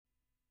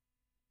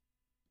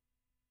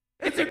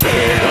It's a Kill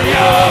Your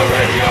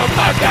Radio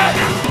podcast.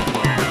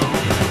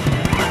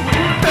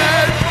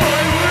 Bad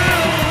boy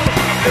Will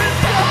is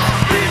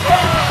talking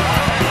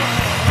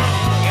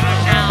You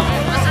shall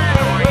listen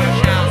or you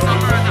shall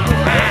suffer the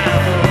wrath.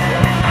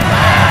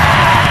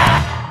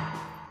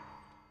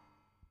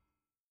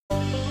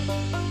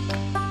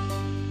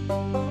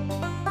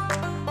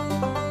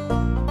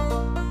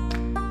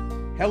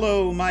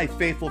 Hello, my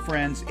faithful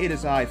friends. It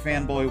is I,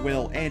 Fanboy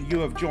Will, and you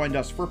have joined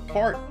us for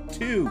part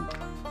 2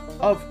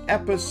 of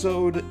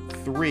episode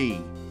 3,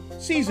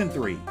 season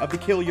 3 of the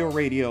Kill Your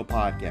Radio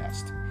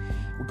podcast.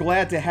 We're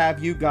glad to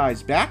have you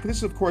guys back.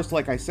 This, of course,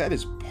 like I said,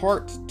 is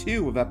part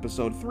 2 of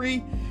episode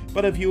 3,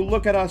 but if you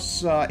look at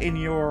us in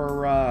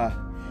your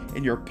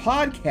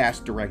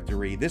podcast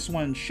directory, this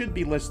one should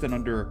be listed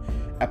under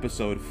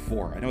episode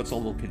 4. I know it's a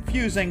little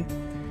confusing,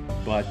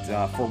 but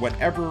for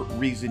whatever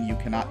reason you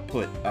cannot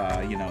put,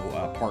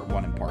 part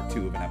 1 and part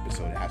 2 of an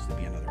episode. It has to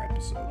be another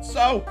episode.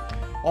 So,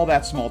 all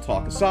that small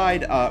talk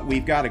aside,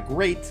 we've got a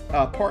great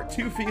part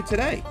 2 for you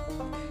today.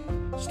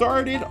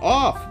 Started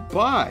off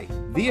by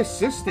The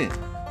Assistant,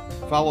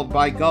 followed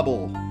by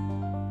Gubble,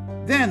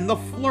 then The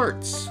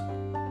Flirts,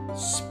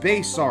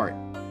 Space Art,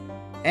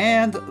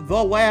 and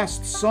the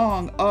last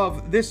song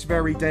of this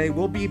very day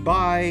will be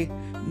by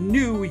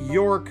New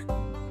York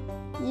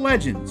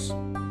Legends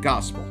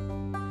Gospel.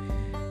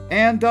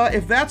 And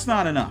if that's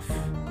not enough,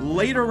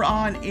 later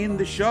on in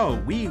the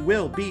show, we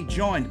will be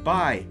joined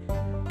by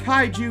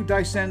Kaiju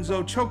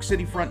Daisenzo Choke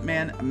City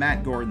frontman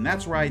Matt Gordon.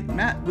 That's right,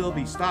 Matt will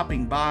be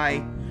stopping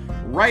by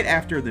right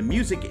after the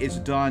music is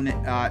done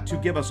to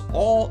give us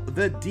all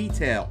the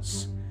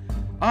details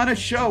on a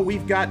show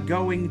we've got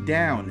going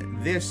down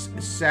this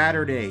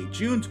Saturday,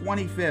 June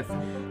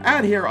 25th,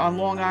 out here on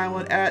Long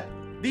Island at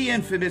the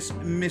infamous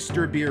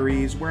Mr.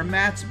 Beery's, where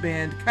Matt's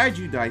band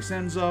Kaiju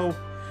Daisenzo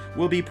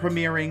will be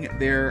premiering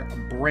their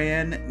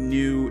brand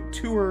new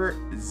tour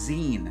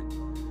zine.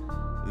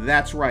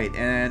 That's right,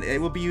 and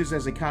it will be used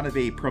as a kind of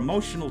a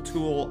promotional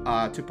tool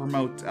to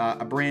promote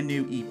a brand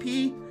new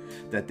EP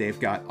that they've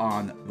got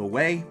on the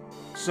way.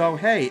 So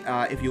hey,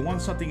 if you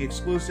want something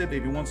exclusive,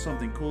 if you want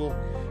something cool,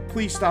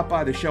 please stop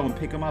by the show and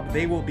pick them up.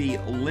 They will be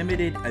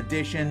limited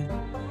edition.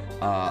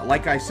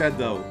 Like I said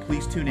though,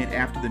 please tune in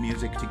after the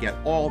music to get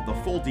all the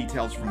full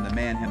details from the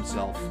man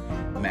himself,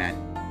 Matt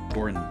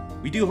Gordon.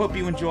 We do hope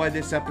you enjoy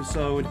this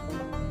episode.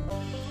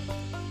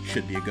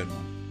 Should be a good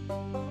one.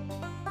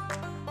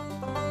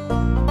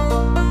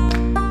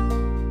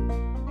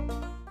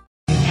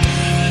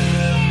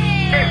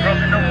 Hey,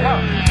 broken no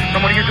glove. So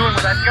what are you doing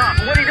with that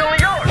gun? What are you doing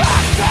with yours?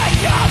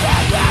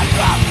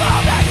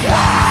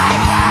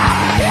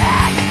 Yeah.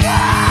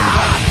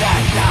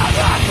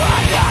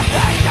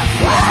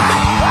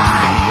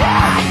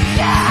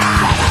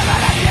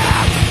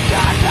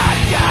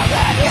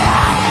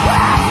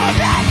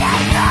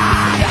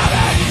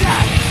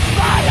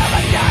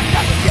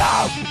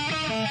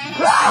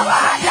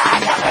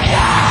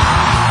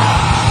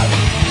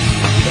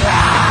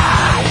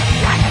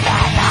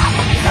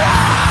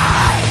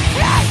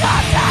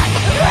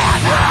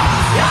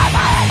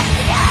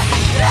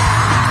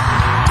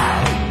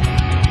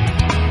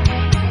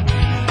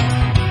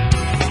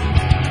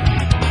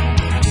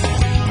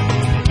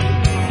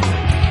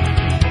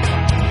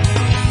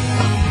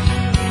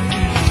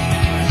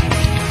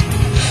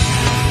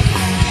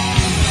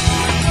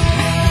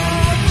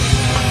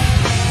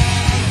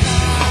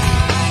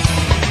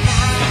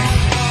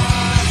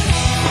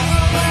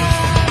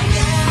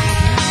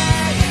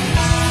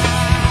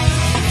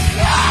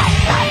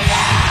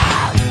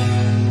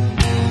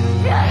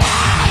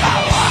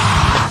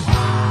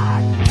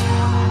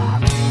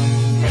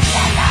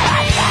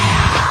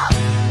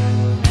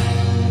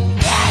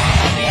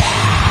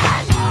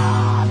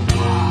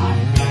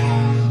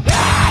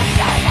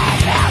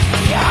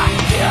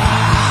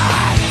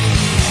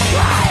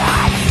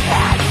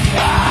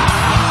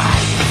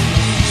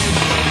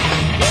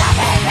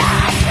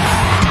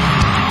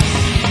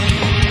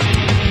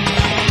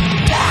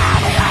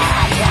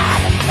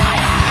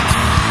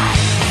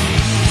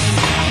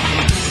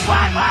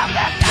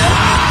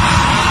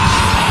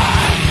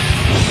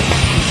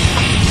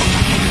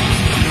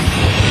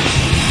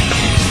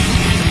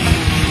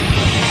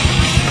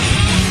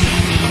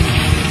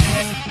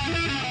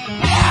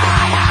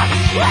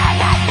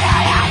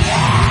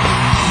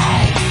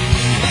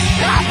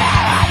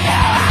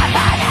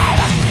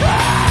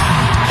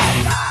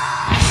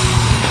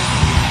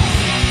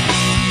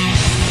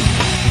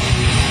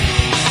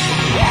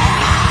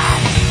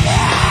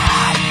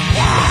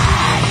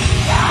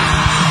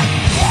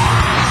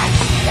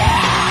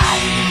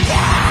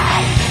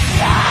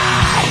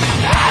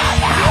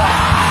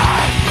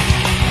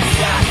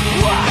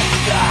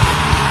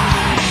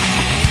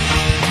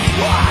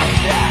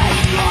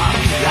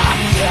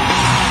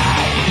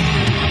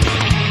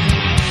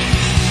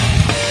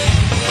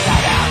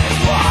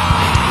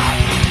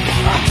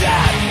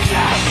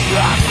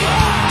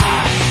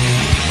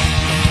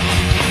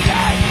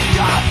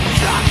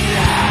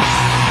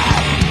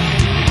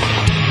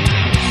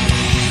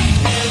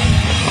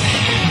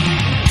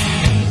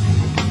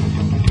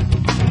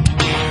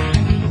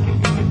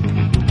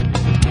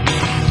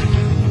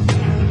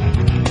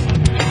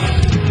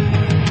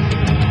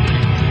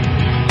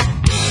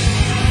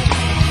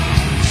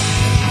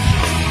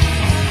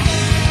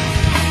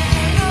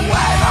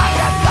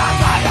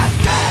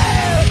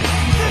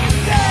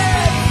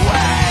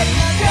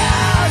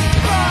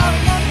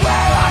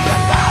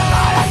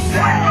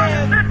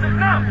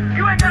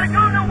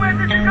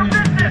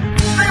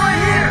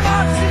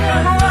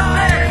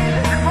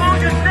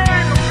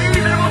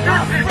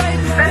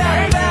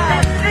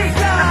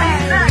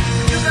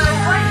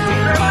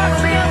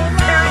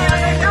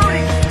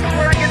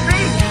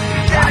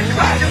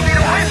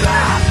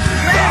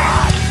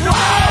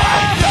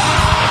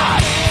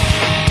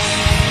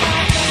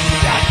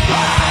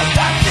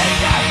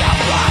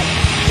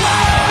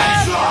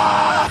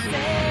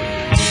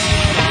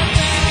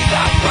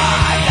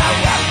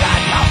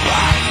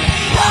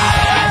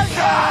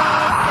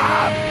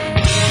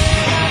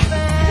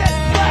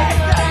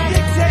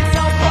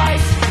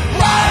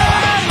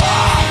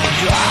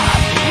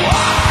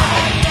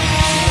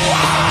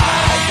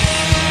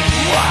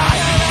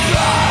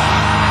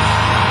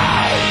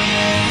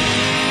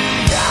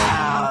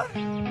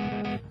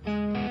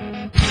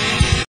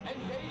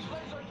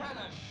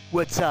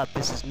 What's up?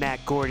 This is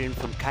Matt Gordon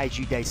from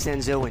Kaiju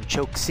Daisenzo and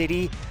Choke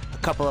City. A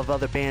couple of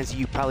other bands that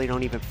you probably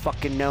don't even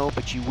fucking know,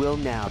 but you will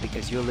now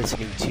because you're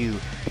listening to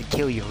the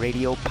Kill Your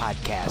Radio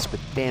podcast with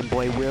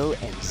Fanboy Will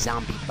and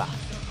Zombie Bot.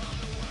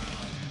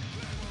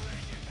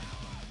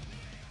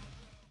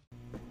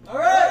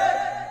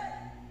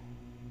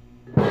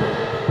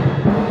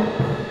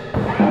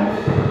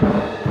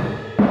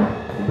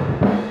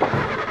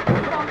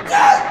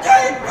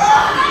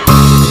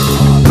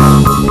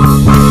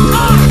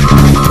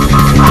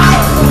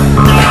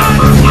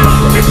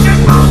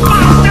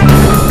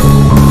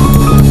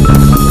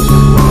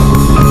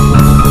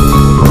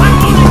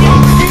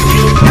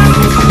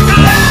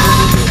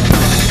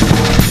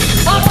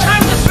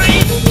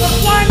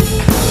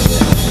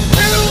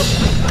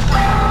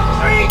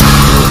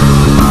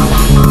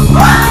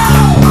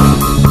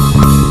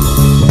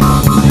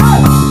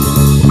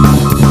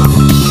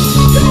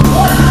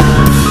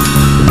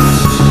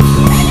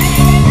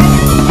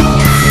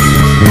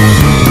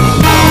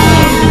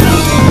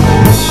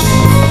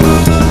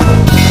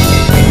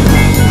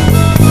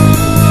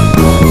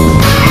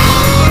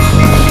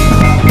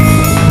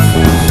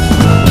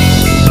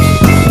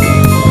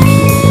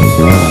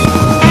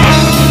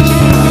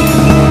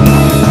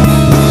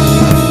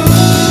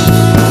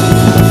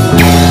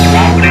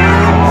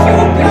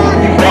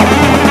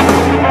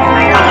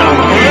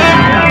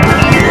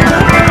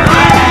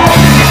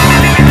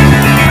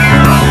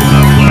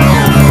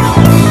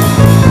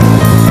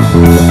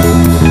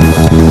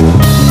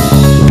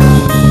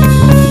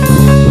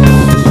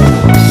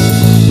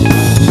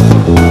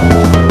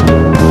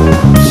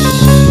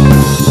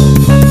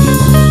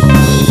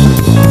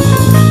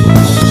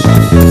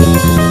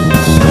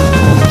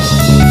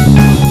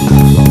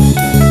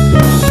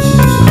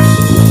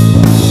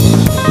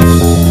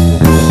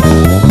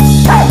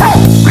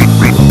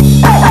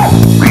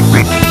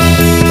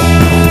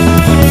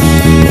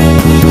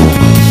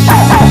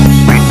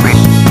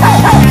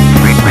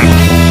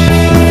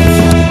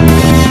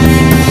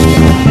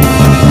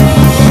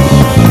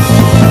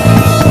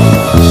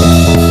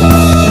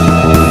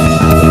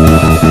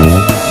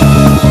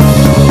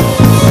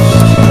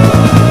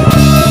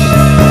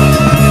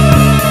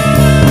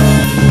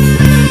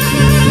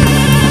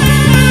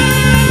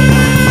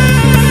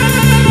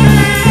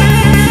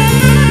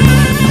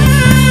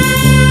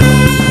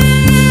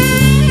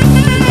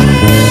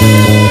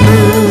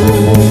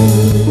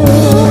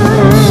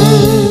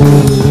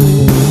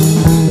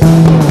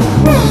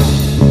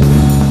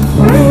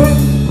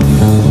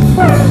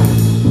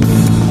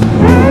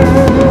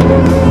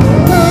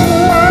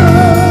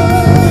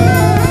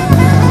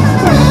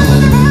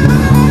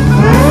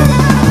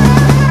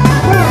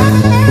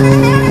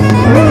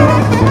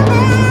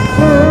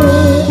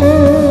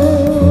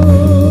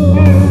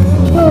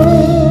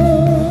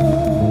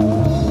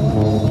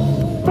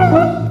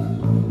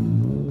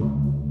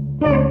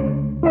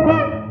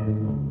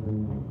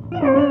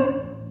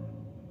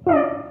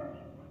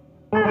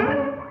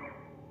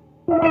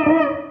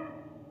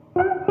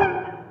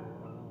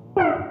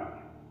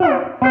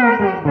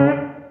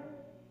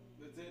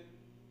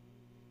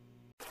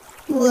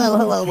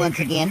 Hello once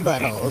again,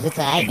 buttholes. It's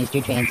I,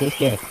 Mr.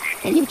 Transistor,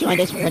 and you've joined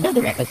us for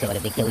another episode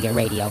of the Kill Your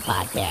Radio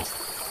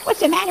podcast. What's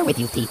the matter with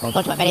you people?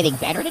 Don't you have anything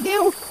better to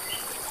do?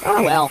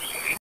 Oh well.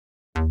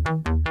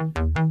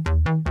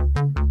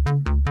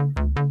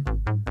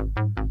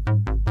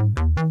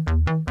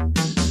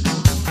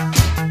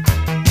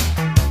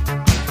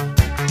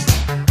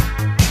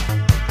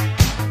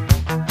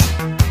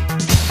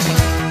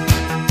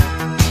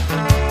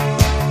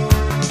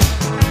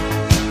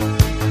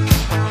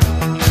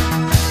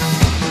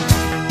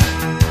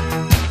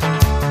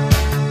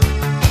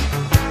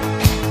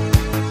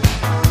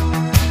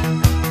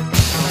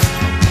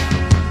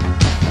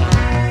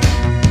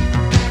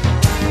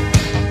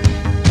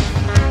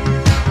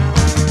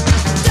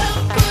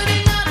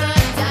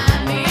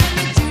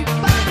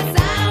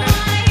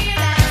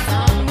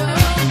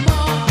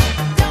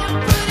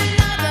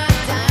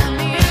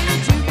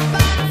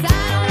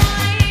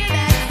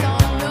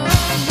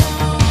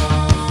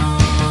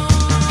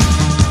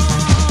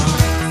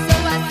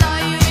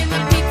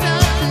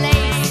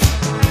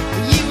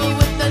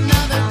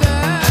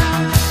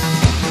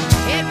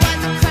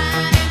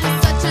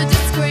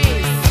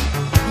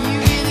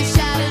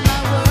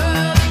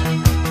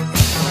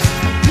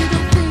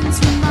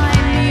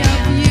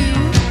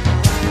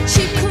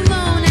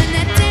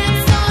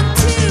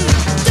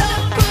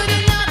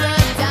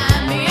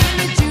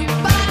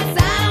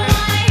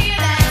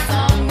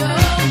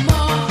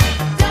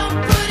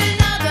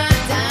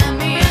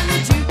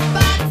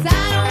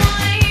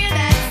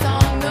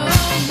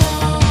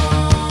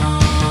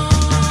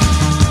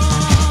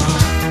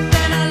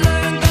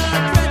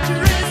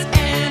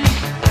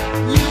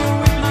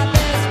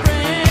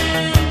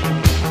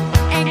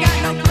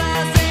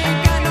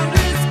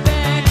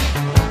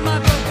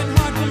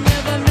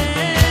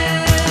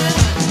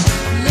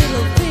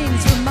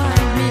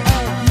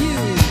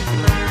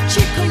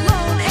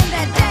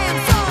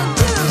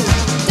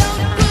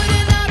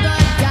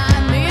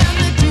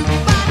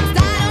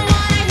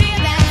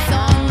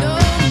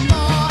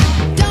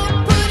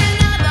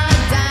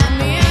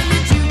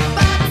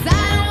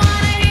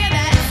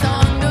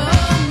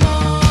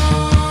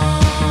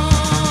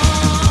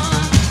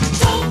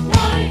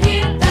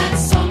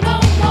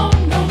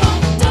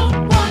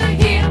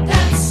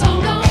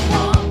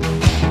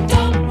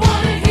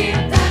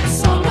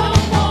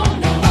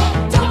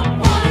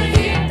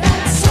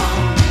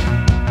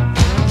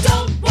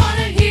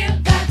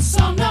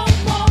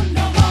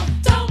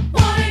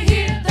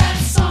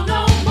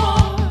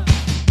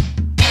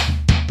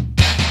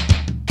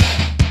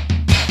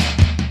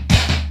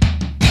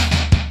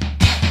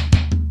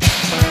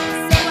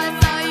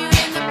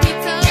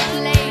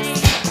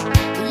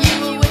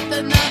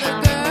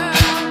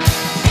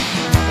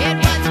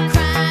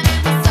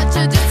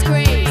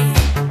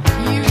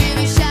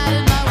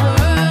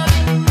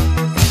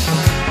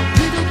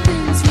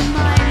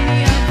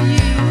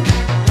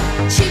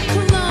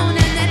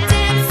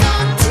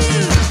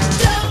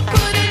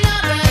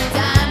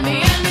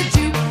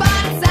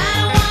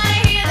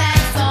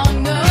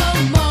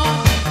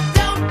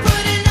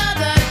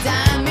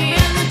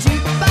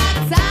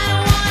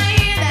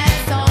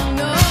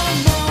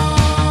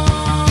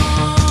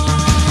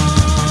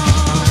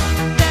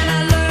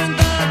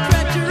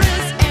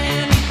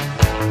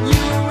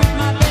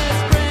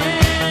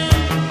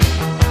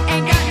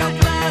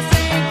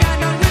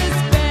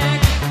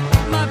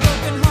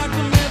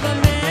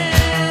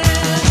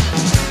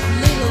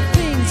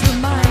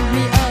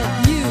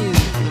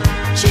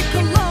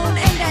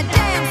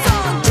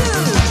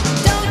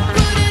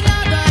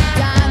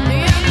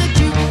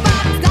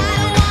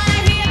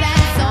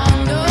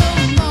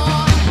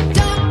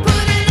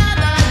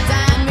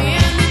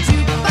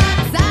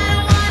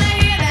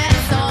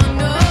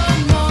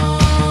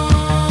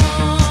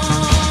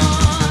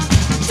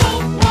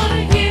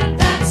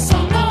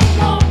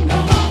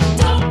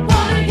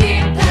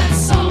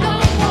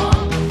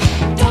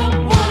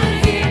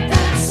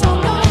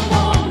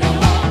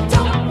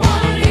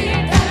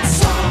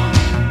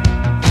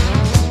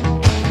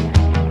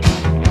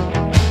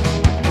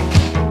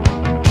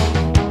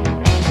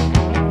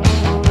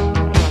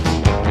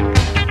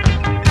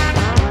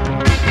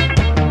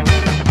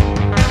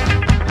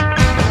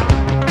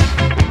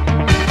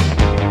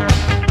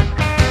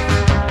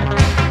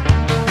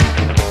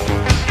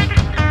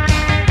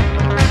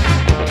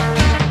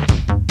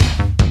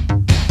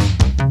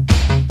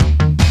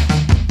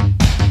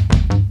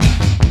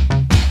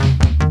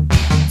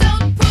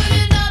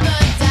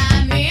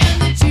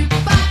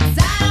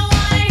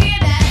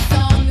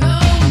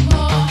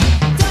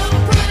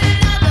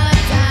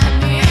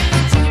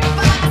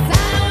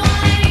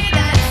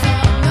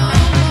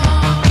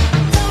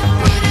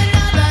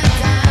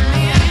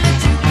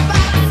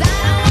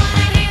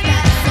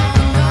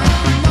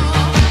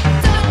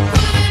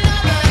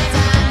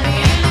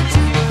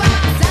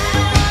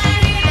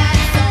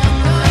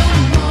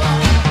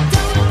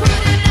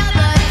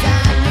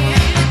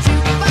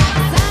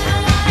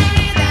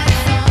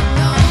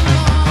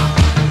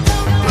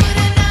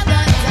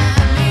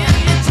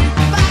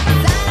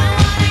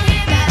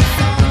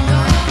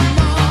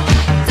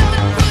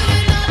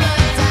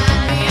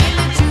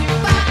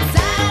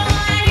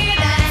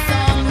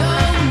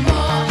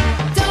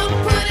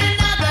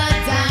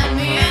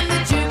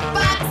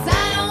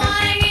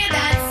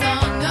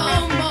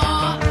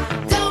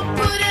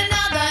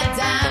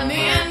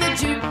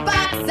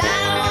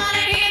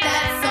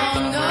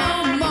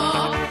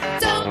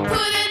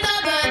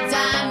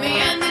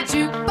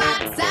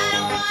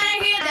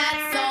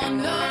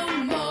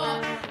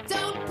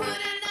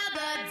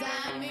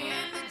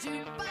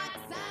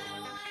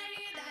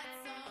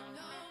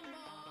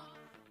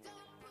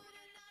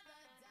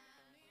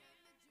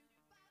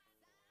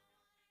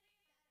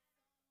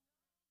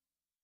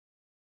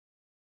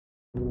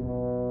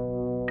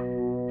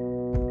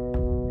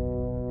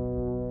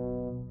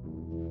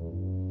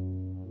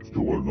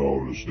 are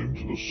now listening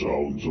to the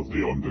sounds of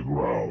the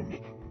underground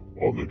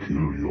on the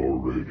Kill Your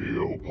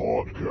Radio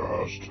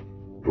podcast,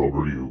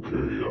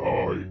 WKIL.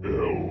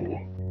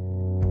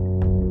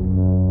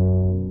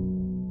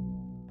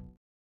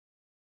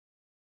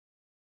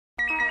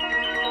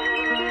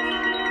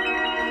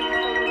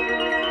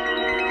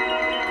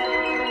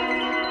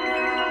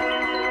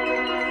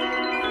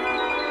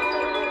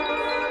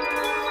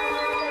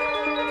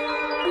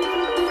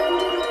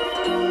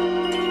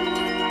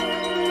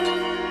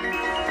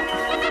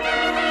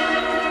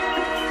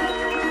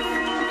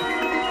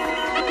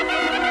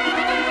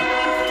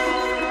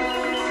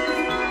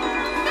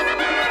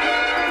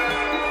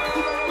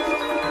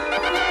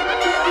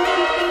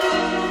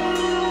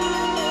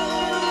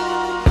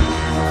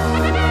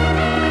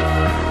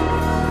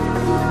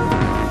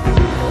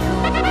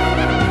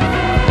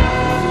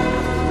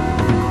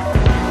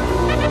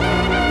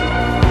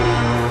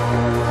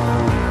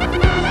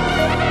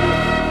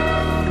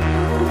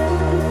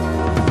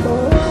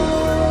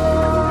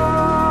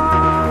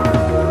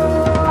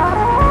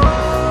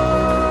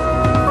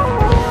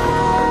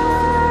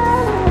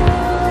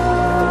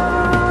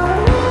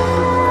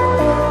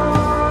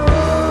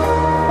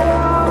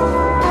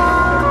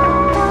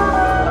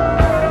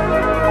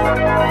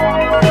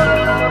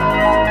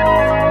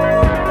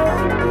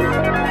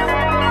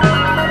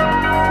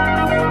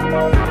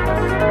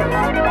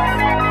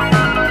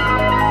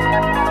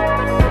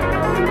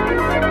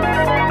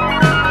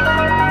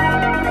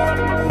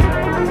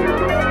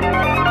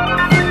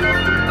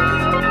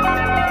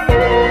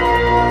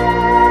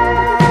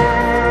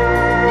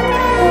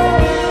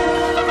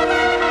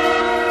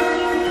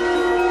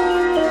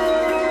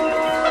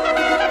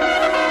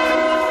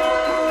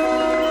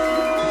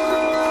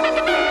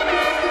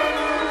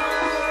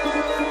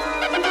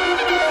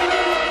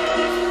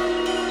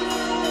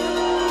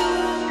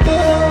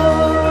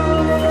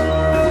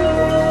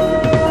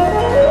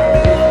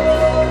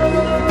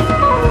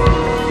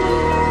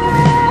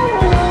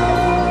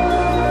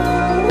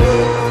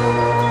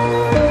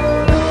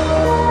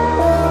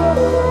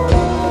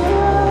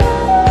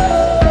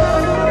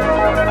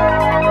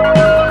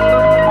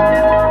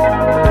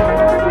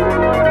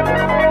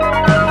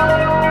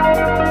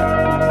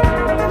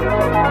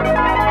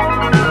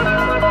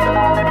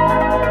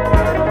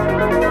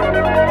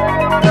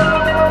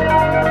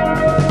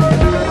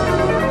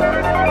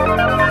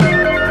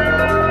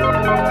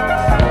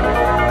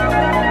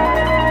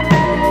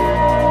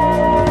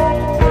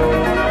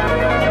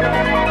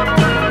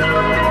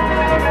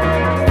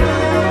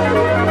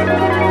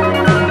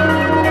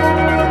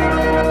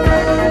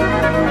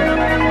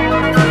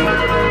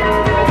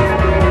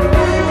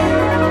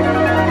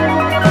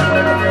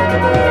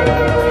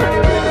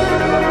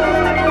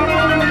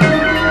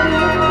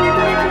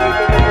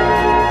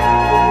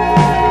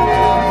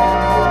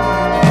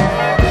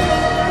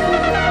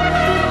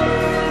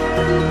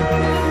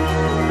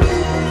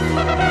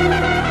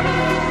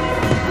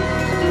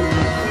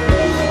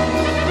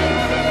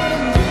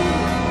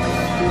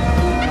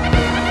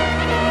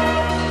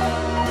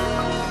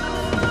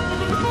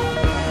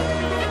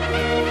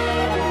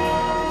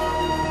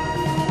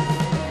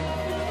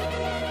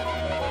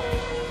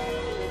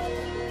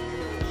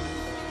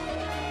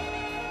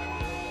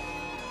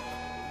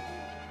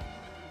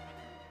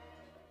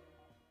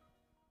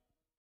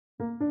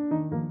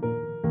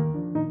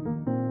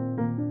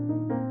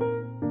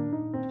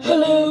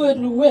 Hello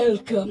and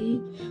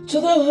welcome to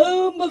the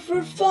home of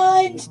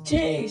refined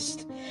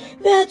taste.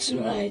 That's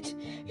right,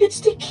 it's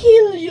the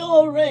Kill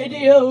Your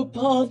Radio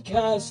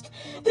podcast,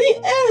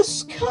 the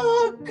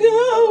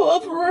escargot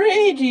of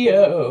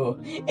radio.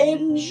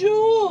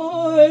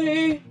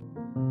 Enjoy!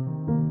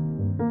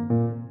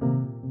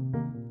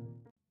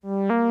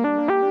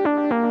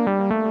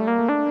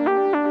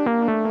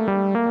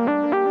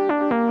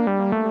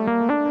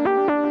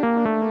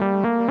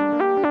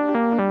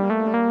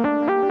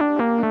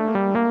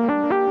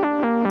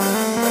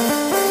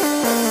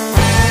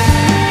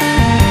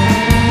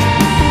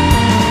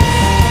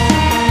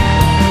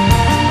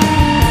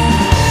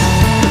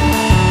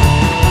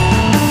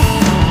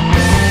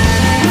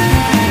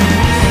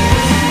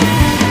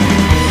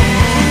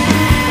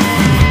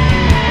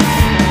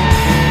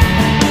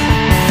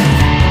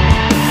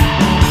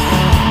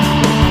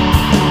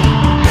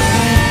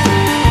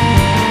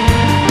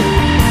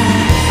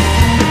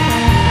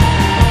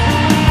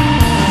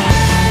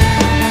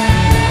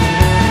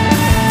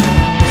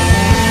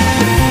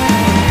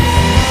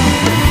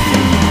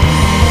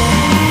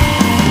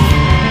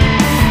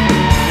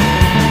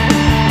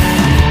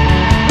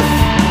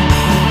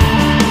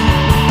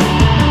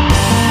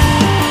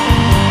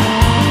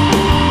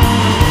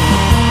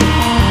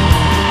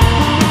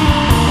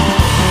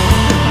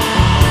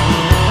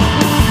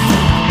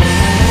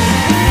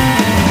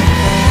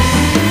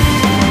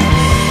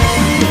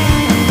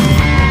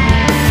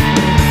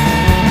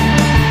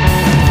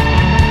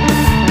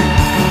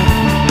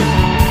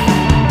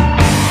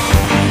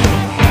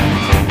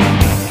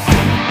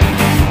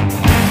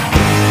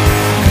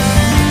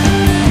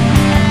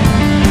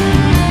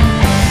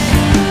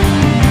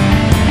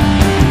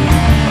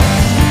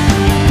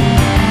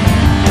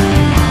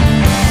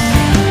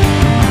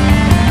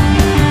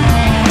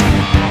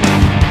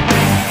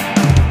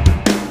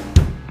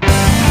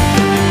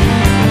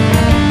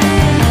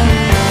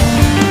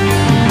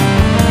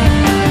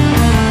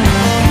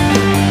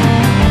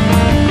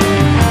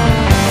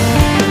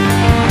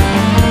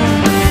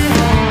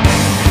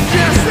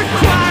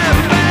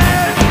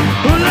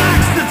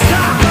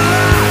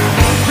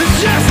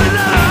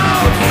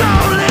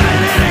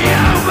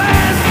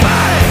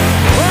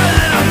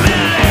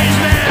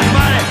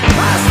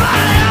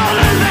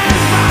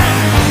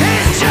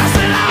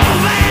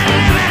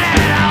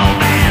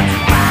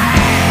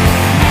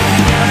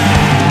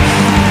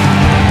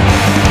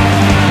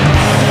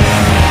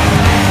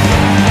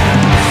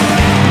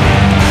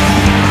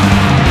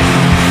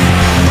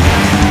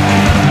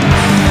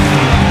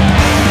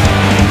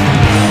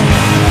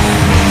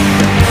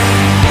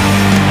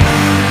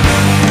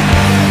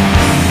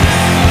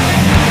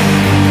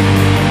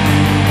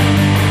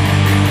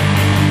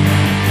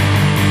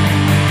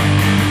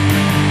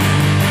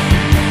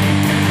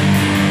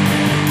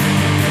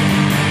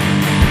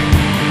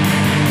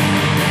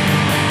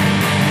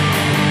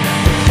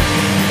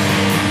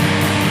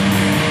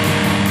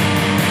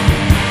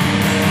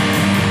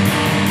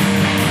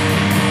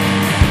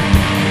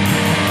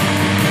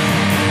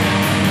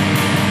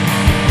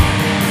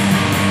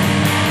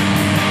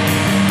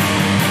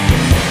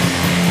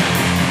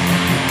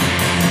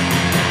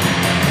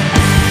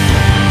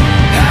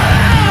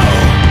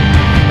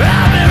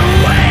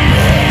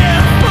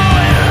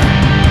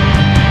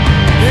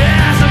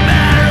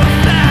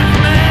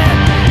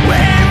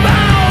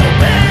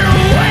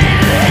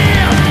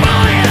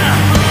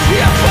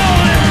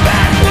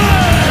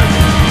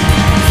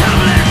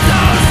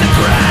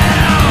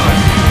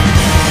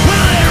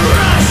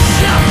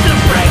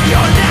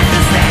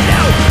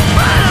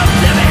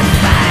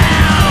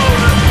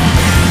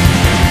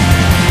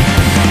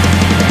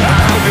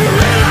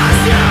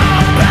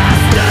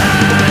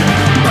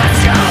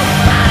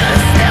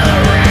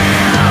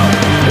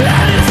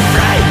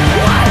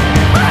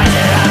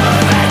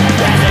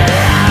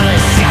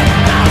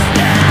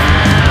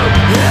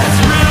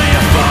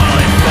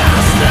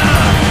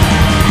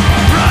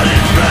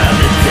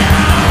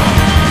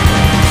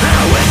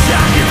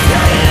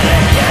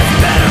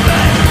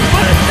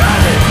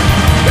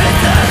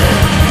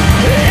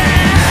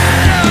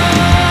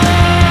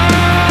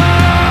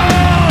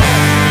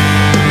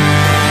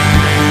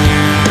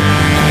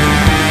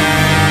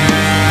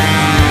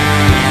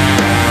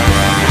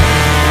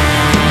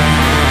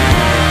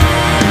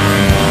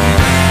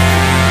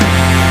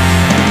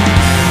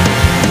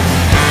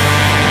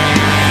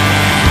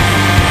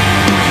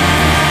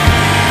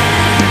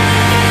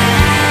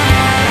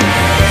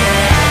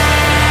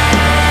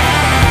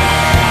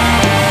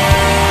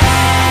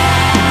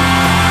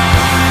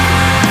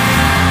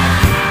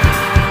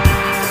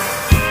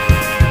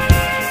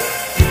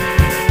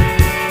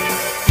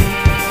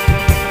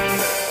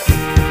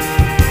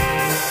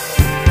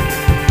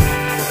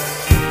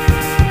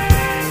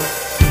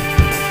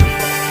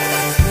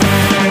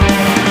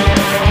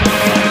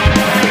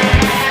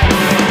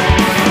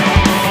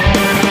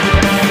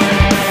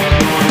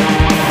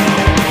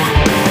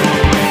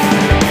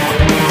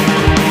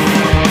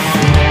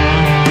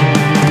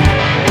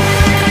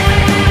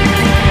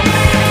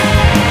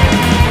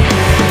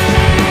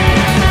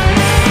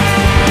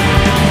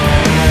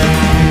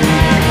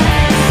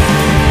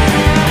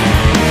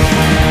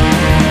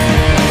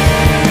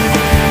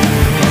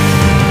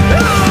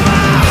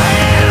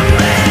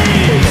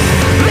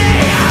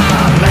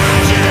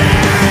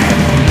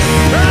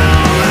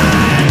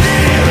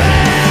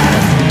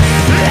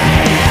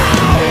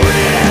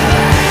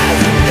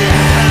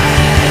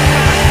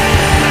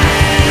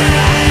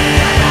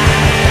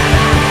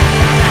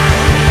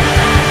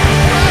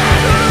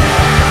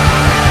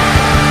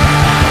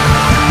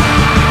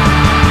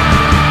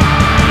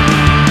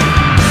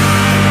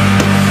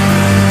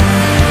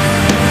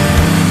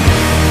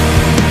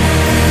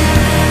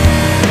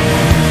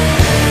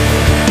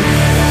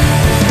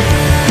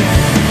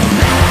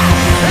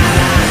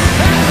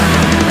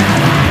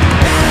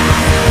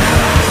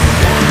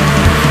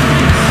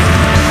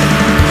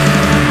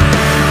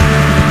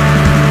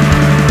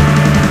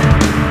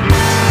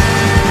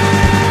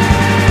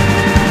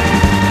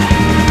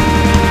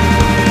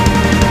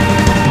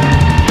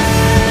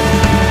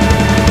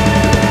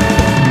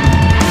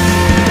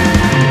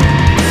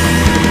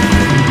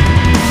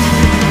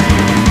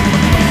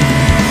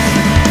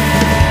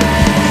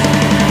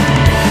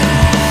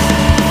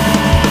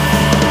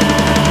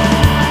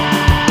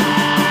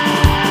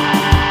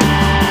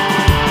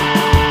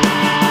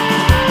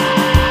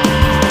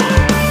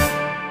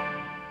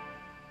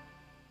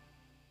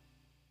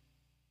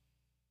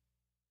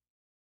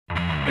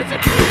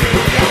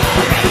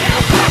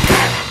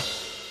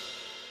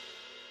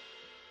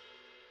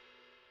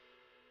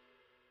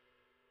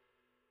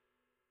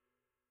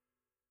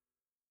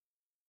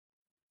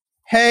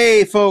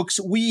 Hey, folks,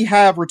 we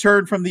have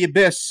returned from the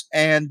abyss,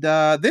 and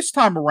this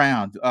time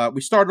around, we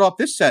started off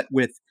this set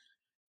with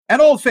an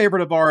old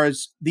favorite of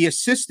ours, The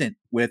Assistant,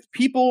 with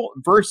People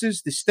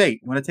versus the State.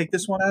 You want to take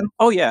this one, Adam?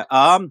 Oh yeah.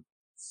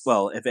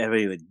 Well, if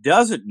anyone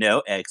doesn't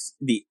know,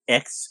 the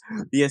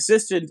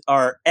Assistant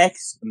are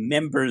ex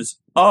members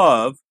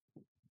of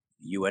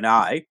you and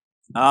I.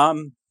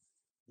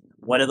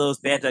 One of those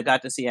bands I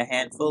got to see a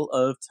handful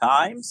of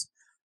times.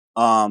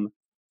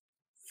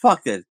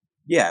 Fuck it.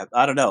 Yeah,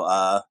 I don't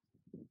know.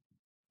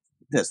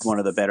 That's one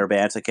of the better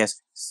bands, I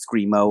guess,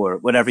 screamo or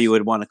whatever you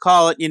would want to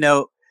call it,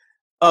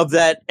 of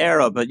that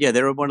era. But yeah,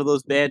 they were one of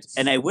those bands,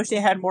 and I wish they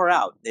had more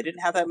out. They didn't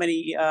have that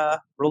many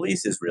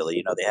releases,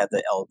 really. They had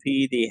the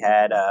LP, they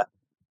had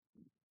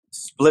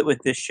Split with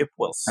This Ship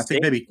Will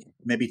Sink. I think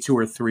maybe 2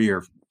 or 3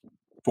 or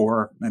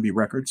 4 maybe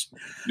records.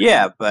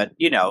 Yeah, but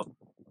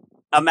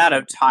amount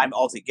of time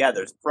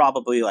altogether is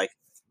probably like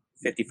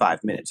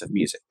 55 minutes of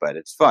music, but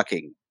it's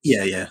fucking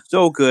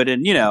so good.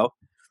 And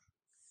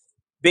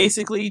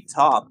basically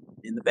Tom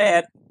in the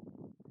band,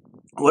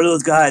 one of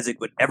those guys, like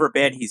whatever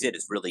band he's in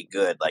is really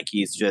good. Like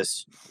he's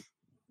just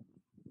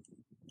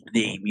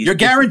the music. You're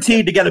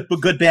guaranteed to get a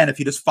good band if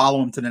you just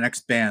follow him to the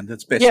next band.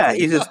 That's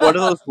basically he's just one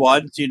of those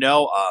ones,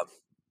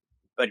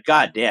 but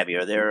goddamn,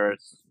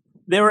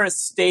 they were a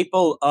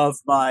staple of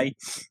my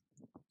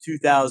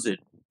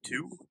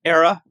 2002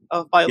 era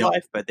of my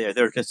life, but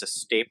they're just a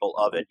staple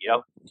of it.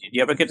 Did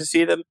you ever get to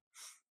see them?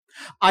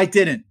 I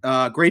didn't.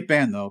 Great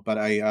band though, but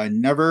I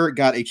never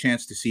got a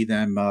chance to see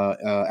them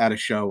at a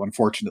show.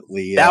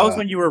 Unfortunately, that was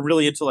when you were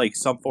really into like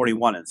Sum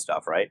 41 and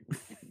stuff, right?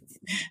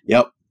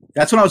 Yep,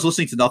 that's when I was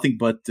listening to nothing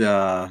but.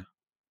 I'm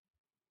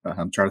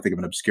trying to think of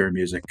an obscure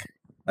music.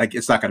 Like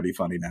it's not going to be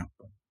funny now.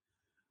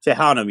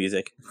 Tejano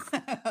music.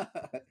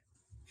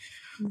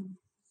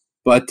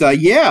 But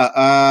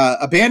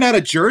a band out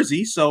of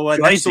Jersey, so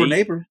next door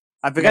neighbor.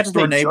 I forgot to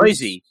say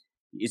Jersey.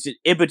 Is it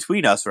in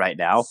between us right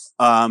now?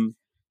 That's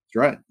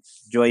right.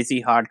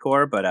 Joycey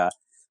hardcore, but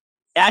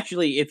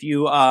actually, if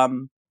you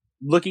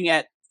looking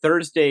at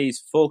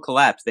Thursday's Full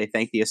Collapse, they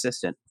thank the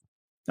Assistant.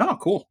 Oh,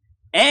 cool!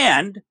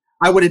 And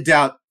I wouldn't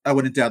doubt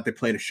they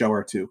played a show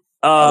or two.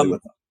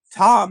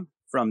 Tom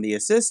from the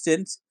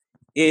Assistant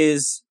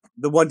is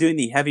the one doing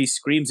the heavy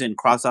screams and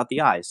cross out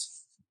the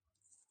eyes.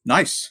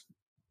 Nice.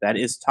 That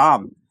is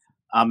Tom.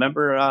 I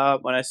remember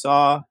when I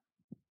saw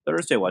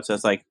Thursday once, I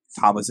was like,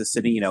 Tom was just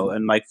sitting,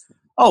 and like,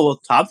 oh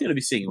well, Tom's gonna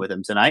be singing with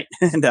him tonight,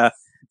 and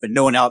but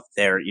no one out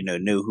there,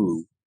 knew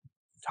who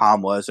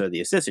Tom was or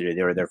the Assistant.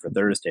 They were there for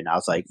Thursday, and I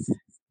was like,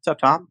 "What's up,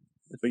 Tom?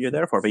 That's what you're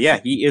there for." But yeah,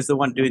 he is the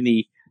one doing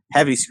the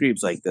heavy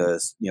screams, like the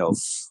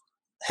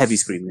heavy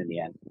screaming in the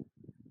end.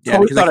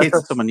 Yeah, I thought I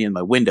heard someone in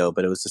my window,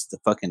 but it was just the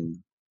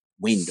fucking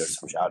wind or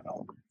some shit. I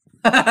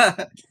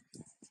don't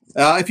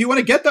know. If you want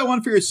to get that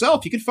one for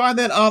yourself, you can find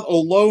that on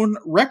Alone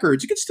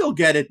Records. You can still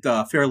get it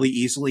fairly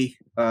easily.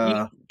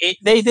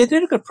 They did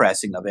a good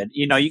pressing of it.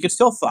 You can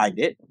still find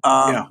it.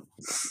 Yeah.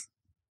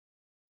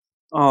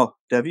 Oh,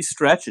 Debbie's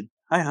stretching.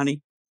 Hi,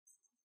 honey.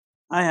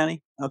 Hi,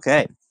 honey.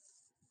 Okay.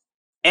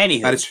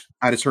 Anywho.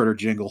 I just heard her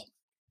jingle.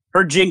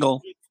 Her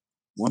jingle.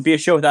 Won't be a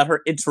show without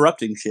her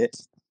interrupting shit.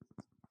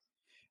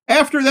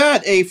 After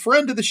that, a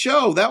friend of the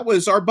show, that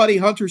was our buddy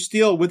Hunter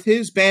Steele with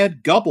his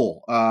band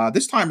Gubble.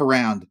 This time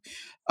around,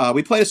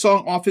 we played a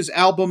song off his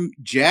album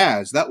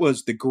Jazz. That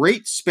was The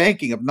Great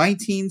Spanking of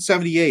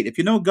 1978. If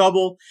you know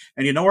Gubble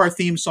and you know our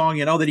theme song,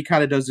 you know that he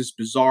kind of does this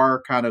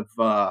bizarre kind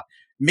of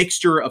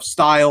mixture of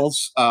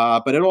styles,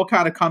 but it all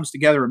kind of comes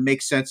together and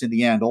makes sense in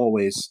the end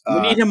always. We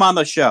need him on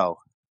the show.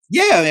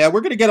 Yeah,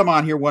 we're going to get him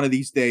on here one of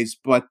these days,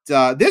 but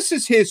this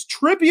is his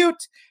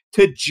tribute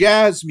to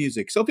jazz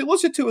music. So if you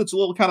listen to it, it's a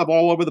little kind of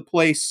all over the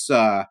place,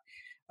 kind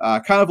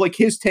of like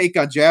his take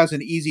on jazz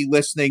and easy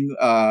listening,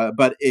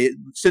 but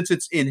since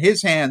it's in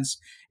his hands,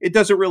 it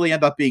doesn't really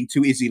end up being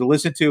too easy to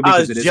listen to. Because I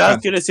was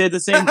just going to say the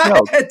same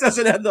joke. It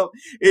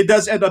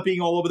does end up being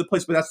all over the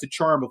place, but that's the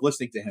charm of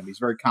listening to him. He's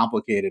very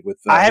complicated with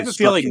I have a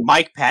feeling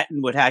Mike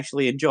Patton would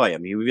actually enjoy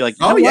him. He would be like,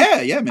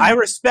 yeah, man. I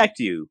respect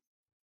you.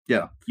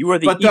 Yeah, you are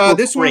the but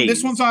this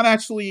one's on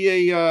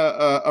actually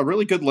a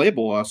really good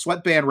label,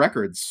 Sweatband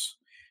Records,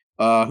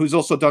 who's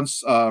also done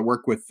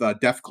work with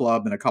Def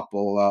Club and a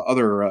couple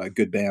other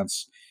good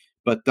bands.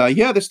 But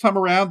this time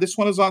around, this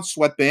one is on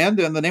Sweatband,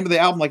 and the name of the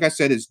album, like I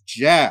said, is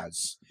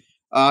Jazz.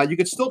 You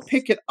could still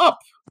pick it up.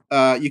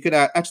 You could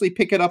actually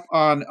pick it up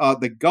on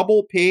the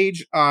Gubble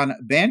page on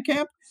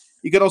Bandcamp.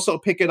 You could also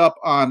pick it up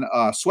on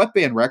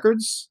Sweatband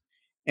Records.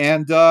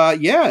 And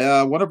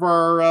one of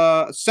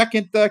our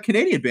second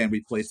Canadian band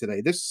we played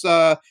today. This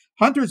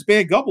Hunter's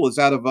band Gubble is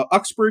out of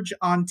Uxbridge,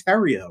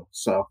 Ontario.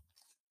 So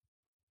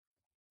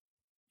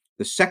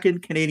the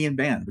second Canadian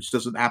band, which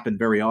doesn't happen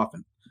very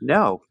often.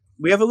 No.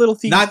 We have a little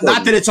theme. Not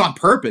that it's on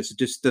purpose. It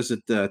just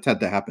doesn't tend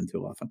to happen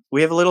too often.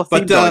 We have a little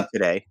theme going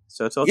today,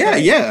 so it's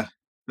okay. Yeah.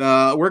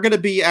 We're going to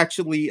be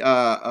actually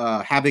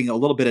having a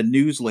little bit of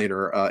news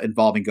later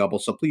involving Gubble,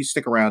 so please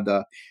stick around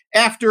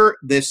after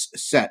this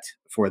set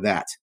for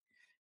that.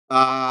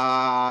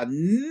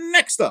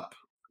 Next up,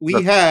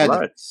 we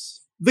had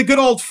The good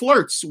old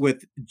flirts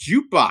with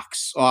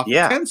Jukebox off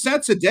Yeah. 10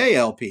 cents a day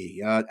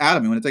LP.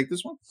 Adam, you want to take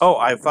this one? Oh,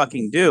 I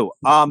fucking do.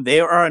 They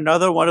are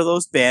another one of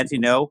those bands,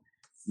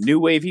 new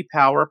wavy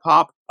power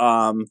pop.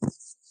 I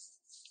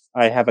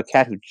have a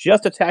cat who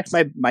just attacked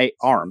my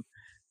arm.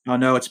 Oh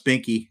no, it's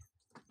Binky.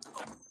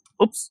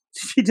 Oops,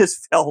 she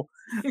just fell.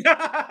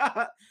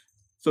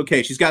 It's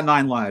okay. She's got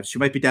 9 lives. She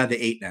might be down to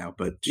 8 now,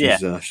 but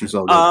she's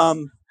all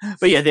good.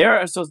 But yeah, there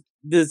are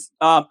this.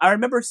 I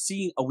remember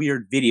seeing a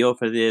weird video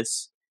for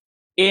this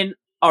in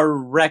a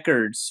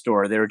record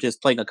store. They were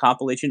just playing a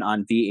compilation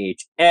on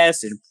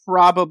VHS and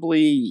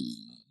probably,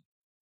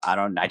 I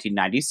don't know,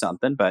 1990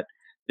 something. But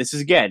this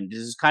is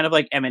kind of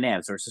like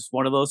Eminem's. Or it's just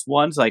one of those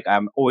ones. Like,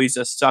 I'm always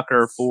a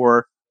sucker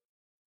for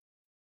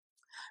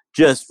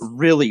just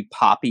really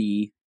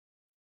poppy,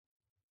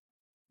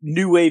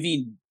 new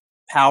wavy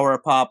power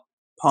pop,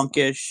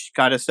 punkish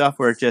kind of stuff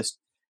where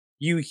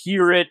you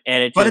hear it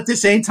and it. But at the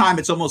same time,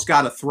 it's almost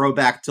got a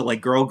throwback to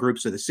like girl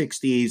groups of the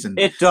 '60s, and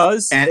it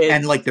does,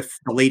 and like the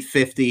late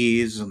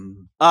 '50s,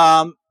 and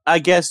I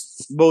guess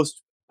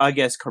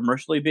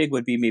commercially big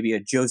would be maybe a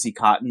Josie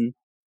Cotton.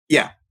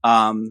 Yeah.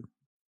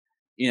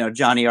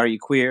 Johnny, Are You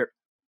Queer?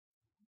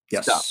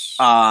 Yes.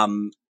 Stuff.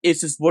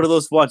 It's just one of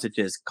those ones that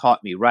just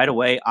caught me right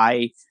away.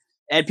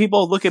 And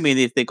people look at me and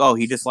they think, oh,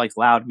 he just likes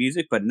loud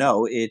music, but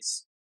no,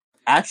 it's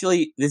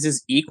actually, this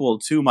is equal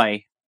to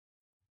my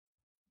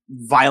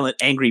violent,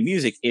 angry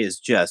music is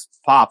just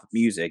pop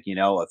music,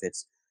 if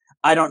it's,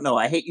 I don't know,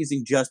 I hate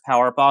using just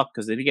power pop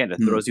because it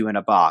throws you in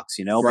a box,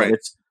 right. But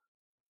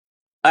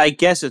I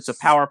guess it's a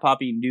power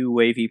poppy, new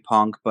wavy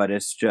punk, but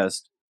it's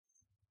just,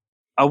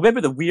 I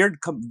remember the weird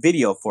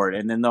video for it,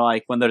 and then they're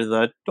like, when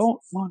they're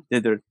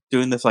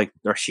doing this, like,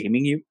 they're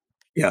shaming you.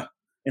 Yeah.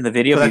 In the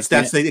video.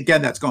 So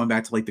that's going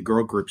back to like the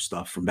girl group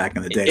stuff from back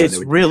in the day.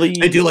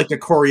 They do like the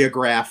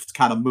choreographed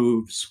kind of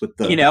moves with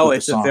the,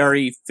 it's a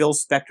very Phil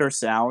Spector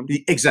sound.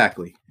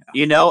 Exactly.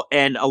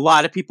 And a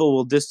lot of people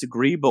will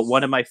disagree, but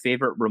one of my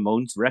favorite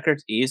Ramones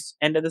records is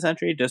End of the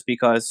Century, just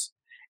because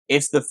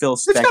it's the Phil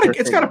Spector.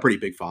 It's got a pretty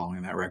big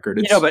following, that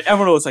record. But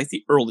everyone knows like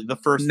the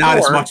first not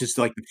 4, as much as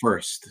like the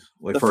first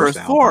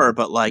album. 4,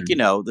 but like,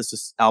 this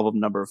is album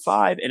number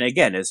 5. And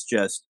again, it's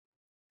just,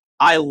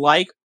 I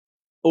like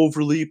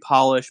overly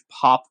polished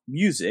pop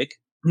music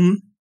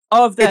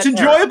of that. It's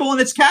enjoyable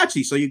and it's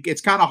catchy, so it's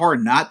kind of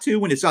hard not to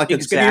when it's like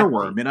it's an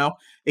earworm.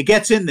 It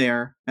gets in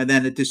there and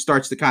then it just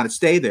starts to kind of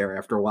stay there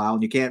after a while,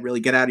 and you can't really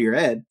get out of your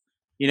head.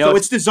 So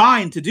it's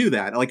designed to do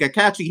that. Like a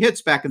catchy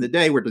hits back in the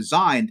day were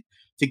designed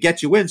to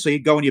get you in, so you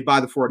go and you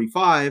buy the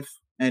 45,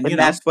 and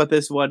that's what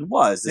this one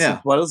was. This is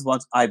one of those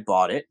ones. I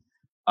bought it.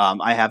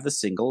 I have the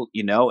single,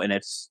 and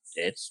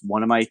it's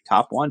one of my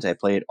top ones. I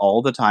play it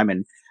all the time,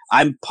 and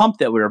I'm pumped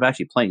that we're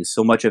actually playing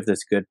so much of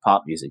this good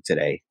pop music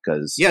today.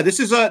 Because this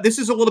is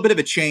a little bit of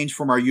a change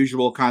from our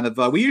usual kind of.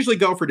 We usually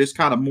go for this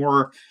kind of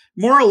more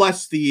or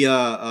less the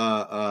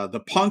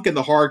punk and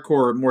the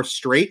hardcore, more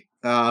straight.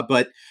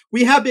 But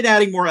we have been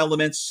adding more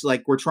elements.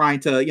 Like we're trying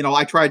to,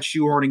 I tried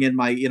shoehorning in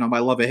my my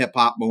love of hip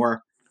hop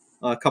more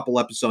a couple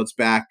episodes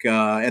back,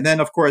 and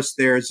then of course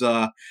there's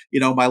my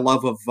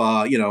love of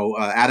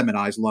Adam and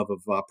I's love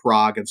of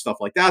prog and stuff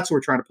like that. So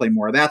we're trying to play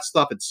more of that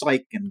stuff and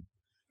psych and.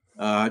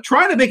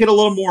 Trying to make it a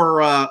little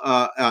more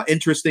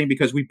interesting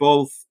because we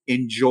both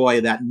enjoy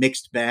that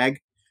mixed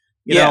bag,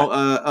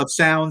 of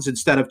sounds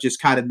instead of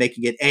just kind of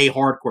making it a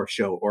hardcore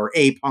show or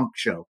a punk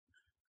show.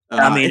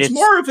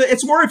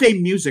 It's more of a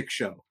music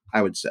show,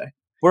 I would say.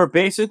 Where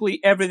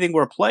basically everything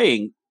we're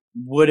playing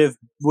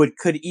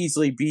could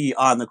easily be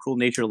on the Cruel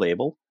Nature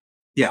label.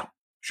 Yeah.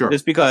 Sure.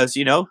 Just because,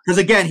 Because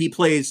again,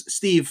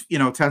 Steve,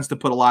 tends to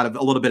put a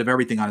little bit of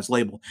everything on his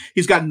label.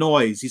 He's got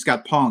noise, he's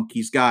got punk,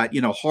 he's got,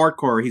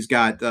 hardcore, he's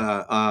got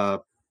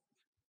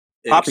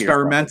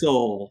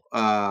experimental,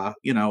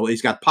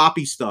 he's got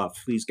poppy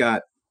stuff, he's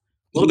got a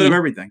little bit of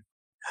everything.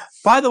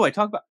 By the way,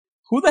 talk about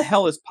who the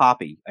hell is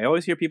Poppy? I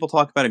always hear people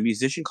talk about a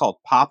musician called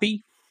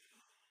Poppy.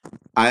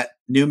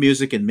 New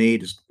music and me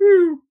just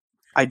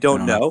I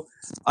don't know.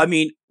 I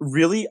mean,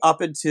 really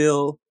up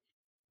until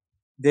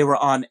they were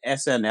on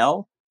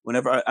SNL.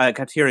 Whenever I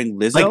kept hearing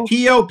Lizzo, like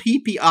Poppi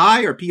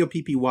or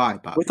Poppy,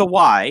 with a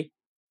Y.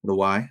 The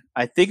Y.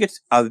 I think it's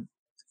I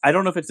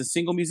don't know if it's a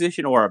single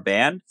musician or a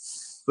band,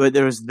 but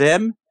there's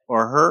them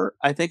or her.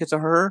 I think it's a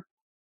her.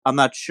 I'm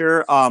not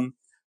sure.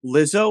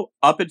 Lizzo.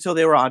 Up until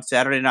they were on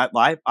Saturday Night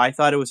Live, I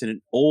thought it was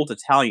an old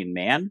Italian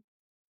man.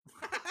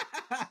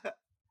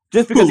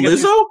 Just because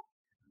Lizzo.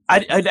 I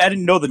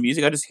didn't know the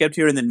music. I just kept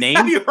hearing the name.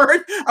 Have you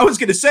heard? I was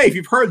going to say, if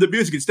you've heard the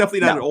music, it's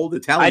definitely not an old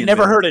Italian. I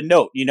never heard a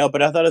note, but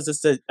I thought it was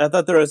just I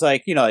thought there was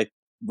like, like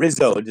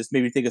Rizzo. It just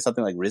made me think of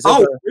something like Rizzo.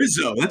 Oh,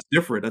 Rizzo. That's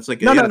different. That's like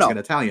that's like an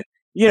Italian.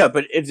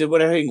 But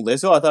when I heard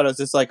Lizzo, I thought it was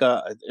just like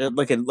a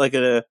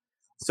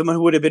someone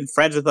who would have been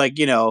friends with like,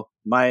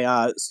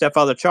 my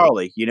stepfather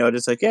Charlie.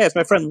 Just like, yeah, it's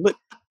my friend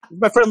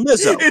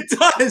Lizzo.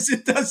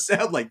 It does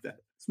sound like that.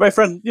 It's my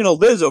friend,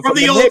 Lizzo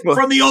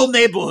from the old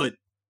neighborhood.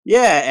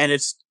 Yeah, and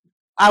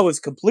I was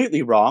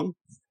completely wrong.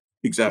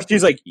 Exactly.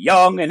 She's like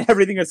young and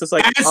everything. It's just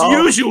like as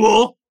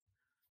usual.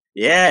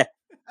 Yeah.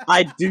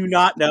 I do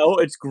not know.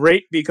 It's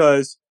great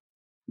because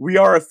we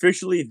are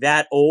officially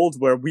that old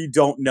where we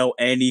don't know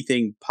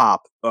anything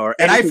pop or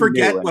And I anything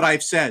forget new. what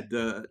I've said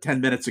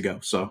 10 minutes ago.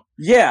 So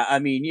Yeah, I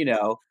mean,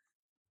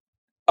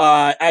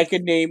 I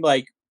could name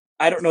like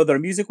I don't know their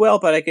music well,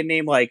 but I can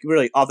name like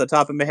really off the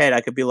top of my head.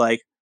 I could be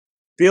like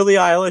Billie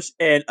Eilish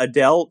and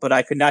Adele, but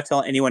I could not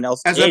tell anyone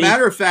else. as a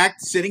matter of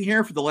fact, sitting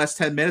here for the last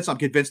 10 minutes, I'm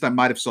convinced I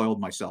might have soiled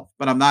myself,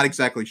 but I'm not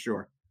exactly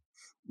sure.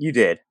 You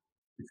did.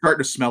 It's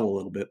starting to smell a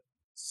little bit.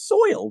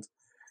 Soiled.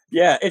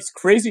 Yeah, it's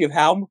crazy of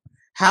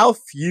how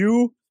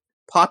few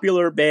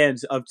popular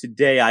bands of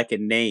today I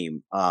can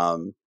name. I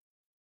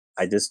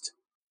just,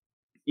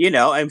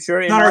 I'm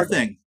sure in Not our our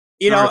thing.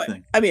 You Not know, our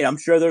thing. I mean, I'm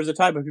sure there's a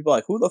time when people are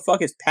like, who the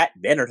fuck is Pat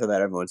Benatar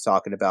that everyone's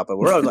talking about? But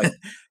we're always like,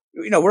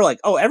 we're like,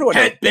 oh, everyone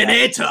knows Pat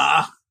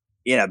Benatar.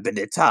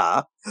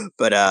 Benatar.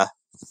 But,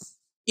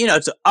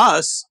 to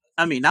us,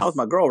 I mean, that was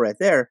my girl right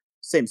there,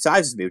 same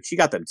size as me, but she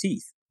got them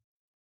teeth.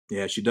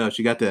 Yeah, she does.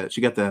 She got the.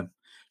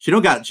 She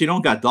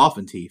don't got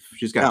dolphin teeth.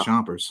 She's got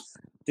chompers.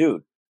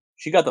 Dude,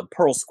 she got the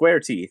pearl square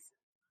teeth.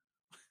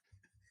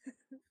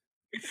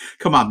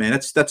 Come on, man.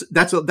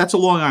 That's a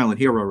Long Island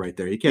hero right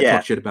there. You can't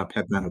talk shit about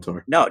Pat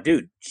Benatar. No,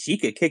 dude, she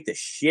could kick the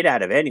shit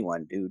out of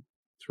anyone, dude.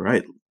 That's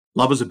right.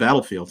 Love is a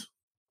battlefield.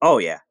 Oh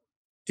yeah.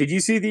 Did you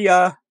see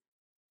the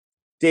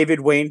David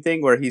Wayne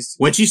thing where he's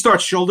when she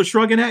starts shoulder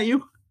shrugging at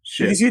you?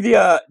 Shit. Did you see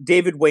the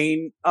David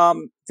Wayne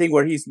thing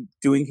where he's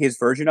doing his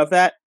version of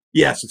that?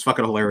 Yes, it's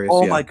fucking hilarious.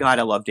 Oh my god,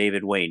 I love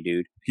David Wayne,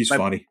 dude. He's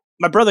funny.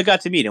 My brother got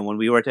to meet him when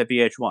we were at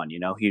VH1.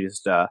 He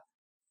just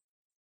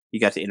he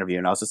got to interview,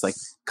 and I was just like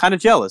kind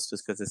of jealous,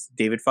 just because it's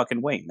David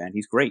fucking Wayne, man.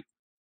 He's great.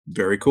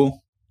 Very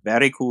cool.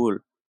 Very cool.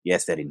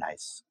 Yes, very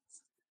nice.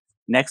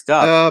 Next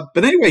up,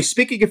 but anyway,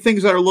 speaking of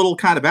things that are a little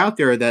kind of out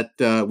there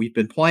that we've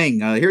been playing,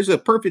 here's a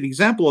perfect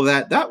example of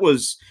that. That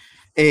was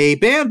a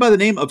band by the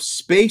name of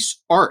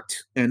Space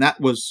Art, and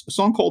that was a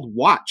song called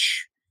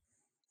 "Watch."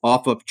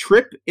 Off of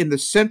Trip in the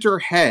Center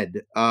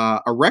Head,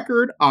 a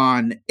record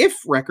on If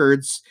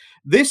Records.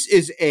 This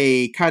is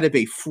a kind of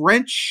a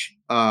French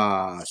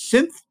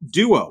synth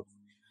duo.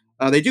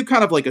 They do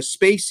kind of like a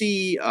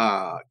spacey,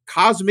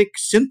 cosmic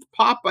synth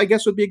pop, I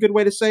guess would be a good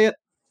way to say it.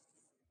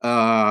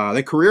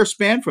 Their career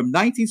spanned from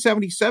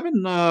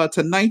 1977 to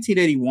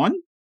 1981.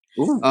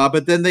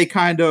 But then they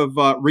kind of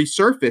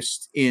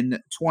resurfaced in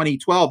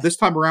 2012, this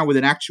time around with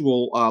an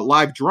actual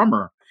live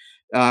drummer.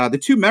 The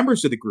two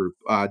members of the group,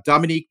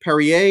 Dominique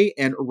Perrier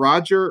and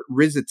Roger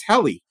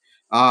Rizzatelli.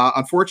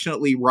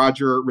 Unfortunately,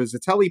 Roger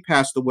Rizzatelli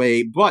passed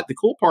away, but the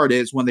cool part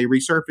is when they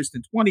resurfaced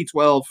in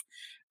 2012,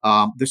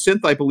 the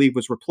synth, I believe,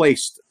 was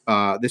replaced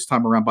this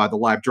time around by the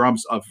live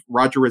drums of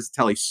Roger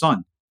Rizzatelli's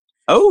son.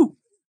 Oh!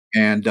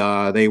 And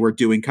they were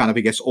doing kind of,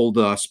 I guess, old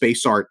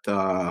Space Art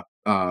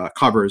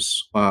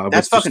covers. That's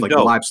with fucking just, like,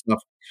 dope. live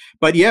stuff.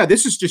 But yeah,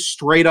 this is just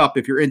straight up,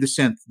 if you're into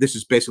synth, this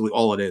is basically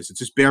all it is. It's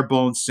just bare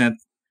bones synth.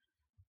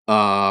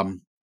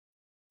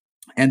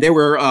 And they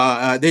were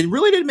they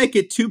really didn't make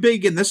it too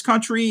big in this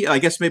country. I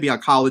guess maybe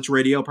on college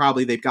radio,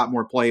 probably they've got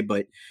more play,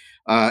 but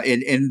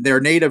in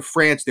their native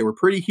France, they were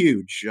pretty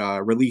huge.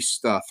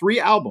 Released 3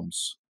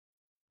 albums.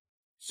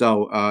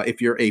 So if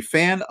you're a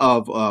fan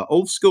of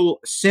old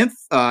school synth,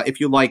 if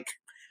you like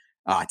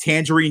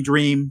Tangerine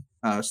Dream,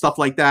 stuff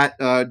like that,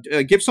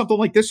 give something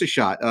like this a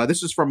shot.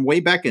 This is from way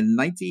back in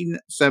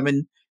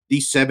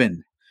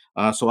 1977.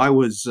 So I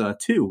was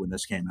 2 when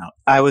this came out.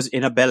 I was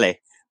in a belly.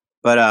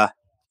 But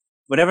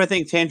whenever I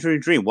think Tangerine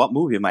Dream, what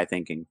movie am I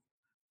thinking?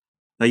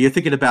 Now you're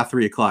thinking about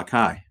 3 O'Clock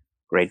High.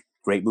 Great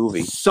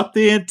movie.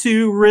 Something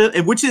to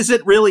which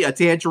isn't really a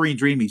Tangerine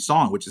Dreamy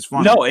song, which is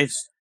funny. No,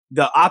 it's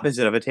the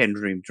opposite of a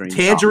Tangerine Dream.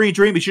 Tangerine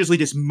Dream is usually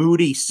just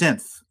moody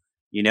synth.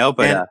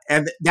 But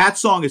and that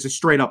song is a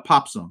straight up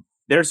pop song.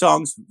 Their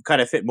songs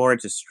kind of fit more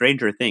into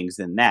Stranger Things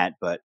than that,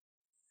 but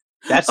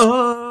that's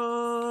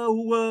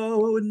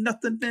whoa,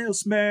 nothing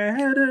else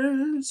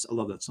matters. I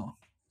love that song.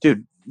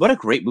 Dude, what a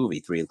great movie,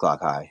 3 O'Clock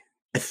High.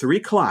 At 3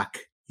 o'clock,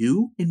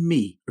 you and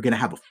me are going to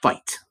have a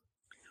fight.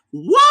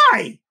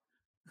 Why?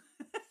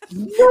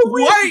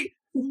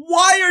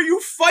 Why are you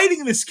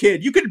fighting this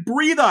kid? You could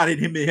breathe on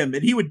him and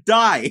he would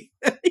die.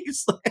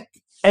 He's like...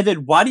 And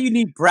then why do you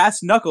need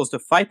brass knuckles to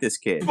fight this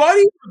kid?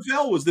 Buddy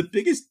Revell was the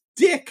biggest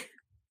dick.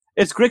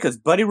 It's great because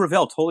Buddy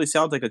Revell totally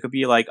sounds like it could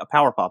be like a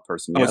power pop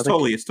person. Oh, it's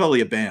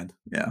totally a band.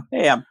 Yeah.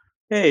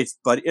 Hey, it's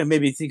Buddy. It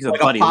made me think of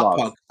like Buddy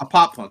Love. A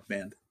pop punk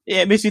band.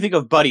 Yeah, it makes me think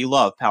of Buddy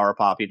Love, power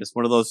pop. Just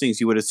one of those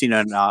things you would have seen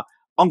on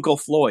Uncle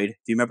Floyd. Do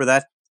you remember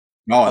that?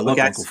 Oh, I love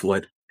Uncle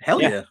Floyd.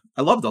 Hell yeah.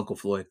 I loved Uncle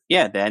Floyd.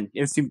 Yeah, then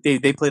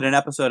they played an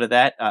episode of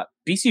that.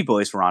 Beastie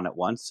Boys were on it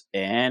once,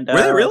 and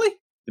were they really?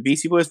 The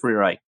Beastie Boys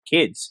were like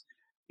kids.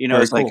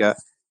 It's cool. Like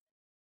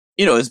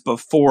it was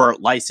before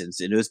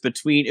license, and it was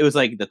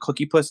like the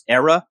Cookie Puss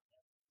era,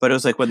 but it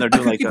was like when they're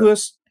doing Cookie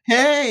Puss.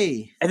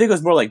 Hey, I think it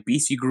was more like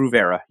BC Groove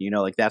era,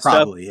 like that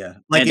Probably, stuff. Yeah.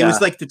 Like it was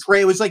like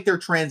it was like their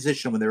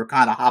transition when they were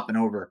kind of hopping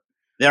over.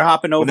 They're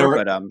hopping over,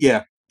 but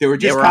they were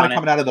just kind of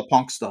coming out of the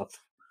punk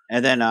stuff.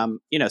 And then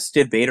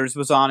Stiv Bators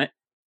was on it.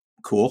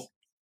 Cool.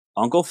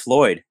 Uncle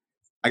Floyd.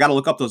 I got to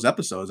look up those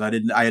episodes. I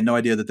had no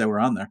idea that they were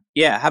on there.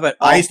 Yeah, how about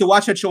I used to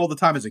watch that show all the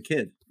time as a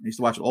kid. I used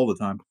to watch it all the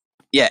time.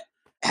 Yeah,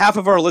 half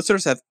of our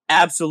listeners have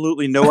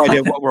absolutely no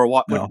idea what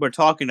what No. we're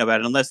talking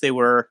about unless they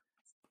were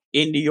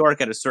in New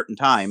York at a certain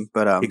time.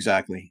 But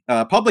Exactly.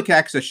 Public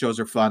access shows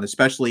are fun,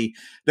 especially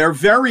they're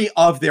very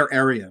of their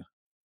area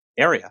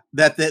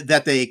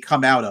that they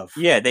come out of.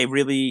 Yeah, they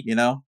really, You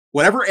know,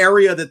 whatever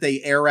area that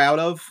they air out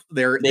of,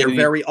 they're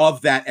very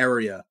of that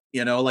area.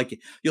 You know, like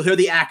you'll hear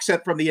the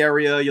accent from the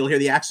area, you'll hear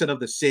the accent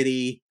of the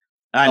city.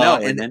 I know,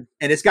 and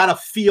it's got a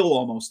feel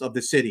almost of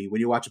the city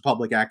when you watch a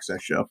public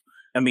access show.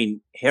 I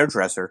mean,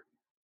 hairdresser.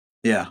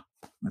 Yeah,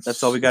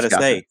 That's all we got to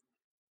say. that.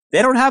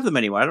 They don't have them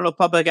anymore. I don't know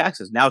public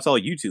access now. It's all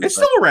YouTube. It's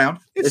still around.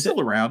 It's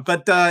still around,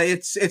 but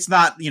it's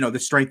not the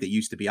strength it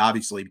used to be.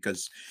 Obviously,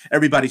 because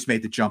everybody's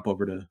made the jump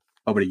over to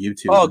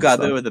YouTube. Oh god,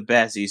 they were the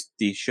best.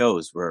 These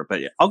shows were,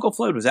 but Uncle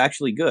Floyd was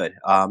actually good.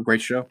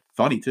 Great show,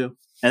 funny too.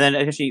 And then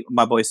actually,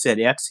 my boy Sid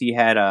X, he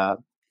had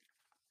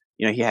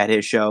he had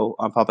his show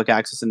on public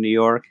access in New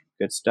York.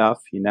 Good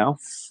stuff, The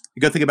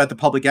good thing about the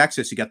public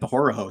access, you got the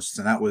horror hosts,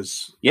 and that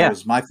was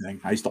my thing.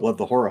 I used to love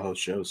the horror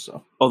host shows.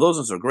 So those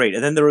ones are great.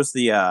 And then there was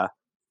the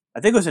I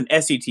think it was an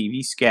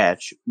SCTV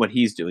sketch when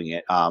he's doing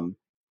it.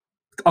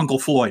 Uncle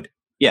Floyd,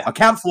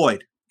 Count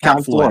Floyd.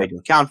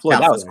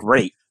 That was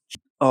great.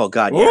 Oh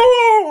god, yeah.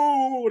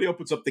 Oh, when he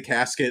opens up the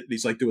casket and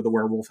he's like doing the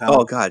werewolf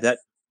howl. Oh god, that.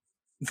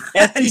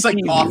 And he's like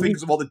coughing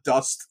because of all the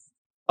dust.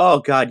 Oh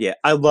god, yeah,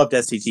 I loved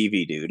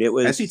SCTV, dude. It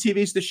was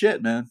SCTV's the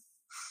shit, man.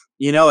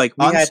 Like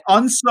we had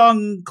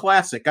unsung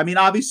classic. I mean,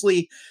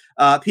 obviously,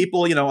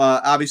 people,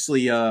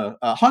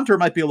 Hunter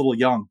might be a little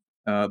young,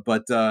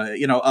 but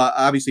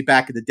obviously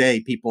back in the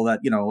day, people that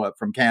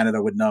from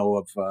Canada would know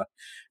of.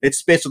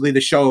 It's basically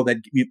the show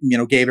that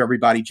gave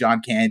everybody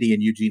John Candy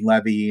and Eugene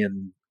Levy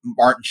and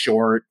Martin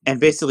Short, and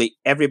basically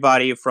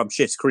everybody from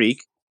Schitt's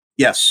Creek.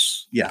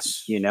 Yes.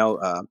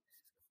 Joe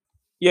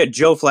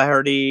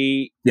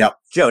Flaherty. Yep.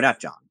 Joe,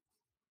 not John.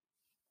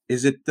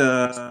 Is it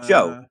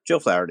Joe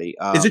Flaherty?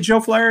 Is it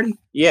Joe Flaherty?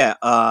 Yeah.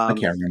 I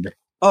can't remember.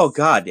 Oh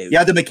God, dude.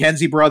 Yeah, the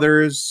McKenzie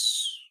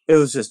brothers. It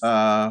was just.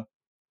 And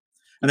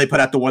they put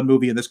out the one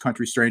movie in this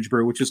country, Strange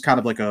Brew, which is kind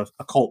of like a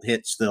cult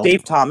hit still.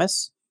 Dave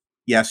Thomas.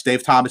 Yes,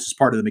 Dave Thomas is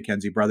part of the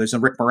McKenzie brothers,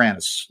 and Rick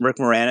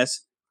Moranis.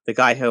 The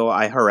guy who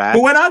I harassed.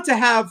 Who went on to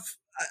have,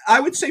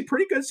 I would say,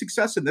 pretty good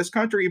success in this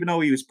country, even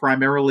though he was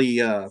primarily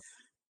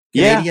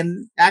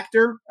Canadian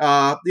actor.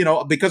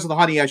 Because of the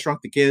Honey, I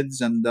Shrunk the Kids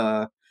and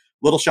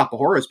Little Shop of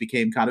Horrors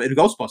became kind of, and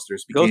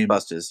Ghostbusters.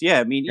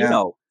 Yeah, I mean,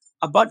 John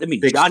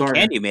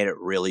Candy made it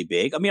really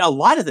big. I mean, a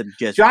lot of them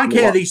just. John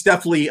Candy's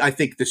definitely, I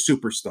think, the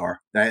superstar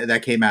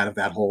that came out of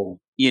that whole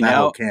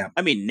camp.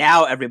 I mean,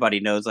 now everybody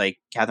knows like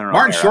Catherine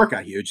Martin O'Hara. Short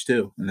got huge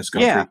too in this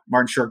country. Yeah.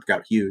 Martin Short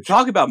got huge.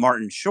 Talk about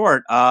Martin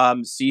Short.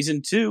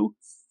 Season 2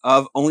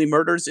 of Only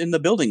Murders in the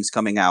Buildings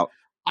coming out.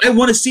 I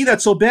want to see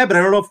that so bad, but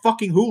I don't know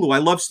fucking Hulu. I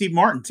love Steve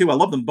Martin too. I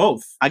love them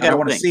both. I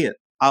want to see it.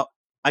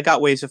 I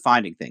got ways of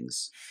finding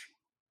things.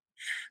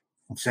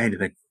 Don't say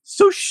anything.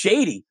 So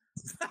shady.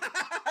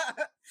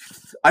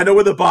 I know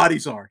where the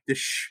bodies are.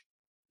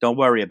 Don't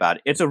worry about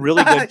it. It's a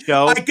really good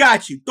show. I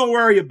got you. Don't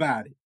worry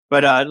about it.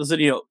 But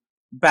listen,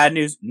 bad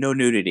news, no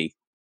nudity.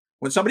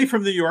 When somebody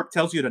from New York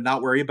tells you to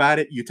not worry about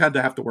it, you tend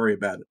to have to worry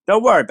about it.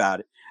 Don't worry about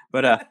it.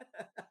 But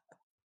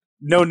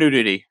no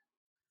nudity.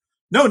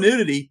 No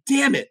nudity?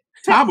 Damn it.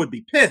 Tom would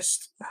be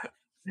pissed.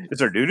 Is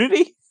there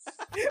nudity?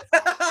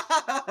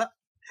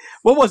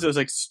 What was it? It was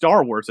like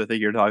Star Wars, I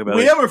think you're talking about.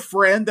 We have a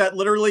friend that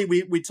literally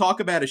we talk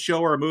about a show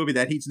or a movie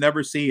that he's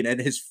never seen, and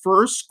his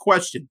first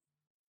question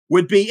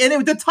would be,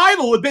 and the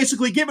title would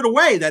basically give it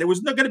away, that it was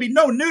going to be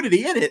no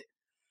nudity in it,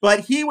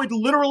 but he would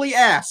literally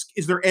ask,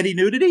 is there any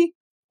nudity?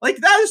 Like,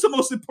 that is the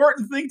most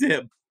important thing to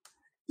him.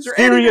 Is there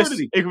any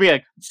nudity? It could be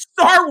like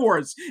Star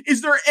Wars.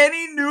 Is there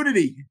any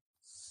nudity?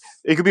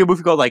 It could be a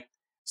movie called like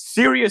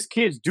Serious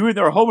Kids Doing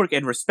Their Homework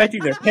and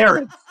Respecting Their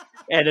Parents.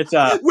 And it's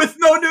with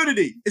no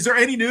nudity. Is there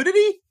any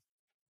nudity?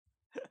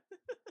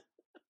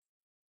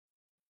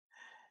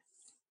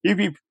 He'd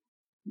be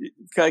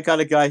kind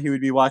of guy who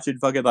would be watching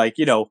fucking like,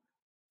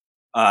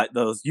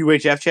 those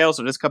UHF channels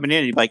are just coming in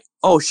and he'd be like,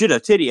 oh shit, a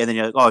titty. And then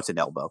you're like, oh, it's an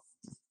elbow.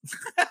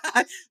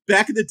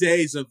 Back in the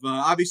days of,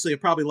 obviously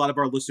probably a lot of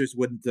our listeners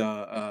wouldn't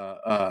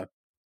kind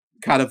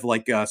of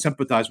like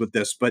sympathize with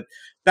this, but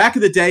back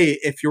in the day,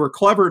 if you were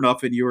clever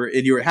enough and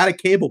you had a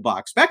cable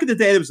box, back in the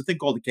day, there was a thing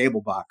called a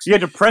cable box. You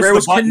had to press where the it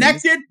was buttons.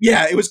 Connected.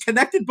 Yeah, it was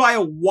connected by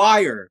a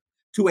wire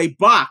to a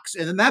box,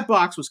 and then that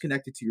box was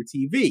connected to your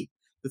TV.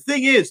 The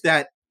thing is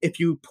that if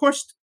you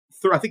pushed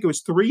through, I think it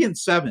was 3 and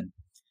 7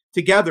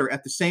 together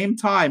at the same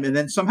time, and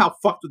then somehow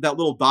fucked with that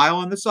little dial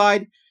on the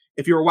side,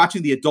 if you were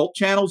watching the adult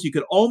channels, you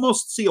could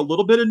almost see a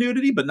little bit of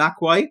nudity, but not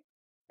quite.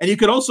 And you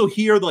could also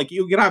hear,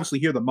 you could obviously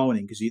hear the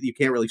moaning because you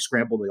can't really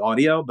scramble the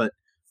audio, but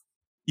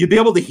you'd be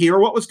able to hear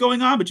what was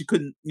going on, but you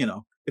couldn't,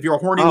 if you're a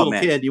horny little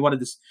kid, you wanted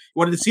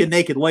to see a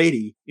naked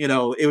lady,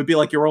 it would be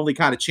like your only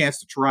kind of chance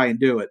to try and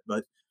do it.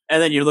 But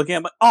and then you're looking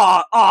at,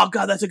 oh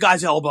god, that's a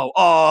guy's elbow.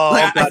 Oh,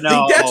 I think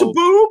that's a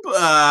boob.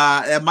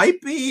 It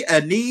might be a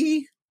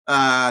knee.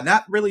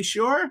 Not really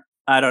sure.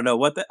 I don't know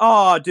what the.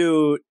 Oh,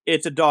 dude,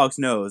 it's a dog's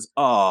nose.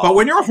 Oh, But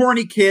when you're a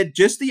horny kid,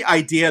 just the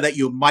idea that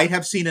you might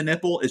have seen a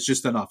nipple is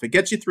just enough. It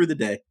gets you through the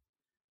day.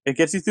 it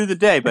gets you through the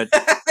day, but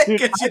It dude,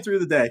 gets you through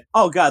the day.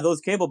 oh god,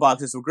 those cable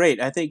boxes were great.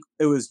 I think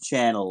it was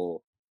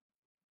channel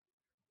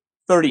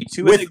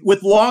 32.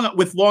 With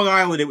Long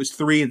Island, it was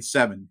 3 and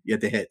 7. You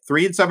had to hit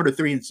 3 and 7 or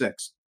 3 and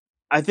 6.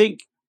 I think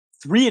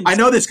 3 and. I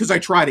know this because I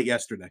tried it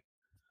yesterday.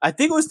 I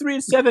think it was 3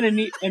 and 7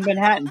 in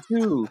Manhattan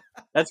too.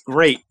 That's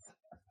great.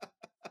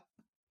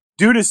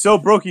 Dude is so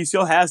broke he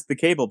still has the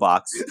cable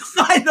box.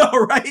 I know,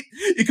 right?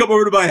 You come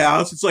over to my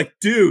house, it's like,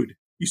 dude,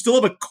 you still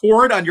have a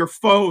cord on your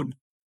phone.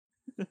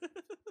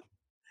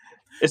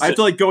 I have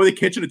to like go in the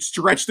kitchen and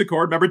stretch the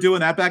cord. Remember doing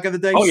that back in the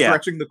day? Oh, yeah.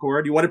 Stretching the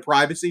cord. You wanted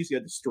privacy, so you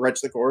had to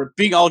stretch the cord.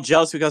 Being all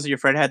jealous because your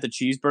friend had the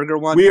cheeseburger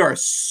one. We are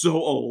so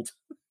old.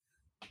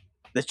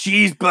 The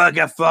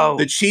cheeseburger phone.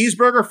 The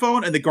cheeseburger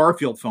phone and the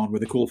Garfield phone were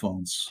the cool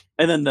phones.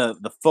 And then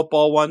the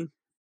football one.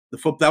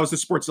 That was the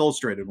Sports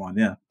Illustrated one,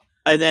 yeah.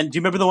 And then, do you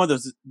remember the one that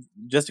was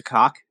just a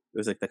cock? It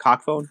was like the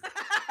cock phone.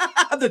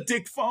 The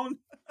dick phone.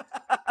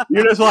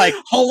 You're just like,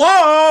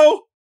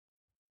 hello.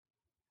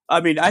 I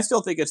mean, I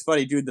still think it's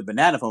funny doing the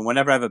banana phone.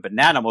 Whenever I have a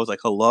banana, I was like,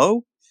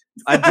 hello.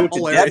 I do it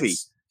to Debbie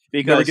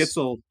Never gets because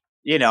old.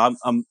 you know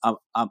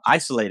I'm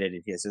isolated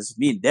in here. So this is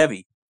me and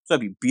Debbie. So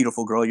you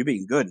beautiful girl, you're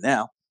being good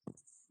now.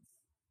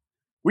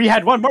 We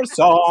had one more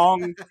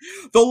song.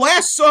 The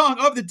last song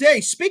of the day.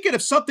 Speaking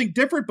of something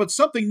different but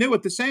something new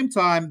at the same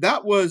time,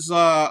 that was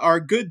our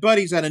good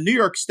buddies out of New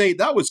York State.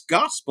 That was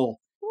Gospel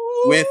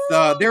with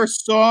their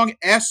song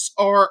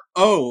SRO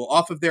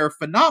off of their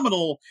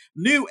phenomenal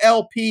new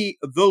LP,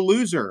 The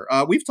Loser.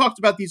 We've talked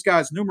about these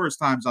guys numerous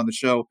times on the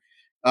show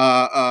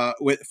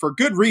for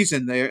good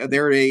reason.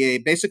 They're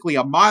basically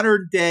a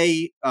modern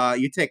day.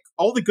 You take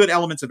all the good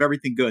elements of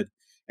everything good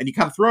and you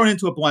kind of throw it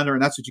into a blender,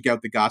 and that's what you get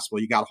with the Gospel.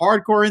 You got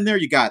hardcore in there,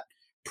 you got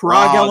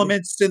prog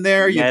elements in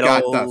there, you've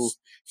got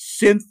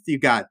synth, you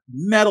got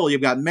metal,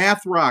 you've got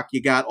math rock,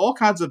 you got all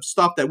kinds of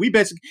stuff that we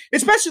basically,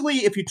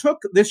 especially if you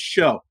took this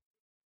show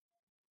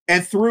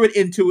and threw it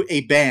into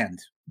a band,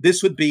 that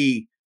would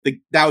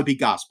be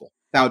Gospel.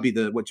 That would be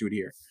what you would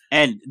hear.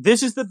 And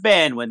this is the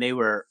band when they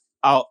were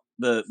out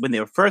when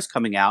they were first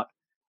coming out.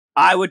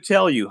 I would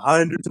tell you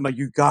hundreds of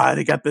you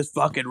gotta get this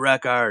fucking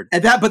record.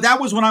 And that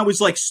was when I was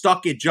like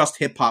stuck in just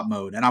hip hop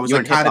mode, and I was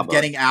like kind of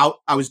getting out.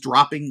 I was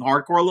dropping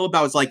hardcore a little bit.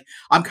 I was like,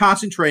 I'm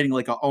concentrating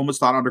like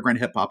almost on underground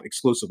hip hop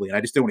exclusively, and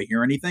I just didn't want to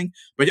hear anything.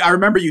 But I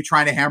remember you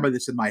trying to hammer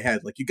this in my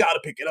head, like you got to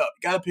pick it up,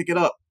 you got to pick it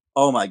up.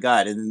 Oh my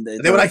god! And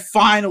then when I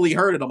finally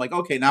heard it, I'm like,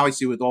 okay, now I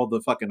see what all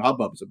the fucking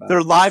hubbub's about.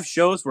 Their live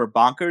shows were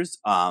bonkers,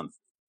 and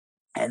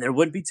there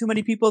wouldn't be too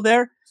many people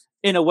there.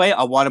 In a way,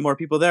 I wanted more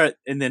people there.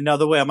 In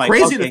another way, I'm like,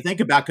 crazy to think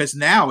about because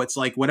now it's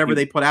like whatever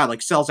they put out,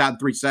 like sells out in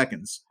 3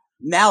 seconds.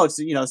 Now it's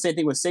same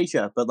thing with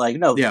Seisha, but like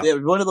no, it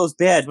was one of those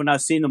bands. When I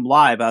was seeing them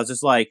live, I was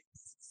just like,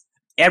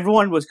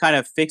 everyone was kind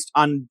of fixed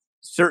on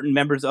certain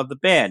members of the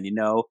band.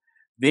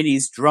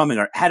 Vinny's drumming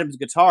or Adam's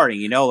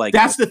guitaring. Like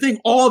that's the thing.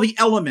 All the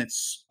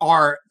elements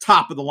are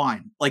top of the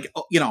line. Like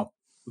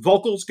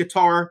vocals,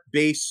 guitar,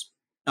 bass,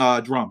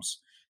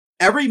 drums.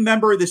 Every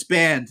member of this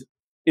band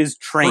is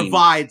trained,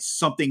 provides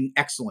something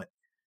excellent.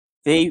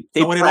 They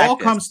so when it all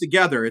comes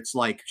together, it's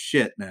like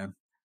shit, man.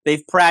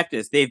 They've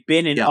practiced. They've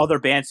been in other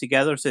bands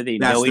together, so they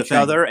know each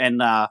other.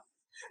 And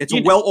it's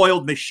a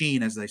well-oiled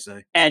machine, as they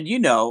say. And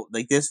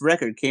like this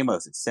record came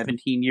out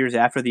 17 years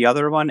after the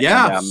other one.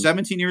 Yeah, and,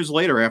 17 years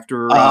later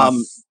after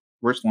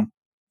worst one.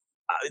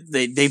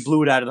 They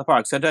blew it out of the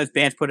park. Sometimes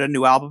bands put a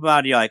new album out,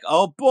 and you're like,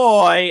 oh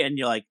boy, and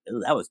you're like,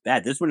 oh, that was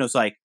bad. This one was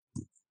like,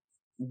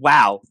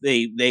 wow.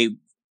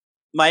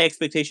 My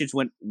expectations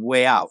went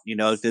way out,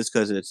 just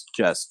because it's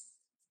just,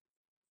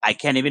 I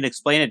can't even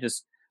explain it.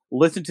 Just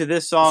listen to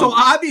this song. So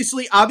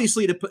obviously,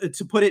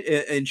 to put it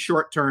in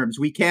short terms,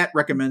 we can't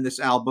recommend this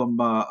album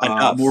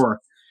more.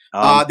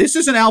 This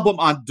is an album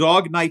on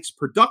Dog Nights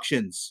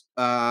Productions.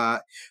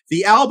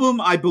 The album,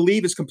 I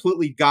believe, is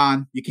completely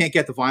gone. You can't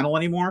get the vinyl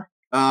anymore.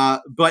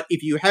 But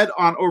if you head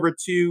on over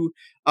to,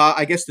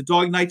 I guess, the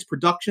Dog Nights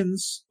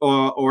Productions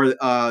or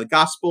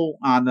Gospel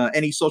on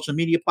any social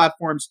media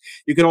platforms,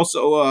 you can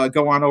also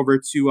go on over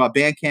to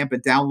Bandcamp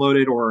and download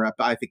it, or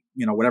I think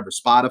whatever,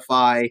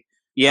 Spotify,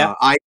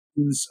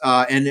 iTunes,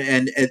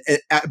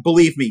 and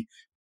believe me,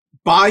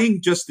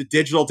 buying just the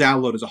digital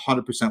download is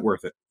 100%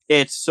 worth it.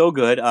 It's so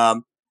good.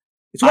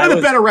 It's one of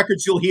the better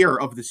records you'll hear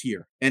of this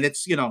year, and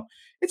it's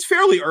it's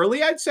fairly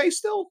early, I'd say,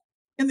 still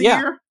in the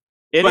year.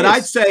 But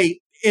I'd say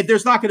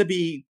there's not going to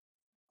be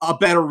a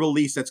better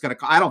release that's going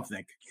to. I don't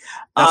think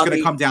that's going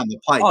to come down the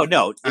pipe. Oh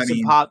no,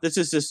 this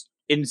is just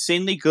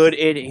insanely good.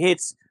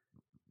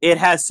 It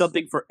has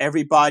something for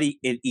everybody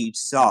in each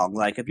song.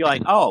 Like if you're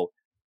like, oh,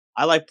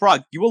 I like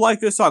prog, you will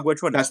like this song.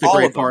 Which one? That's the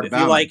great part about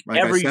it. If you like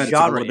every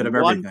genre in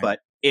one, but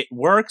it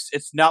works.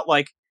 It's not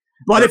like.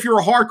 But if you're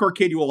a hardcore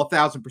kid, you will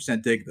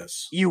 1,000% dig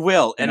this. You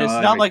will, and it's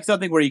not like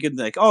something where you can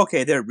like, oh,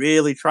 okay, they're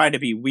really trying to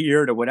be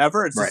weird or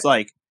whatever. It's just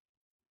like,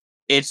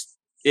 it's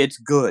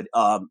good.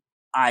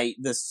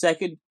 the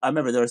second I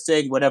remember they were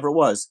saying whatever it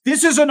was.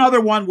 This is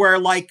another one where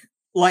like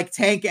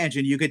Tank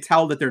Engine, you could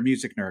tell that they're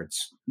music nerds.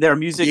 They're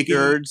music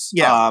nerds.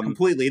 Yeah,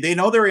 completely. They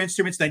know their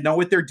instruments. They know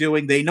what they're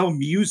doing. They know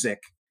music.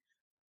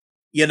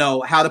 You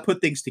know, how to put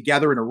things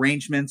together in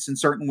arrangements in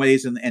certain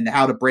ways and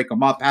how to break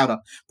them up, how to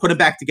put them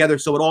back together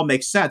so it all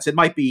makes sense. It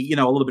might be, you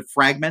know, a little bit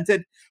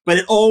fragmented, but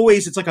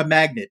it's like a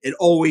magnet. It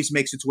always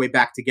makes its way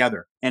back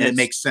together and it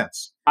makes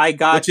sense.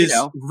 Which is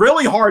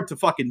really hard to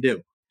fucking do.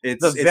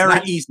 It's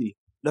not easy.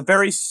 The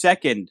very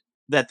second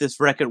that this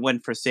record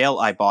went for sale,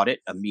 I bought it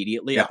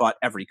immediately. I bought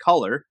every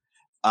color.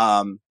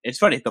 It's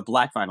funny, the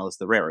black vinyl is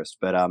the rarest,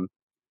 but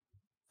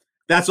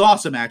that's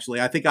awesome, actually.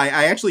 I think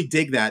I actually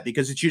dig that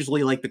because it's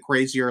usually like the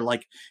crazier,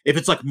 like if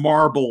it's like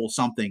marble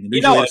something.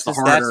 You know, it's the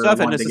harder that stuff,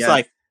 and it's just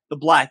like the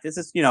black. This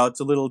is, you know, it's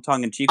a little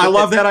tongue in cheek. I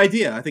love that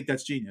idea. I think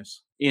that's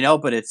genius. You know,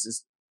 but it's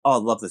just, I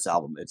love this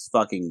album. It's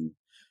fucking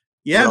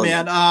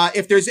brilliant. Man.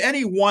 If there's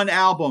any one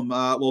album,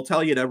 we'll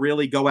tell you to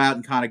really go out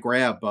and kind of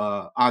grab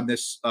on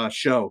this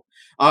show.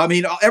 I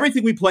mean,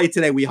 everything we played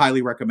today, we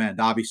highly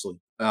recommend. Obviously,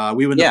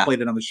 we wouldn't have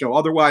played it on the show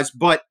otherwise,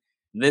 but.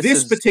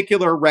 This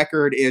particular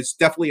record is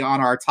definitely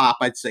on our top,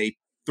 I'd say,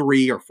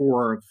 3 or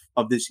 4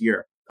 of this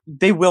year.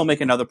 They will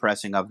make another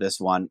pressing of this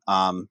one.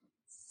 And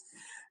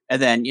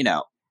then, you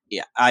know,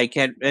 I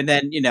can. And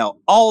then, you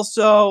know,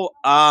 also,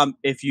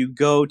 if you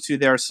go to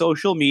their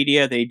social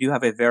media, they do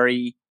have a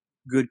very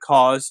good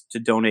cause to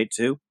donate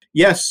to.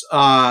 Yes.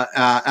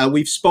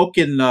 We've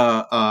spoken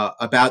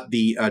about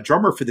the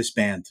drummer for this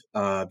band,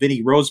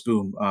 Vinny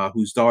Roseboom,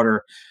 whose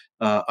daughter,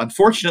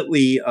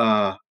 unfortunately,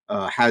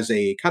 has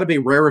a kind of a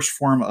rarish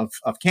form of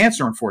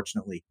cancer,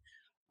 unfortunately.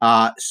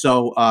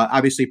 So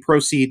obviously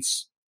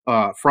proceeds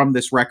from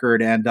this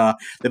record, and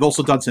they've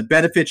also done some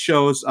benefit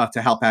shows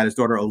to help out his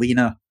daughter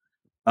Alina.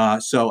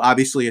 So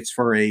obviously it's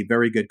for a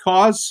very good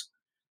cause.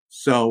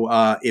 So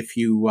if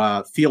you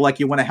feel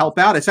like you want to help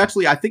out, it's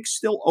actually, I think,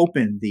 still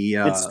open.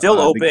 It's still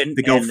open.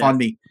 The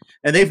GoFundMe,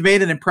 and they've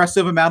made an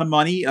impressive amount of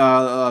money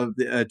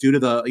due to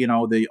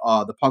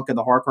the punk and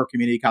the hardcore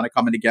community kind of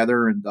coming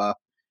together, and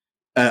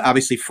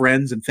obviously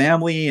friends and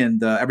family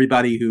and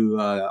everybody who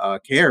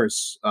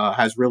cares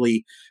has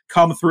really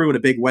come through in a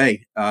big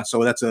way.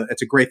 So it's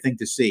a great thing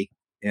to see,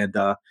 and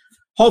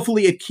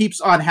hopefully it keeps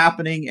on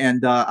happening.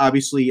 And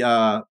obviously,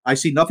 I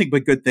see nothing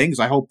but good things.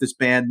 I hope this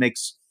band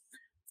makes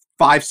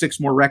 5-6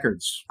 more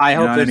records. I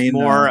hope there's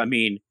more. I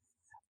mean,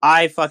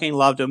 I fucking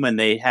loved them when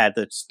they had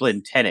the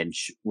split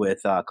 10-inch with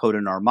Coda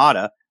and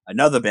Armada,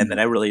 another band that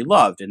I really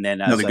loved. And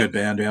then another good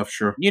band, yeah, for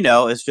sure. You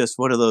know, it's just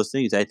one of those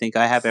things. I think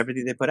I have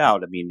everything they put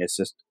out. I mean, it's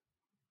just,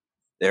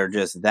 they're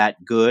just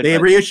that good. They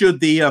reissued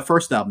the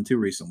first album too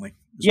recently.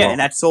 And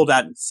that sold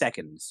out in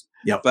seconds.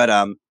 Yep. But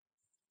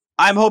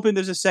I'm hoping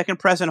there's a second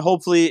press, and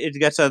hopefully it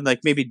gets on like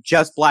maybe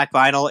just black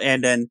vinyl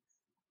and then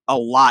a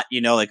lot,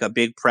 you know, like a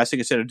big pressing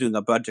instead of doing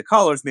a bunch of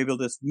colors. Maybe they'll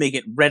just make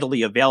it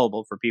readily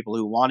available for people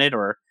who want it,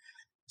 or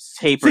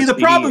tape. See, the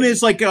problem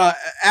is, like,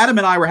 Adam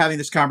and I were having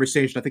this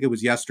conversation, I think it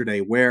was yesterday,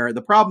 where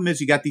the problem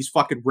is you got these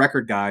fucking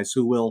record guys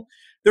who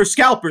they're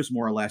scalpers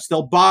more or less.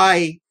 They'll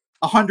buy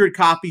 100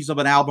 copies of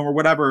an album or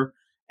whatever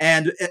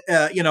and,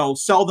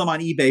 sell them on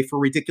eBay for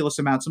ridiculous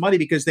amounts of money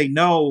because they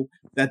know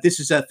that this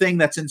is a thing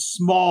that's in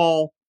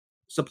small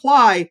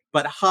supply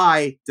but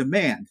high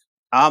demand.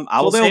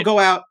 They'll go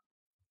out.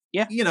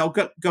 Yeah.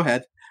 Go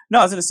ahead. No,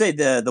 I was going to say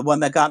the one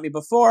that got me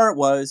before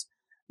was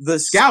the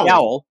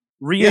Scowl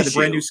reissue. Yeah, the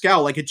brand new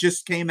Scowl. Like, it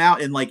just came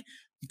out and like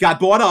got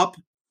bought up,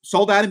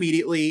 sold out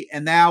immediately.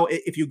 And now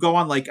if you go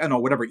on, like, I don't know,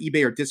 whatever,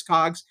 eBay or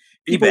Discogs,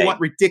 people want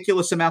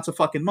ridiculous amounts of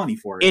fucking money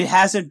for it. It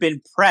hasn't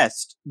been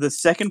pressed. The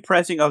second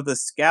pressing of the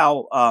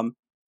Scowl,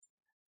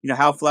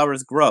 How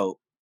Flowers Grow,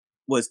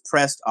 was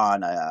pressed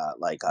on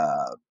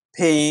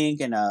pink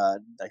and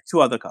like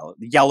 2 other colors,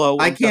 yellow.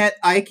 I can't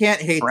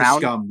hate brown.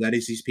 The scum that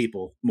is these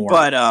people more.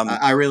 But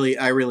I really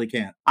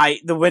can't.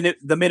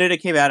 The minute it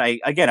came out,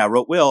 I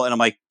wrote Will and I'm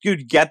like,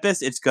 dude, get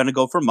this. It's gonna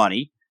go for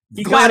money.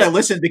 Glad I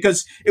listened,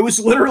 because it was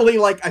literally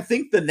like, I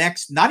think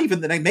not even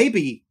the next,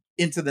 maybe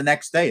into the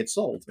next day it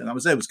sold, and that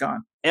was it. It was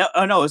gone.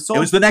 Oh no, it sold. It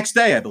was the next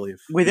day, I believe.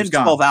 Within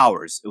 12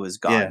 hours, it was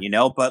gone.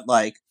 Yeah. But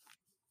like,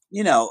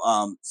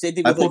 same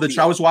thing.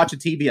 I was watching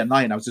TV at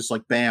night and I was just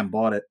like, bam,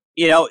 bought it.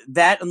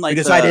 That and like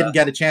because I didn't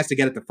get a chance to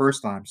get it the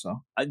first time,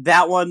 so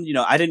that one,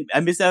 I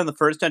missed out on the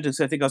first time because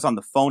I think I was on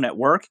the phone at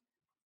work,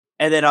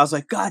 and then I was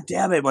like, God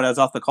damn it! When I was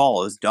off the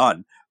call, it was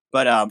done.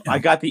 But I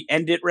got the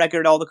End It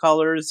record, all the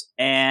colors,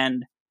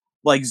 and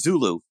like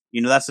Zulu.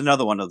 That's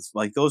another one of those,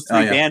 like those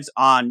 3 bands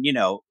on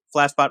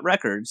Flat Spot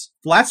Records.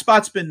 Flat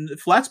Spot's been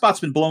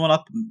blowing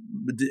up,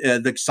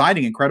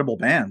 exciting, incredible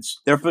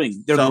bands. They're great,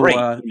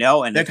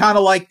 and they're kind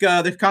of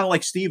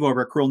like Steve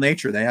over at Cruel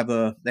Nature. They have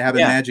a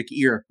magic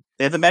ear.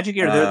 They have the magic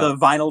ear. They're the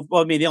vinyl.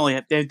 Well, I mean,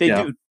 they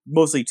do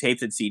mostly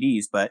tapes and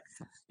CDs, but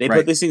they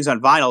put these things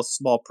on vinyl,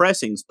 small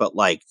pressings. But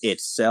like,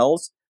 it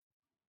sells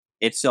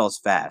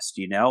fast.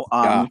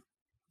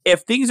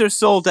 If things are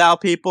sold out,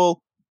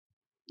 people,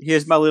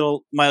 here's my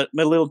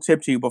little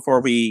tip to you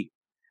before we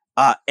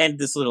end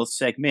this little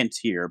segment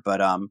here.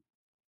 But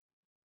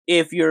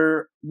if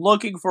you're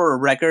looking for a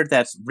record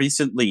that's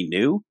recently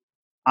new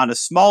on a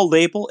small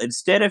label,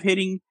 instead of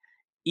hitting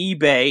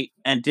eBay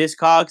and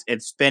Discogs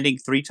and spending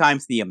 3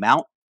 times the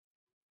amount,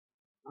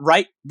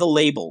 write the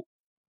label,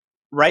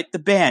 write the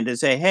band and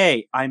say,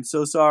 "Hey, I'm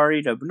so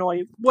sorry to annoy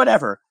you,"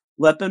 whatever.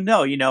 Let them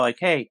know, like,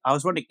 "Hey, I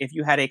was wondering if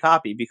you had a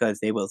copy," because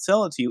they will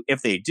sell it to you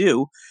if they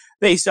do.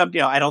 Based on,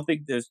 I don't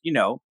think there's,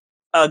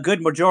 a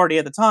good majority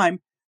of the time,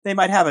 they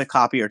might have a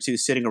copy or two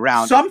sitting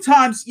around.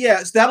 Sometimes,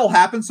 yes, that'll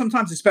happen.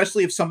 Sometimes,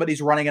 especially if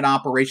somebody's running an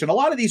operation. A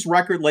lot of these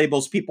record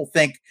labels, people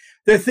think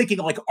they're thinking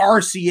like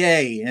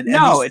RCA and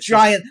No, these it's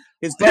giant.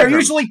 His They're bedroom.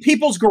 usually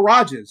people's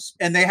garages,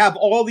 and they have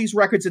all these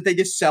records that they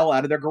just sell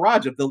out of their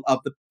garage of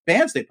the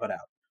bands they put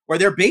out, or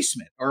their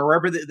basement, or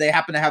wherever they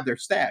happen to have their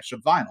stash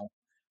of vinyl,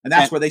 and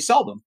that's where they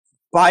sell them.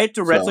 Buy it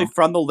directly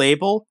from the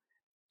label,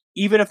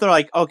 even if they're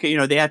like, okay,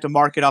 they have to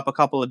mark it up a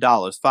couple of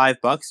dollars, $5.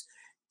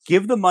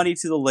 Give the money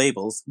to the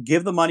labels.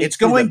 Give the money. It's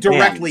going the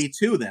directly bands.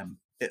 to them.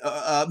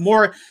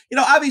 More,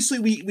 obviously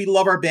we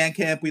love our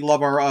Bandcamp. We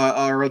love our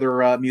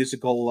other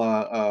musical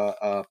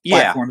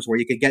platforms where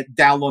you can get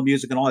download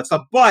music and all that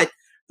stuff. But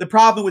the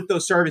problem with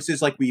those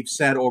services, like we've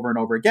said over and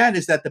over again,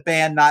 is that the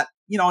band not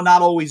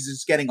always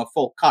is getting a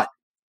full cut.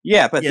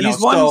 Yeah, but these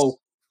ones,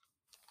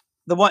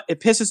 it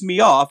pisses me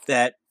off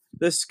that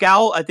the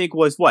Scowl, I think,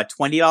 was what,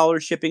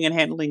 $20 shipping and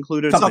handling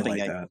included, or something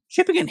like that.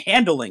 Shipping and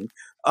handling.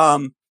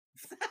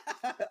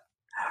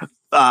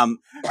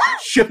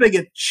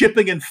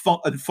 Shipping and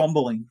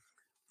fumbling.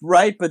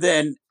 Right, but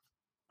then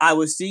I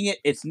was seeing it.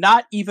 It's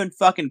not even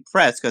fucking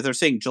pressed because they're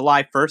saying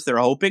July 1st. They're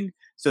hoping,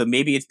 so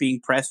maybe it's being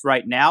pressed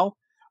right now.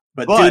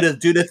 But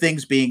due to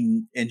things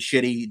being in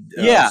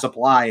shitty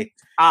supply,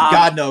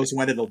 God knows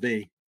when it'll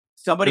be.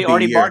 Somebody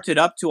already marked it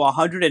up to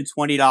 $120.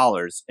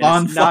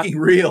 Unfucking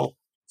real.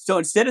 So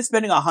instead of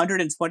spending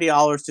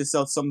 $120 to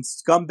sell some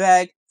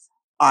scumbag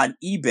on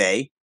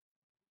eBay,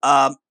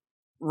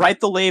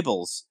 write the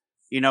labels.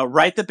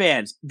 Write the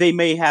bands. They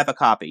may have a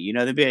copy.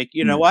 They'd be like,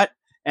 you know what?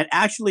 And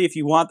actually, if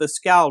you want the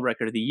Scowl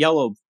record, the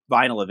yellow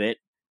vinyl of it,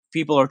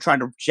 people are trying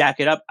to jack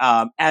it up.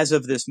 As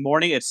of this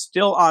morning, it's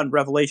still on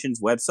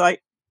Revelation's website.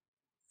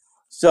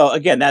 So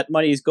again, that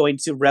money is going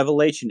to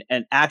Revelation,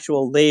 an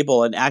actual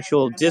label, an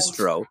actual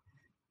distro,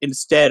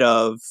 instead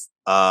of,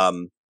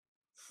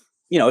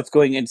 it's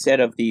going instead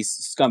of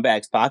these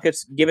scumbags'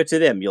 pockets. Give it to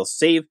them. You'll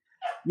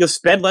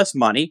spend less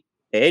money.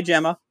 Hey,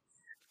 Gemma.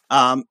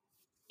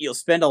 You'll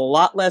spend a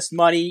lot less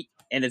money,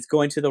 and it's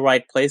going to the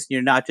right place. And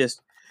you're not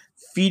just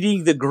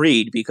feeding the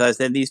greed, because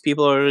then these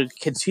people are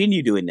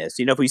continue doing this.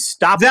 If we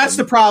stop, that's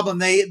the problem.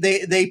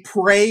 They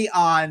prey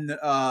on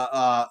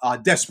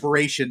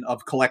desperation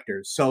of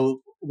collectors.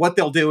 So what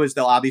they'll do is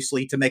they'll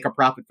obviously, to make a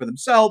profit for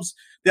themselves,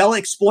 they'll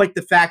exploit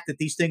the fact that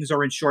these things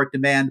are in short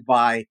demand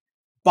by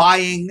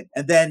buying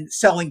and then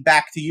selling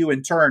back to you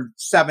in turn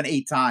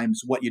 7-8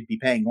 times what you'd be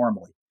paying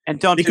normally. And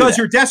don't because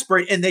you're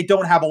desperate and they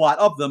don't have a lot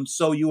of them,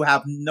 so you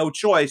have no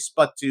choice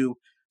but to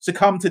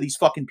succumb to these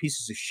fucking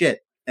pieces of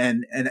shit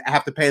and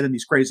have to pay them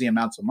these crazy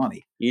amounts of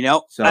money.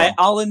 So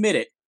I'll admit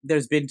it.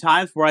 There's been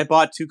times where I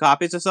bought 2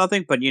 copies of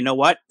something, but you know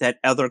what? That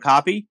other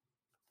copy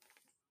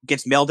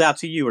gets mailed out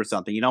to you or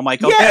something. I'm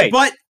like, okay. Yeah,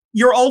 but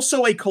you're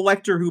also a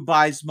collector who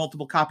buys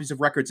multiple copies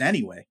of records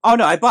anyway. Oh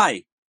no, I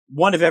buy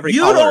one of every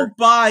color. You don't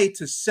buy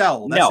to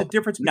sell. That's the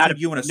difference between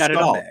you and a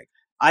scumbag.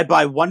 I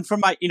buy one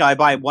from I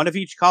buy one of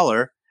each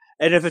color.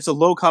 And if it's a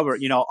low cover,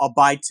 I'll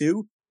buy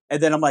 2.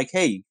 And then I'm like,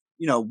 hey,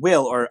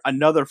 Will or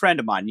another friend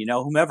of mine,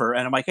 whomever.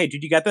 And I'm like, hey,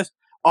 did you get this?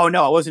 Oh,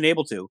 no, I wasn't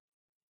able to.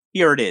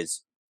 Here it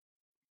is.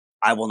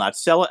 I will not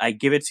sell it. I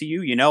give it to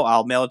you.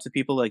 I'll mail it to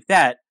people like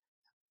that.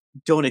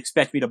 Don't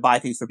expect me to buy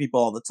things for people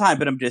all the time.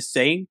 But I'm just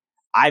saying,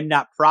 I'm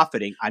not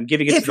profiting. I'm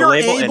giving it to the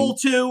label. If you're able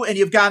to, and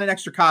you've got an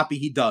extra copy,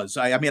 he does.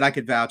 I mean, I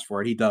could vouch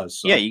for it. He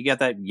does. So. Yeah, you get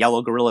that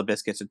yellow Gorilla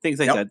Biscuits and things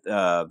like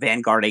that.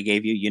 Vanguard I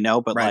gave you,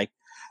 but right. like,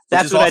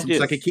 that's what awesome, I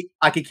do.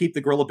 I could keep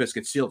the Gorilla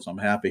Biscuit sealed, so I'm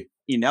happy.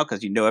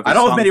 Because every I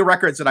don't have many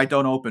records that I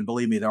don't open.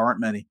 Believe me, there aren't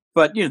many.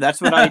 But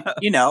that's what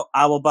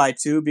I will buy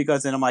 2,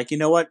 because then I'm like,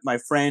 what, my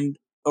friend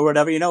or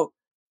whatever,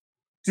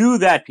 do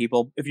that,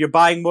 people. If you're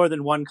buying more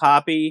than 1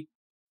 copy,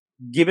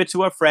 give it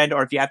to a friend,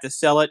 or if you have to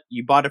sell it,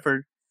 you bought it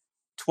for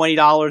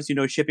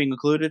 $20, shipping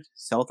included,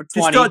 sell it for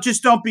 $20.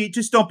 Just don't be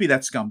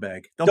that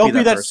scumbag. Don't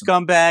be that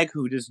scumbag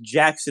who just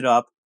jacks it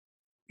up.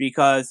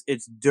 Because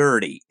it's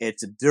dirty.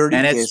 It's a dirty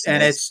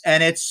business.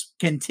 And it's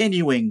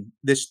continuing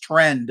this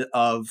trend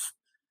of,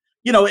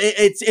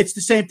 it's the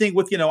same thing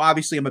with,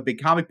 obviously I'm a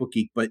big comic book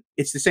geek, but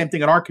it's the same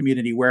thing in our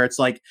community where it's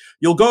like,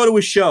 you'll go to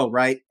a show,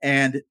 right?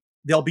 And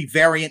there'll be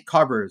variant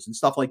covers and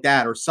stuff like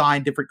that, or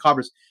signed different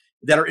covers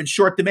that are in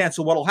short demand.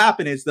 So what'll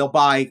happen is they'll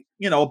buy,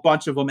 a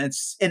bunch of them and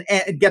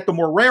get the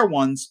more rare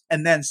ones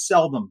and then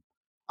sell them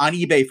on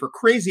eBay for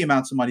crazy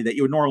amounts of money that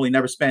you would normally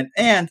never spend.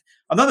 And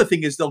another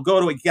thing is they'll go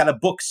to get a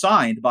book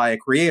signed by a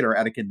creator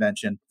at a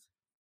convention,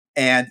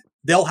 and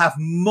they'll have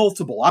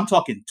multiple, I'm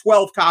talking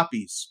 12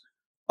 copies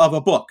of a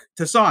book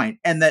to sign.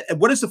 And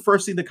what is the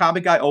first thing the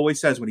comic guy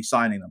always says when he's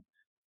signing them?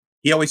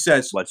 He always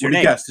says, what's your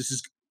name? Let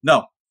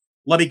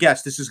me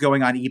guess, this is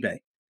going on eBay.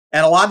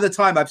 And a lot of the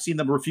time I've seen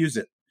them refuse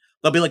it.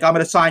 They'll be like, I'm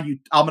going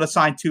to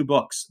sign 2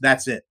 books.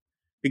 That's it.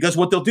 Because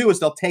what they'll do is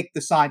they'll take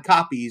the signed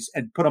copies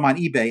and put them on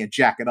eBay and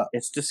jack it up.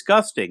 It's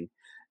disgusting.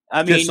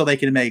 I Just mean, so they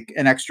can make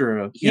an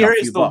extra, here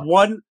few is bucks.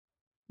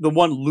 the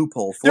one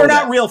loophole. They're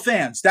that. not real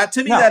fans. That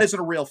to me, that isn't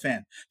a real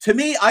fan. To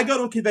me, I go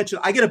to a convention,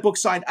 I get a book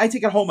signed, I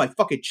take it home, I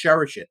fucking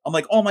cherish it. I'm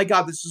like, oh my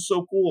God, this is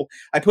so cool.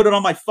 I put it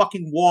on my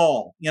fucking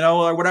wall,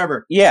 or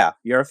whatever. Yeah,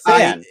 you're a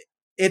fan.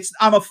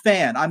 I'm a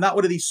fan. I'm not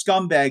one of these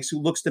scumbags who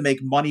looks to make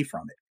money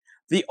from it.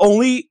 The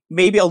only,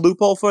 maybe a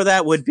loophole for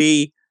that would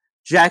be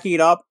jacking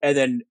it up, and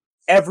then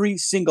every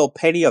single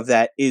penny of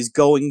that is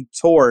going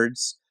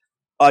towards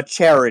a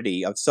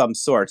charity of some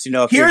sorts.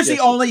 Here's the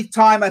only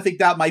time I think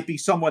that might be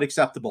somewhat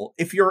acceptable.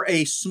 If you're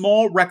a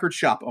small record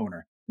shop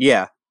owner.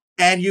 Yeah.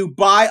 And you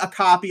buy a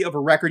copy of a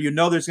record,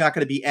 there's not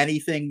going to be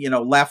anything,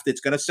 left.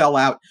 It's going to sell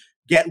out.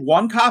 Get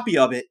one copy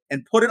of it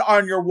and put it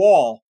on your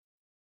wall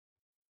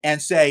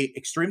and say,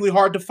 extremely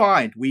hard to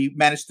find. We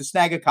managed to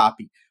snag a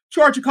copy.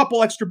 Charge a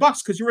couple extra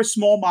bucks because you're a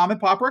small mom and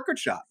pop record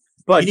shop.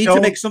 But you need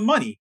to make some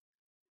money.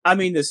 I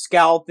mean, the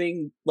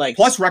scalping,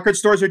 plus record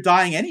stores are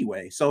dying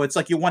anyway, so it's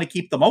like you want to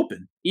keep them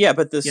open. Yeah,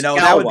 but the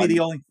that would be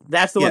the only.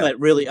 That's the one that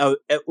really.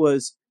 It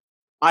was.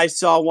 I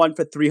saw one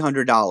for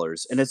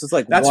 $300, and it's just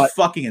like that's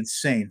fucking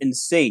insane.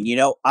 Insane.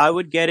 I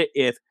would get it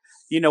if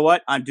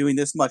what I'm doing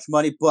this much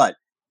money, but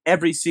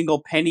every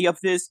single penny of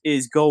this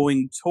is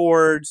going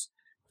towards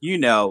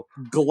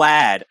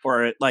GLAAD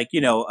or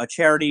a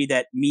charity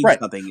that means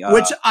something.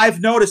 Which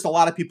I've noticed a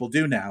lot of people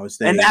do now.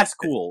 And that's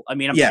cool. I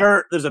mean, I'm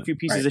sure there's a few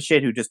pieces of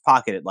shit who just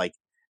pocket it. Like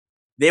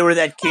they were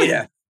that kid. Oh,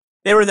 yeah.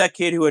 They were that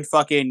kid who would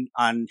fucking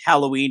on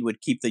Halloween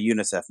would keep the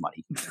UNICEF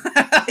money.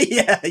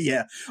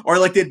 yeah.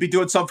 Or they'd be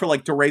doing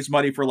something to raise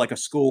money for a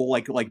school,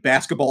 like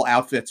basketball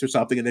outfits or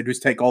something, and they'd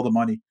just take all the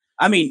money.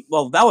 I mean,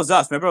 well, that was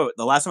us. Remember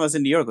the last time I was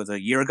in New York was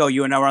a year ago.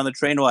 You and I were on the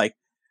train. We're like,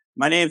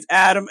 my name's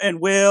Adam and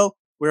Will.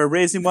 We're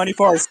raising money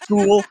for our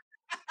school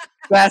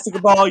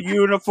basketball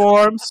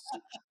uniforms.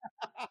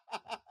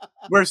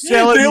 We're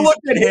selling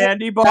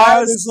candy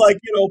bars. It's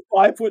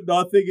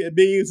 5'0", and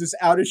me is this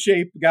out of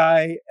shape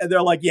guy, and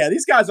they're like, "Yeah,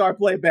 these guys aren't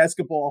playing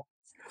basketball.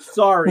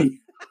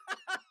 Sorry,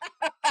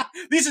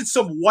 these are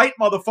some white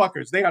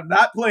motherfuckers. They are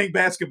not playing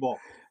basketball."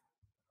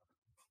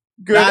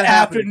 Good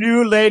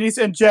afternoon, ladies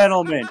and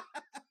gentlemen.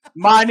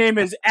 My name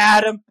is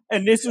Adam,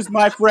 and this is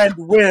my friend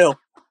Will.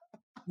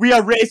 We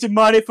are raising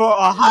money for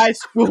a high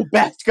school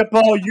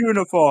basketball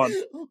uniform.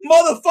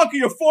 Motherfucker,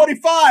 you're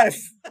 45.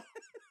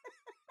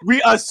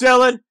 We are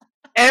selling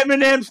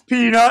M&M's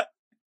peanut,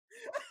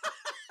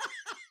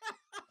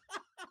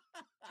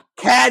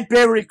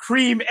 Cadbury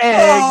cream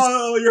eggs.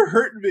 Oh, you're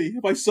hurting me.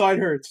 My side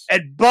hurts.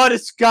 And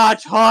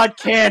butterscotch hard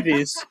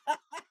candies.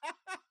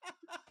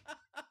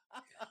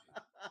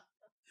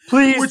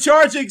 Please. We're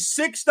charging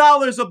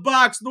 $6 a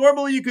box.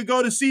 Normally you could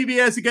go to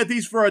CVS and get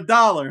these for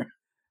 $1.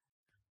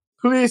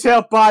 Please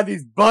help buy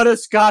these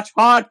butterscotch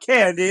hard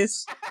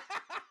candies.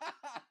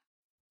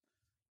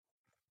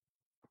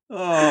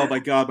 Oh my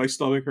God, my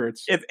stomach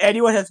hurts. If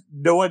anyone has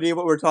no idea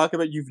what we're talking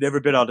about, you've never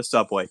been on a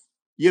subway.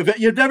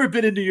 You've never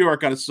been in New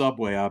York on a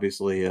subway,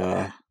 obviously.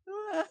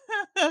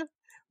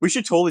 We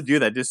should totally do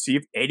that. Just see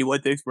if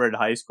anyone thinks we're in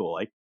high school.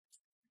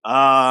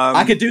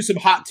 I could do some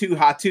hot two,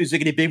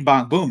 ziggity bing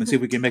bong boom, and see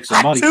if we can make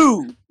some money. Hot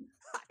two.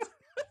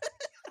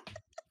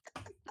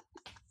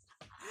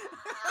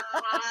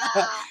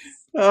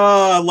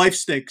 Life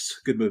Stinks.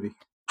 Good movie.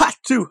 Hot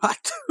two.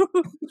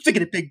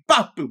 Ziggity bing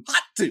bong boom.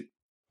 Hot two.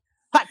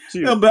 Hot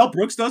two. And Mel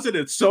Brooks does it.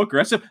 It's so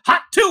aggressive.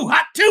 Hot two.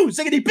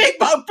 Ziggity bing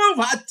bong boom.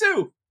 Hot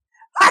two.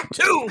 Hot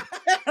two.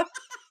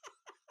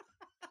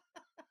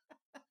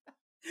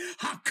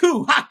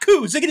 Haku,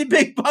 ziggity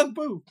bing bong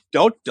boom.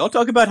 Don't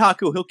talk about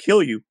Haku. He'll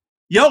kill you.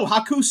 Yo,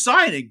 Haku's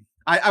signing.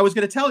 I was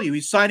going to tell you,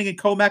 he's signing in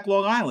Comac,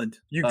 Long Island.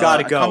 You got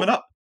to go. Coming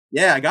up.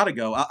 Yeah, I got to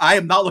go. I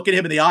am not looking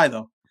him in the eye,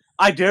 though.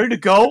 I dare you to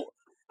go,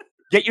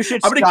 get your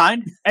shit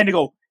signed, and to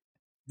go,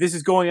 this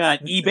is going on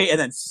eBay, and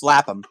then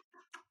slap him.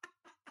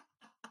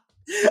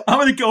 I'm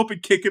going to go up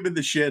and kick him in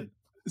the shin.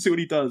 See what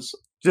he does.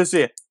 Just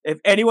say it. If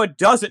anyone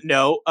doesn't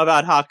know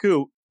about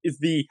Haku, is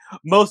the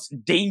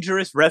most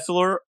dangerous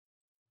wrestler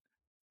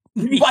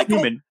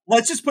human.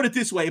 Let's just put it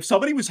this way. If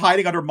somebody was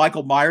hiding under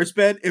Michael Myers'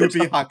 bed, it would be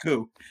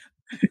Haku.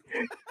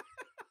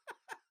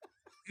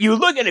 You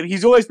look at him,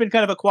 he's always been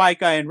kind of a quiet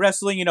guy in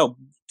wrestling,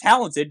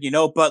 talented,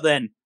 but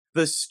then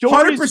the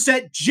stories...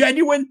 100%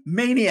 genuine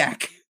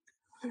maniac.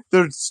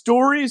 The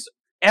stories,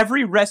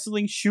 every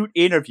wrestling shoot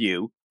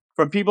interview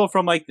from people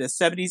from the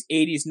 70s,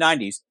 80s,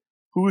 90s,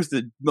 who's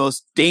the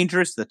most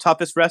dangerous, the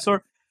toughest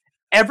wrestler,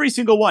 every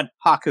single one,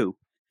 Haku.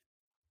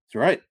 That's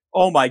right.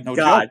 Oh my God.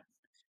 Joke.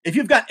 If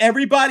you've got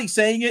everybody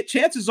saying it,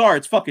 chances are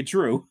it's fucking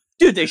true.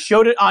 Dude, they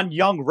showed it on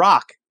Young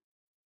Rock.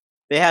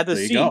 They had the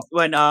scene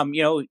when,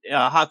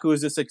 Haku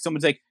is just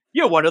someone's like,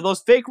 you're one of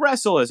those fake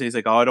wrestlers. And he's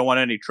like, oh, I don't want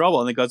any trouble.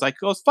 And he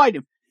goes fight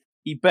him.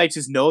 He bites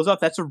his nose off.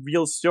 That's a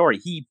real story.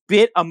 He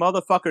bit a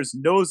motherfucker's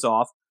nose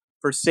off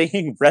for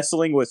saying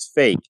wrestling was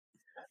fake.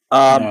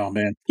 Oh,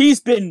 man. He's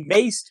been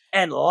maced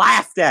and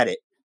laughed at it.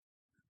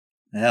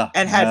 Yeah.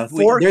 and had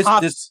we- four there's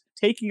cops this-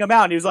 taking him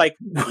out. And he was like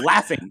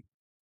laughing.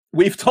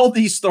 We've told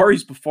these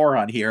stories before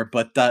on here,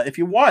 but if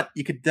you want,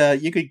 you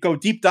could go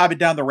deep diving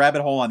down the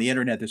rabbit hole on the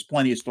internet. There's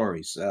plenty of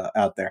stories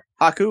out there.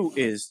 Haku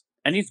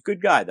and he's a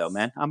good guy though,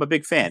 man. I'm a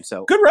big fan.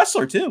 So Good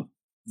wrestler too.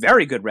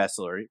 very good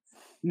wrestler,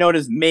 known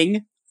as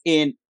Ming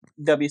in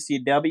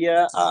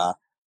WCW.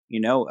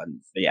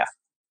 Yeah,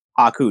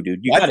 Haku,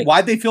 dude.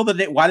 Why did they feel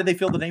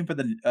the name for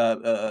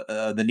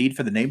the need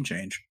for the name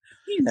change?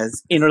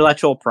 That's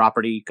intellectual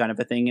property kind of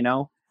a thing,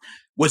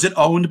 Was it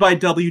owned by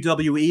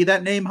WWE?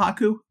 That name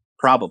Haku?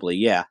 Probably,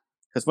 yeah.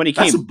 Because when he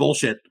That's came, some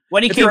bullshit.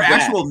 when he If came your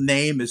back, actual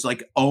name is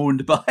like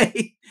owned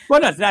by,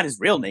 well, no, it's not his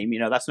real name.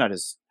 That's not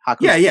his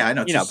Haku. yeah, I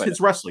know. It's but his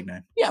wrestling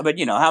name. yeah, but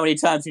how many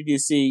times did you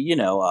see,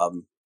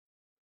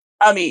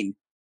 I mean,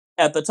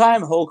 at the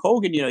time Hulk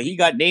Hogan, he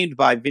got named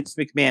by Vince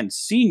McMahon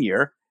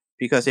Sr.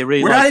 because they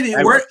really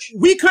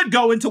We could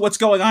go into what's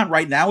going on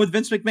right now with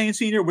Vince McMahon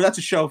Sr. Well, that's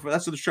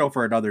the show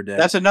for another day.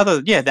 That's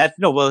another,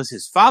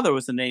 his father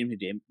was the name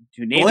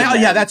who named Well,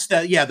 him. yeah, that's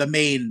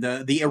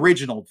the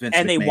original Vince.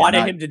 And McMahon, they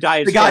wanted him to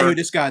dye the guy who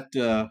just got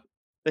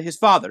his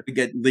father to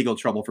get legal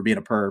trouble for being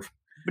a perv.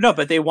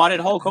 But they wanted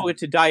Hulk Hogan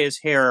to dye his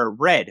hair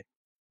red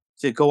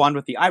to go on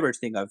with the Irish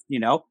thing of,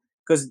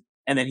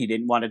 and then he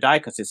didn't want to dye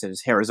because he said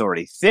his hair is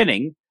already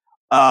thinning.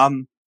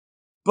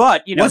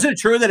 But wasn't it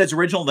true that his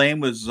original name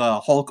was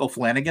Hulk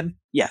O'Flanagan?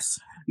 Yes,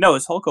 no,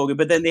 it's Hulk Hogan.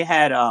 But then they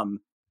had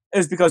it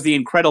was because the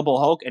Incredible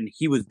Hulk, and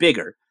he was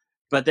bigger.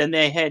 But then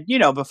they had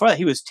before that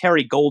he was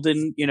Terry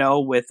Golden,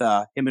 with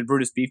him and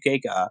Brutus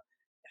Beefcake,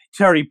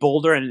 Terry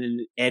Boulder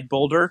and Ed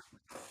Boulder.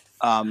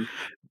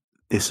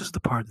 This is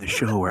the part of the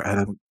show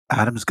where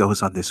Adams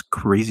goes on this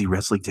crazy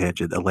wrestling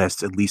tangent that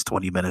lasts at least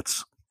 20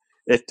 minutes.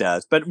 It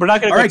does, but we're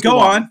not going to. All right, go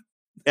on.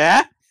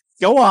 Yeah,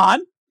 go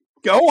on.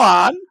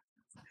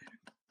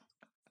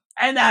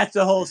 And that's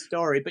the whole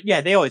story. But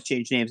yeah, they always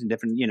change names in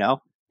different,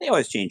 they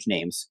always change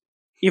names.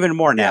 Even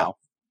more now.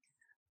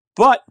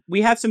 But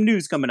we have some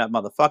news coming up,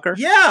 motherfucker.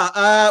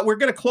 Yeah, we're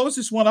going to close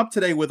this one up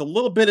today with a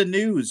little bit of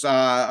news.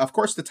 Of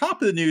course, the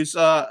top of the news,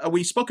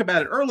 we spoke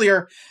about it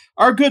earlier.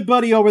 Our good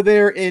buddy over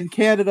there in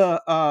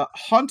Canada,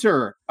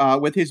 Hunter,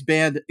 with his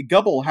band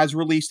Gubble, has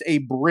released a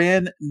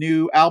brand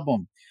new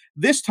album.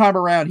 This time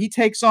around, he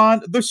takes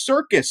on The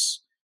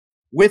Circus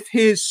with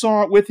his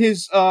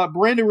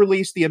brand new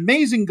release, The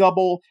Amazing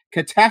Gubble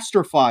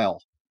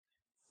Catastrophile.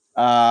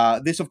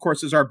 This, of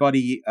course, is our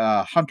buddy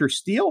Hunter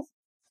Steele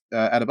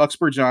out of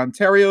Uxbridge,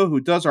 Ontario, who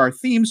does our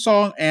theme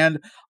song, and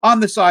on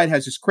the side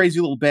has this crazy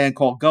little band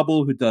called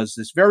Gubble, who does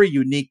this very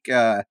unique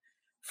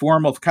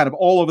form of kind of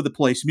all over the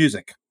place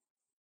music.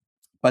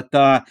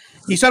 But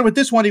he said with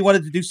this one, he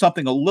wanted to do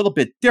something a little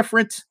bit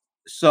different.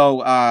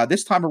 So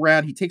this time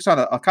around, he takes on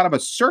a kind of a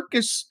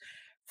circus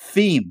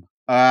theme.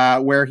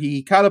 Where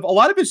he a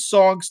lot of his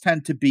songs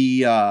tend to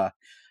be,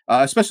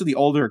 especially the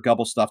older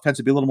Gubble stuff, tends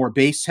to be a little more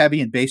bass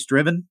heavy and bass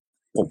driven.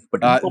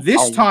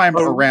 This time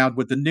around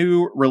with the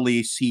new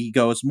release, he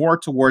goes more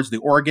towards the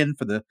organ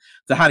to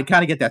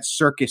kind of get that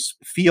circus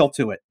feel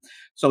to it.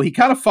 So he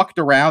kind of fucked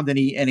around and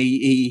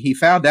he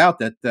found out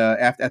that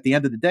at the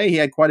end of the day, he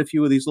had quite a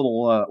few of these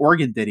little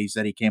organ ditties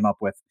that he came up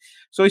with.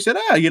 So he said,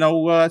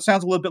 it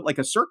sounds a little bit like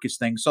a circus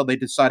thing. So they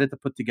decided to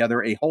put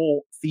together a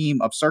whole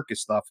theme of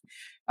circus stuff.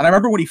 And I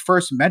remember when he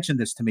first mentioned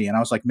this to me, and I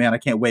was like, man, I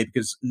can't wait,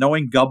 because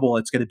knowing Gubble,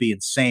 it's going to be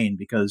insane.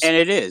 Because and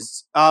it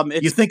is.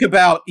 You think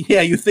about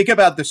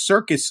the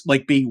circus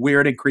like being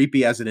weird and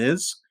creepy as it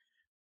is,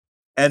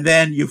 and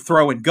then you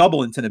throw in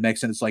Gubble into the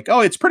mix, and it's like, oh,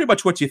 it's pretty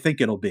much what you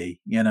think it'll be,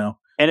 And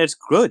it's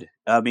good.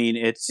 I mean,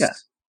 it's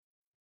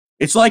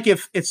It's like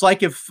if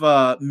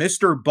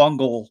Mr.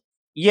 Bungle,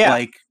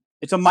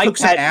 it's a Mike took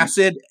some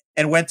acid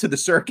and went to the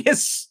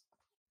circus.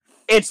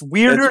 It's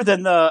weirder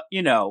than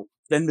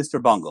than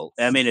Mr. Bungle.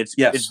 I mean, it's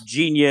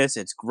genius.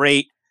 It's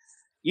great.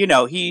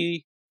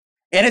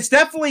 And it's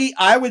definitely,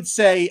 I would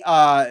say,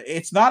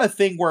 it's not a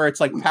thing where it's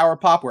like power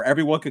pop where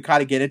everyone could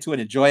kind of get into it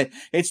and enjoy it.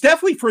 It's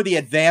definitely for the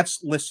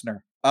advanced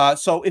listener.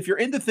 So if you're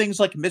into things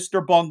like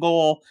Mr.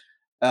 Bungle,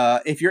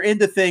 if you're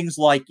into things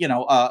like,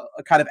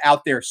 kind of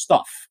out there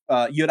stuff,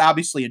 you'd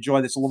obviously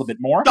enjoy this a little bit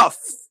more.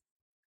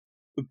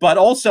 But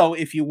also,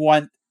 if you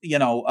want,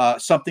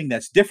 something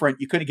that's different,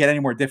 you couldn't get any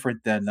more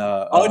different than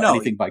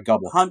anything by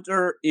Gubble.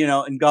 Hunter,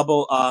 and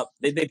Gubble,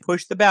 they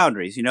push the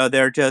boundaries.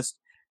 They're just,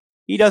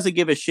 he doesn't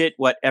give a shit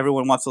what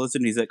everyone wants to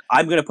listen to. He's like,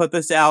 I'm going to put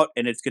this out,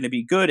 and it's going to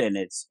be good, and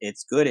it's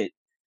good.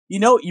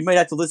 You might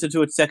have to listen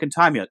to it second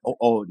time. You're like,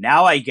 oh,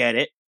 now I get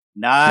it.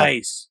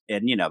 Nice. Yeah.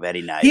 And,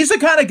 very nice. He's the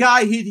kind of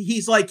guy,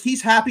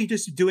 he's happy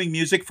just doing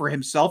music for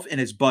himself and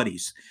his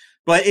buddies.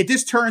 But it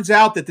just turns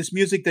out that this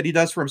music that he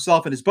does for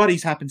himself and his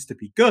buddies happens to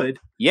be good.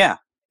 Yeah.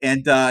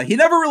 And he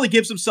never really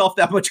gives himself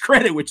that much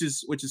credit, which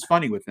is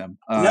funny with him.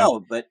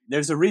 No, but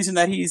there's a reason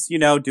that he's,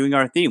 doing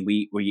our theme.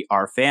 We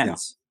are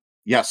fans.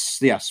 Yeah.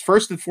 Yes.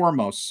 First and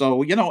foremost.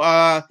 So,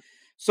 Hunter,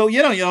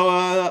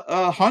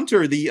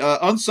 the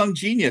unsung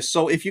genius.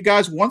 So if you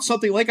guys want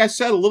something, like I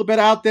said, a little bit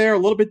out there, a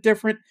little bit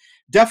different,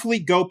 definitely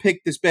go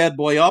pick this bad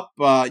boy up.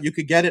 You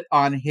could get it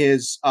on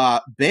his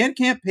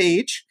Bandcamp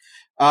page.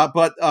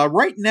 But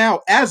right now,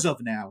 as of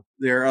now,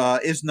 there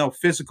is no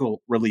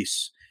physical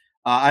release.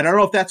 I don't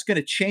know if that's going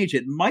to change.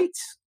 It might.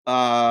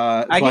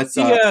 I can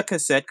see a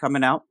cassette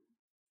coming out.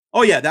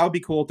 Oh yeah, that would be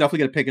cool. Definitely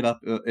gonna pick it up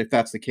if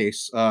that's the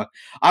case.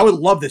 I would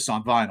love this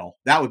on vinyl.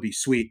 That would be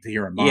sweet to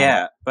hear in vinyl.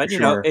 Yeah, but you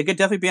know, it could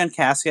definitely be on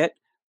cassette.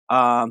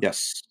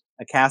 Yes,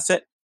 a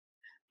cassette,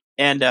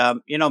 and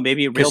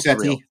maybe reel to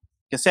reel,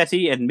 cassette,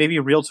 and maybe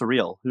reel to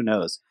reel. Who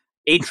knows?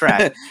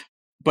 8-track.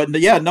 But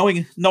yeah,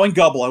 knowing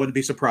Gubble, I wouldn't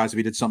be surprised if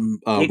he did something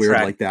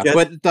weird like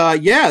that.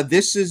 But yeah,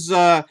 this is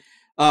kind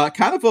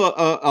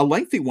of a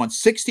lengthy one,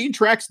 16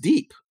 tracks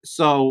deep.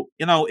 So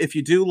if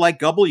you do like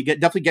Gubble, you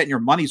definitely getting your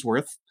money's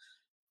worth.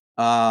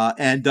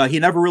 And he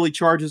never really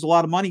charges a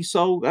lot of money,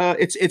 so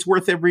it's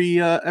worth every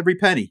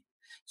penny.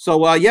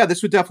 So yeah,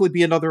 this would definitely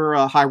be another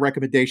high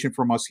recommendation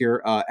from us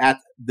here at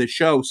the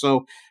show.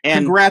 So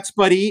congrats,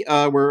 buddy.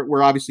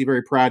 We're obviously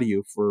very proud of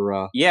you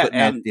for putting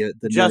out the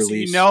just new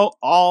release.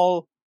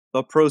 All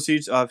the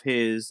proceeds of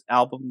his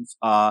albums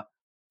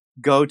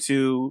go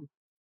to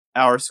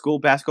our school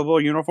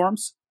basketball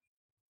uniforms.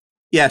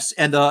 Yes,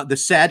 and the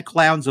Sad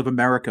Clowns of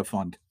America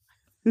Fund.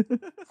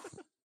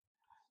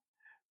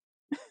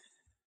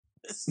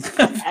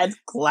 Sad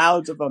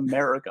Clowns of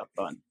America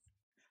Fund.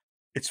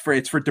 It's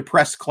for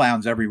depressed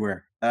clowns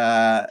everywhere.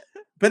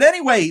 But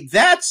anyway,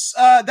 that's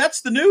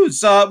the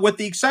news. With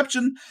the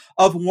exception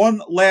of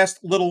one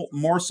last little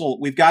morsel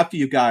we've got for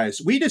you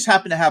guys. We just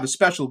happen to have a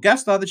special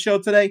guest on the show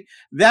today.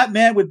 That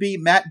man would be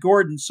Matt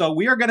Gordon. So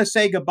we are going to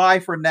say goodbye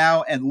for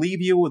now and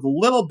leave you with a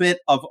little bit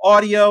of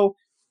audio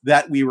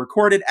that we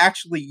recorded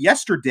actually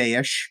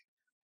yesterday-ish.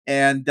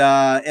 And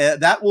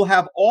that will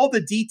have all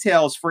the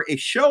details for a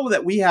show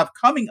that we have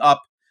coming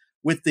up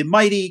with the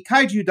mighty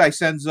Kaiju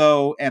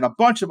Daisenzo and a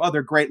bunch of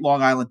other great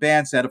Long Island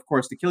bands that, of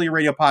course, the Kill Your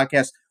Radio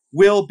podcast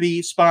will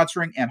be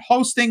sponsoring and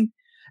hosting.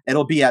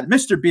 It'll be at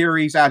Mr.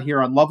 Beery's out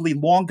here on lovely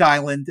Long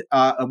Island.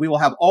 We will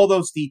have all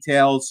those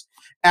details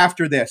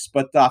after this.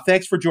 But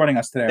thanks for joining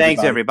us today.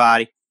 Thanks,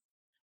 everybody.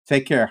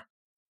 Take care.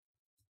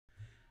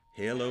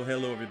 Hello,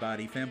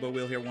 everybody. Fanboy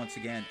Will here once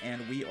again,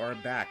 and we are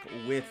back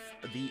with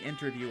the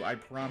interview I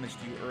promised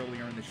you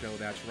earlier in the show.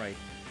 That's right.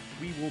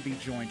 We will be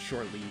joined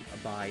shortly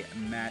by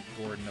Matt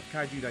Gordon of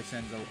Kaiju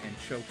Daisenzo and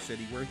Choke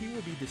City, where he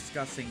will be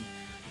discussing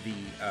the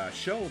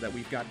show that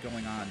we've got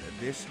going on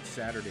this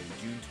Saturday,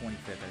 June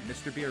 25th, at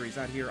Mr. Beery's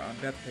out here on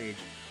Bethpage,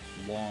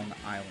 Long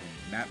Island.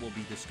 Matt will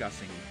be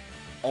discussing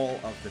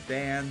all of the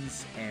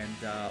bands and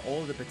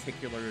all of the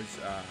particulars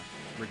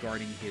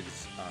regarding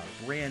his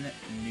brand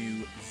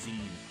new zine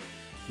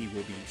he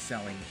will be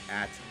selling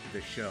at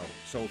the show.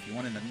 So if you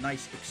wanted a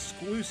nice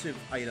exclusive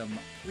item,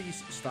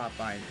 please stop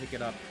by and pick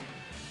it up.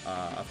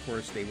 Of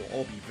course, they will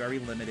all be very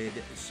limited,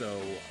 so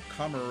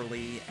come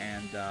early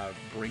and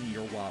bring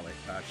your wallet.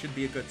 Should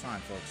be a good time,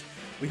 folks.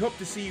 We hope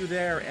to see you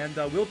there, and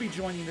we'll be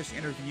joining this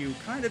interview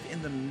kind of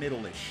in the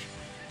middle-ish,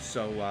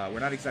 so we're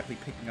not exactly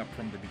picking up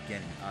from the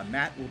beginning.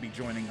 Matt will be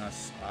joining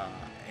us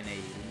in a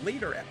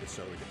later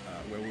episode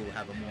where we will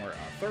have a more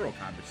thorough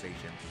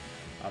conversation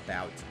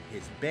about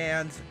his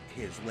band,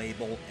 his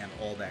label, and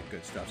all that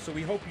good stuff. So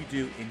we hope you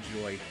do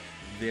enjoy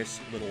this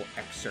little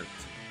excerpt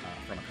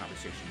from a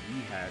conversation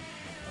we had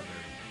the other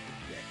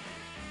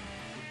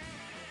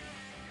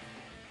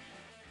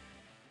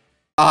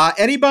day.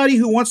 Anybody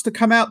who wants to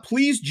come out,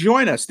 please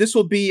join us. This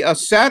will be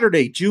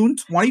Saturday, June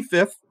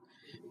 25th.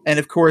 And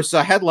of course,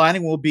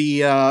 headlining will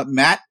be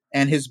Matt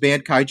and his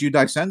band Kaiju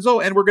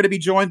Daisenzo. And we're going to be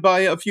joined by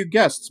a few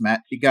guests,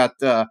 Matt. You got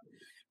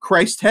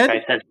Christ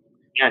Head.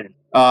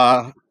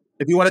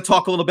 If you want to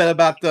talk a little bit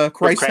about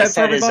Christ Head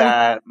for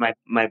everybody. Is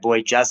my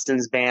boy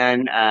Justin's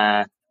band.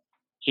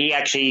 He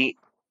actually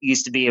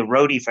used to be a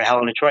roadie for Hell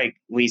in Troy.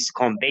 We used to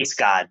call him Bass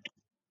God.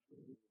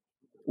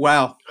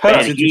 Wow.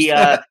 And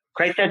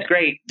Christ Head's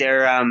great.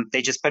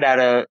 They just put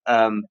out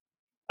a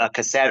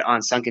cassette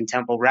on Sunken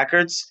Temple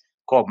Records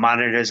called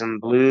Modernism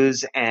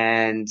Blues,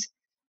 and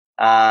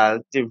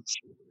great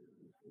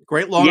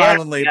Long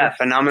Island label. Yeah,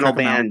 phenomenal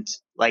band.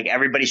 Like,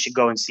 everybody should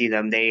go and see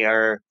them. They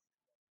are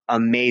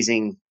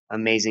amazing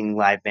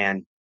live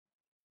band.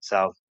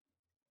 So,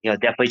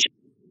 definitely.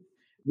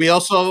 We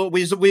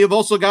have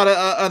also got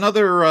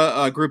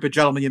another group of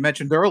gentlemen you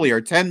mentioned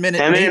earlier, 10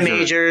 Minute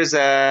Majors,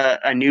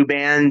 a new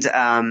band.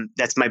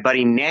 That's my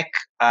buddy Nick,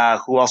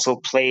 who also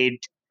played.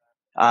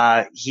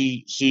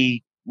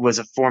 He was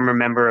a former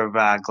member of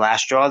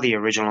Glassjaw, the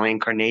original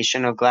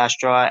incarnation of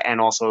Glassjaw,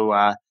 and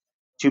also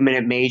 2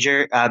 Minute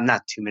Major.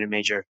 Not 2 Minute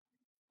Major.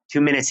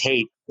 2 Minutes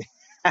Hate.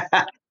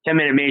 10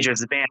 Minute Major is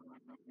the band.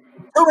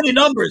 Too many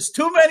numbers.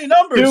 Too many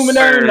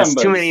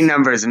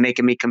numbers, and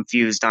making me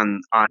confused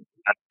on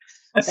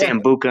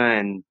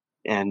Sambuca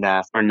and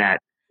Fernet.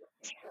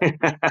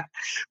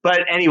 But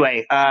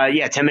anyway,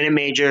 10 Minute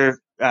Major,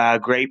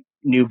 great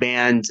new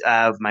band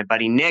of my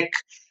buddy Nick,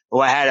 who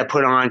I had to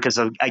put on because,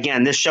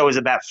 again, this show is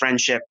about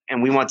friendship,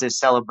 and we want to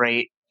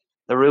celebrate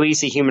the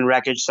release of Human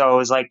Wreckage. So it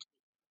was like,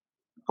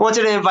 I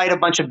wanted to invite a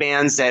bunch of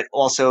bands that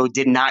also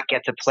did not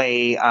get to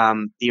play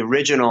the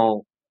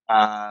original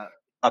A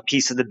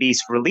Piece of the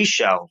Beast release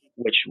show,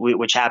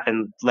 which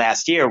happened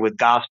last year with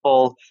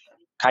Gospel,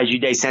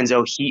 Kaiju Day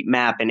Senzo, Heat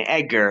Map, and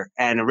Edgar.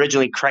 And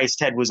originally Christ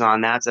Head was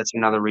on that. So that's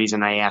another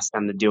reason I asked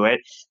them to do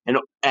it.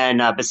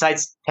 And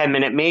besides 10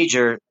 Minute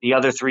Major, the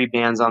other three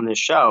bands on this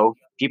show,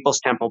 People's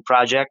Temple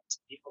Project,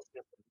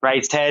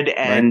 Christ Head,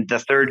 and The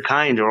Third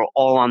Kind are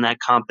all on that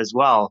comp as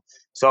well.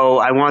 So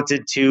I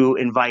wanted to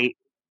invite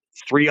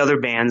three other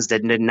bands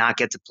that did not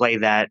get to play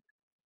that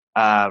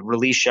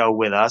release show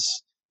with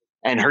us.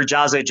 And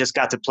Herjaza just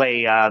got to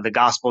play the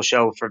gospel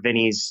show for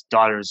Vinny's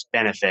daughter's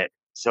benefit.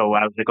 So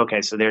I was like,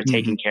 okay, so they're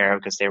taken care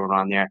of because they were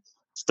on there.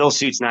 Still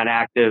Suit's not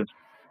active.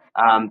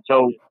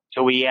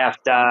 So we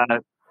asked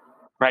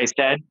Christ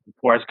Head, of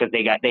course, because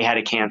they had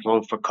to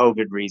cancel for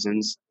COVID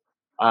reasons.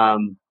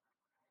 And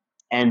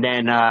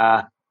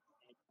then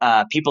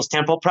People's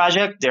Temple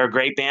Project, they're a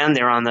great band.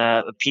 They're on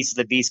the Piece of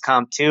the Beast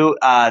comp too.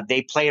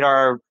 They played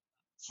our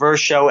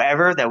first show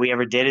ever that we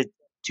ever did in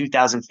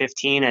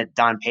 2015 at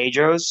Don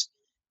Pedro's.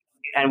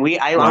 And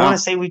I want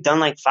to say we've done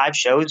like 5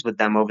 shows with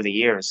them over the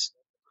years.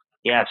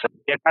 Yeah, so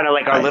they're kind of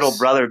like our little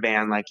brother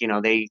band. Like,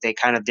 they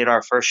kind of did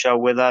our first show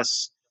with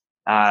us.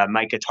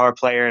 My guitar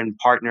player and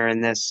partner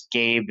in this,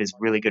 Gabe, is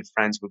really good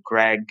friends with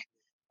Greg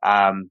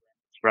from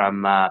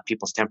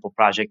People's Temple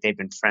Project. They've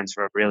been friends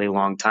for a really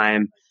long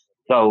time.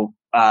 So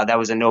that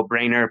was a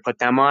no-brainer, put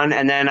them on.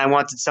 And then I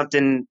wanted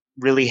something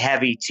really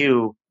heavy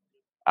too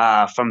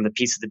from the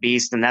Piece of the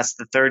Beast, and that's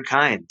The Third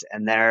Kind.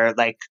 And they're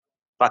like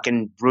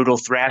fucking brutal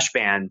thrash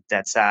band.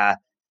 That's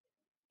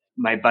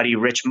my buddy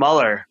Rich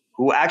Muller,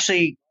 who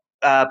actually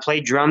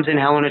played drums in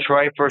Helena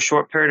Troy for a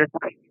short period of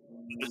time.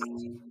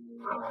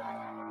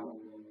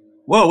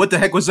 Whoa, what the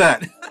heck was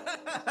that?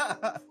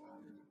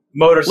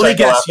 Motorcycle. Let me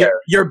guess, out there.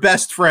 your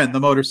best friend, the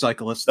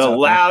motorcyclist. The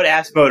loud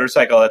ass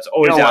motorcycle that's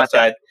always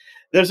outside.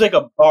 There's like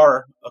a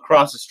bar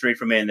across the street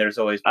from me, and there's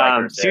always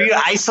bikers so there. you're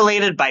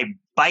isolated by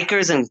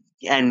bikers and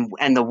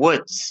the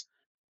woods.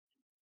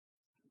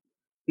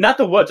 Not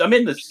the woods. I'm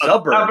in the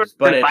suburbs,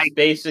 but it's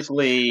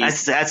basically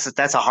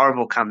that's a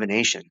horrible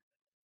combination.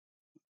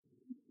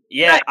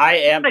 Yeah, I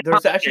am.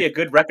 There's actually a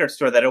good record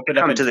store that opened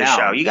up in to the town.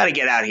 show. You got to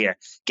get out here.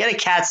 Get a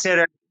cat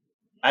sitter.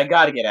 I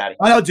got to get out of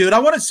here. I know, dude. I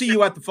want to see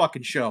you at the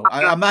fucking show.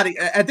 I'm not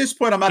at this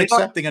point. I'm not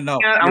accepting a no.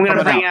 I'm going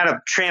to bring out a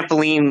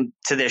trampoline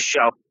to this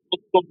show,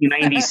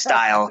 90s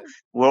style.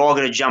 We're all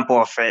going to jump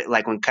off it.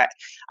 Like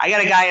I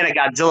got a guy in a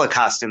Godzilla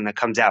costume that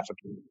comes out for.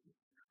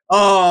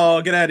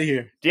 Oh, get out of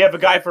here! Do you have a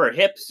guy for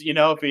hips?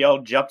 If you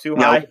all jump too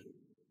high,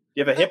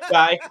 you have a hip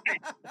guy.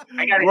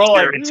 I got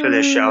experience for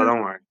this show.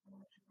 Don't worry.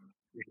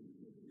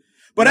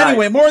 But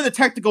anyway, more of the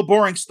technical,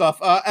 boring stuff.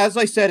 As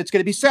I said, it's going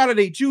to be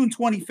Saturday, June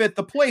 25th.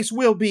 The place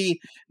will be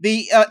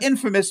the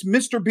infamous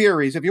Mr.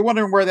 Beery's. If you're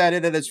wondering where that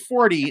is, it is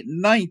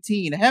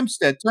 4019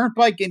 Hempstead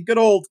Turnpike in good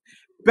old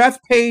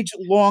Bethpage,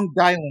 Long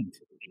Island.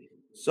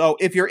 So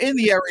if you're in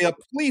the area,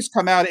 please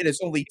come out. It is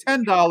only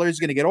 $10. You're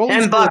going to get all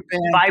these $10,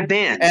 5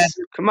 bands.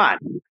 Come on.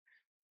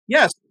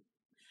 Yes.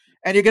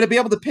 And you're going to be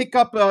able to pick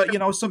up,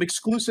 some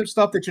exclusive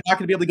stuff that you're not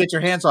going to be able to get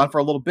your hands on for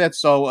a little bit.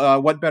 So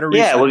what better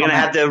reason? Yeah, we're going to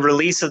have the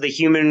release of the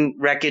Human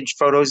Wreckage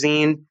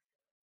photozine,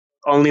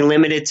 only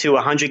limited to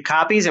 100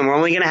 copies, and we're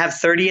only going to have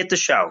 30 at the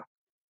show.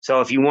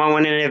 So if you want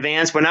one in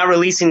advance, we're not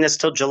releasing this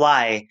till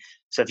July.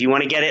 So if you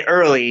want to get it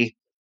early,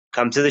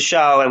 come to the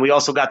show. And we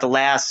also got the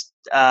last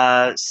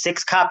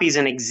 6 copies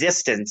in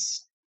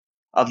existence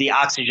of the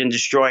Oxygen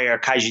Destroyer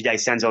Kaiju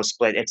Daisenzo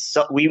split.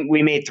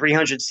 We made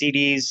 300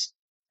 CDs.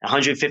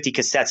 150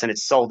 cassettes, and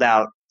it's sold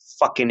out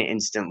fucking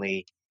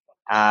instantly.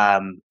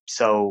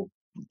 So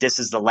this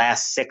is the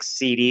last 6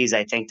 CDs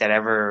I think that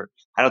ever.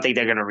 I don't think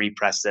they're going to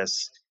repress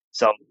this.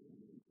 So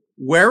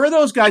where are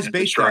those guys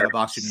based out of?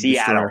 Oxygen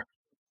Seattle. Destroyer?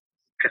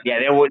 Yeah,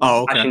 they were.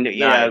 Oh, okay.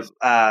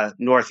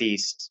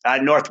 Northwest.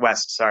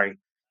 Sorry,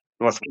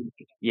 northwest.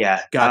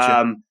 Yeah,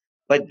 gotcha.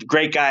 But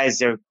great guys.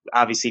 They're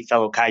obviously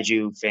fellow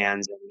kaiju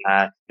fans,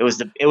 and it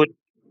was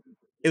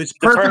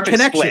perfect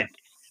connection. Split.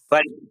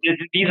 But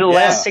these are the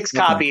last 6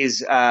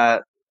 copies.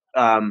 Whether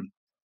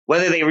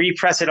they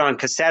repress it on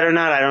cassette or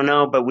not, I don't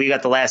know. But we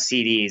got the last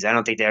CDs. I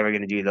don't think they're ever going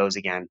to do those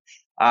again.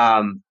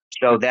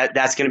 So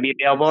that's going to be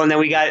available. And then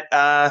we got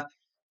a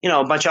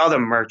bunch of other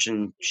merch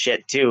and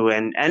shit too.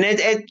 And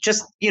it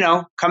just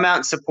come out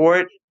and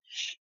support.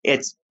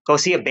 It's go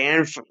see a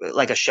band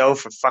like a show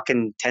for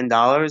fucking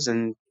 $10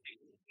 and.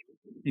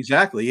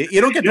 Exactly.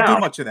 You don't get to do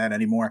much of that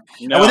anymore.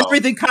 No. And with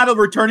everything kind of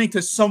returning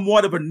to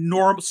somewhat of a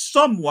normal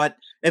state,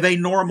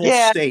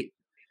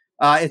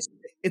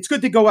 it's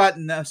good to go out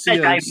and see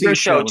a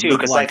show too.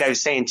 Because like I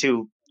was saying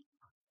too,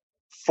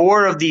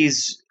 4 of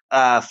these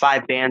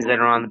 5 bands that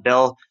are on the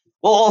bill,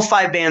 well, all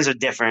 5 bands are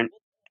different,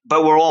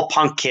 but we're all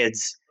punk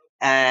kids,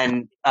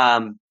 and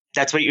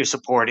that's what you're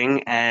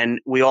supporting, and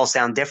we all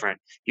sound different.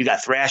 You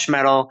got thrash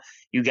metal,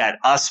 you got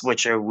us,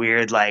 which are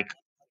weird, like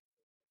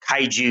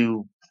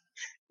kaiju.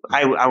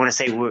 I want to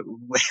say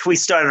we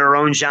started our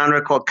own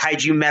genre called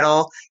kaiju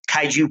metal,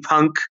 kaiju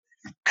punk,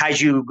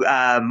 kaiju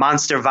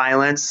monster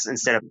violence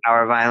instead of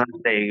power violence.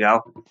 There you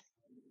go.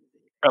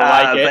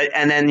 I like it.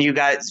 And then you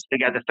got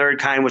the Third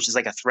Kind, which is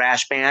like a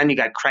thrash band. You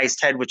got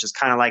Christ Head, which is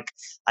kind of like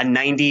a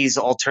 90s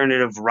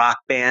alternative rock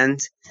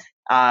band.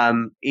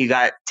 You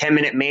got 10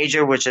 Minute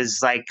Major, which is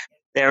like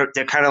they're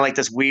kind of like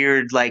this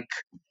weird like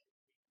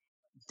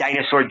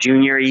Dinosaur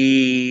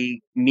Junior-y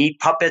meat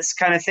puppets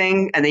kind of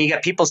thing, and then you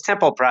got People's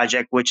Temple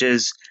Project, which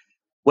is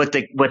what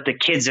the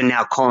kids are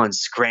now calling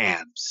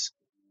scrams,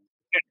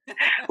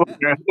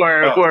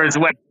 or is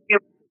what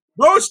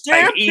Those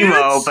damn like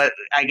emo, kids! but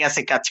I guess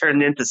it got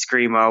turned into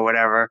screamo or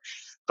whatever.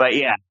 But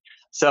yeah,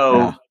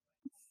 so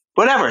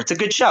whatever, it's a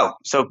good show.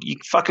 So you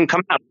fucking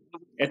come out.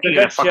 It's You're a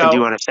gonna good fucking show.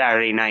 do on a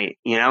Saturday night,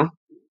 you know?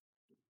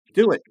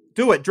 Do it.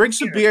 Drink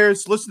some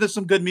beers, listen to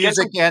some good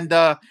music, and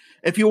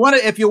if you want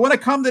to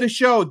come to the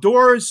show,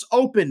 doors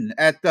open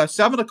at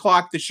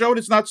 7:00. The show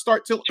does not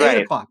start till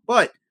 8:00,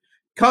 but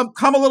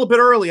come a little bit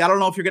early. I don't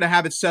know if you're going to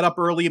have it set up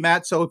early,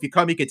 Matt. So if you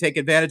come, you can take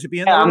advantage of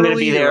being there. I'm early, going to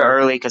be there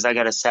early because I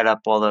got to set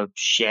up all the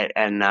shit.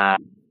 And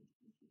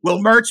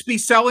will merch be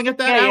selling at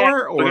that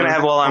hour? We're going to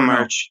have all our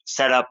merch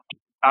set up.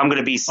 I'm going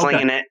to be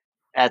slinging it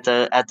at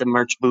the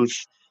merch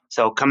booth.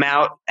 So come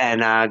out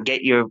and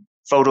get your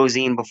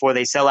photozine before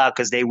they sell out,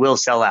 because they will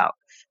sell out.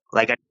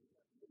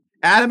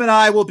 Adam and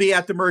I will be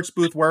at the merch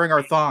booth wearing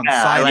our thongs.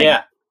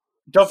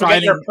 Don't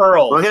forget your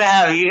pearls. We're gonna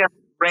have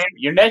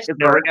your next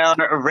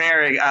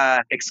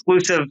rare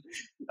exclusive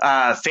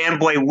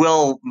fanboy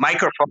Will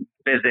microphone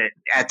visit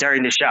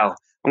during the show.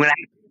 I'm gonna.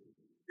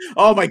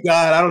 Oh my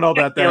god, I don't know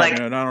about that,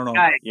 man. I don't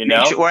know. You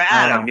know, or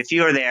Adam, if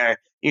you were there,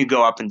 you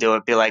go up and do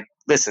it. Be like,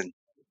 listen,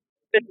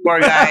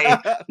 poor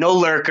guy, no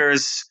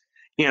lurkers.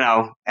 You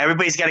know,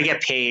 everybody's got to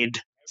get paid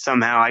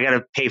somehow. I got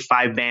to pay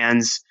 5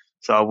 bands,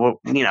 so we're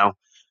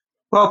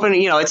open.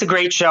 You know, it's a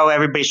great show.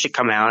 Everybody should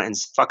come out and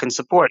fucking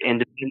support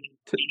independent.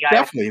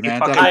 Definitely, man.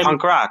 Fucking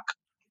punk rock.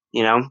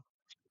 You know,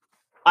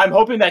 I'm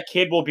hoping that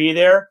kid will be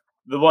there.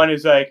 The one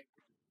who's like,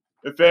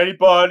 if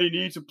anybody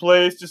needs a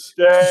place to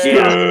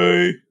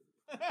stay,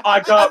 I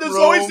got There's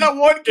room. always that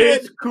one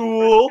kid. It's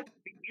cool.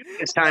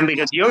 It's time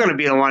because you're going to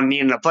be the one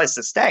needing a place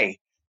to stay.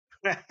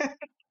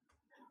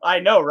 I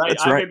know, right?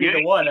 That's I'm right. going to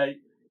be the one.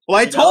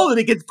 I told him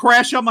he could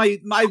crash on I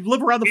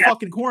live around the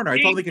fucking corner.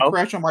 I told him he could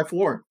crash on my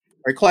floor.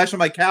 Or crash on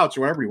my couch,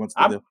 or whatever he wants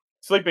to do.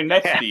 Sleeping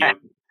next to you.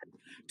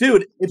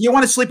 Dude, if you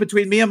want to sleep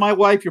between me and my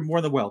wife, you're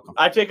more than welcome.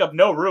 I take up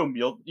no room.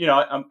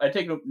 I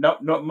take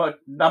not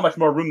much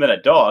more room than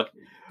a dog.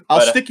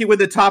 I'll stick you in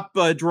the top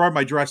drawer of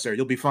my dresser.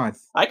 You'll be fine.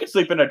 I could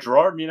sleep in a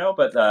drawer,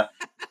 but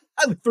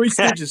Three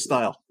Stooges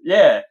style.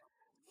 Yeah.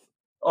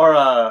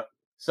 Or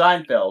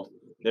Seinfeld.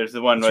 There's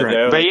the one right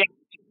there. But yeah.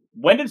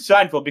 When did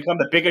Seinfeld become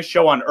the biggest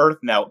show on earth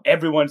now?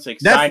 Everyone's like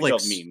Netflix.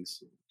 Seinfeld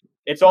memes.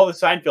 It's all the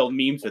Seinfeld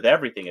memes with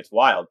everything. It's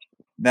wild.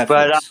 Netflix.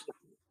 But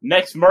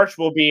next merch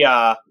will be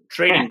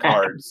trading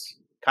cards.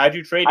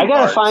 Kaiju trading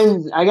cards.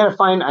 I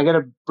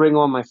gotta bring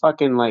all my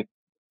fucking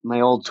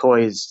my old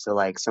toys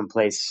to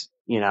someplace,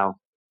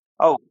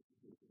 Oh,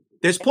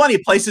 there's plenty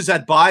of places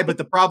that buy, but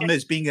the problem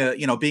is being a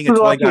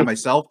toy guy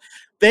myself.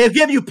 They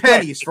give you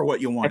pennies for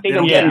what you want. I think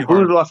I'm getting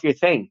booted off your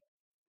thing.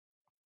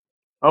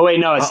 Oh wait,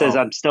 no, it says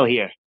I'm still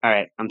here. All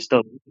right, I'm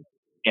still.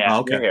 Yeah,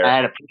 okay. I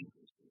had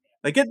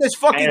get this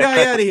fucking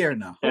guy out of here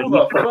now. Who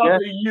the fuck are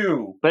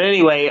you? But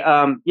anyway,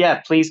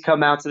 please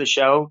come out to the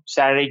show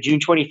Saturday, June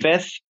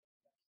 25th.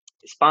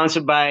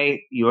 Sponsored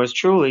by yours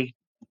truly,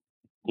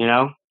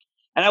 And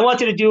I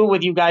wanted to do it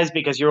with you guys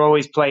because you're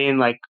always playing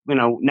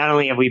not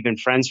only have we been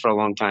friends for a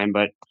long time,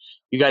 but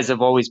you guys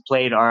have always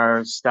played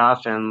our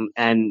stuff and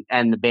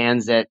the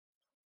bands that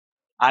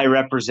I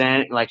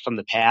represent, from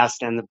the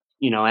past and the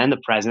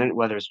present,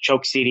 whether it's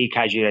Choke City,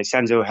 Kaiju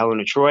Senzo,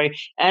 Helena Troy,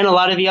 and a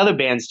lot of the other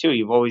bands too.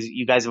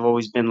 You guys have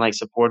always been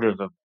supportive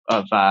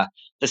of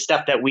the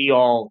stuff that we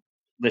all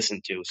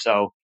listen to.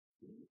 So,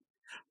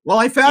 well,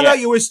 I found out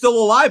you were still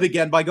alive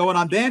again by going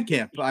on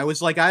Bandcamp. I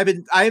was like, I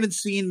haven't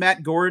seen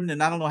Matt Gordon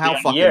in I don't know how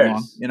fucking years.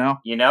 long,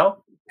 You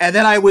know. And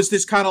then I was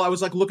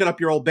looking up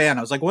your old band.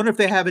 I was like, I wonder if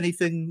they have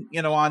anything,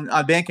 on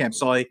Bandcamp.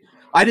 So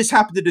I just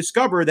happened to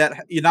discover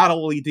that not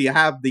only do you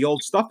have the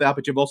old stuff out,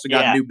 but you've also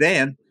got a new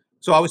band.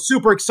 So I was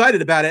super excited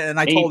about it, and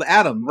I told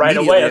Adam right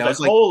away. I was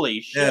like,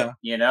 "Holy shit!"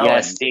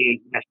 Yes,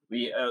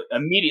 we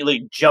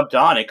immediately jumped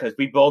on it because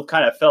we both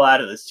kind of fell out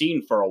of the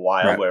scene for a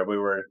while, where we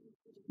were.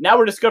 Now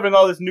we're discovering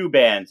all these new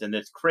bands, and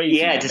it's crazy.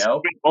 Yeah, just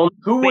old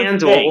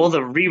bands or all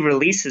the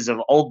re-releases of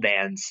old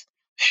bands.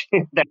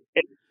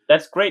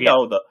 That's great,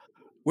 though.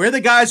 We're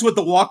the guys with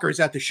the walkers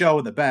at the show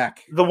in the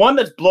back. The one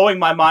that's blowing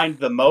my mind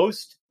the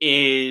most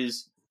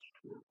is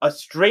a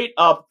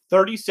straight-up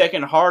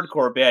 30-second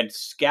hardcore band,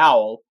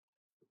 Scowl,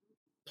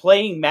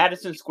 playing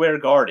Madison Square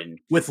Garden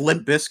with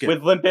Limp Bizkit.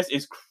 With Limp Bizkit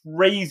is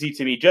crazy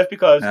to me, just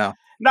because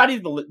not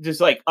even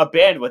just a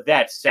band with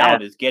that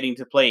sound is getting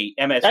to play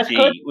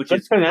MSG, which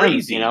is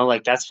crazy.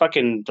 That's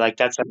fucking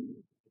that's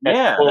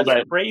cool,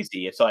 that's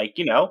crazy. It's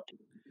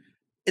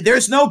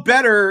there's no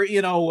better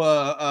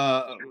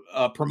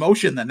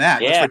promotion than that.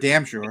 That's for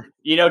damn sure.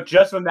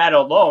 Just from that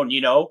alone,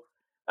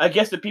 I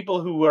guess the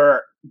people who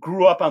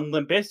grew up on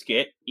Limp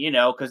Bizkit,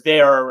 because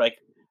they are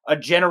a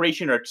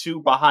generation or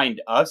two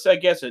behind us, I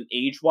guess, and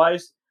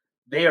age-wise,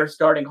 they are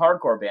starting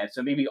hardcore bands.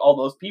 So maybe all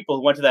those people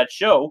who went to that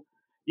show,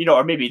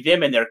 or maybe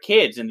them and their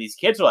kids, and these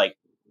kids are like,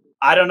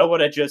 I don't know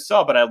what I just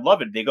saw, but I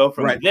love it. They go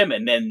from them,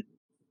 and then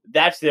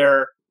that's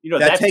their,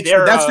 that's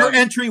their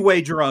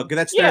entryway drug.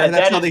 That's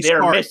how they their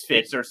start.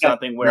 Misfits or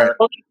something where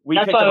we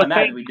picked up on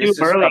that. And we just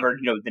discovered,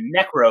 the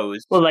Necros.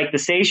 Well, like the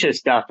Seisha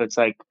stuff, it's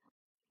like,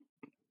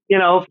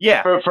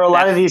 for a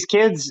lot of these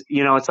kids,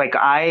 it's like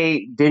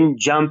I didn't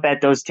jump at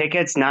those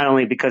tickets, not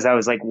only because I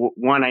was like,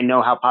 one, I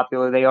know how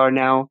popular they are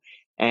now,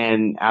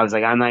 and I was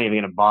like, I'm not even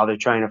going to bother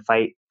trying to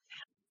fight.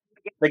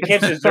 The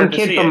kids some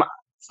kid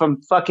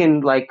from fucking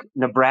like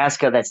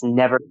Nebraska that's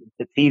never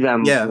to see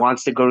them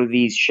wants to go to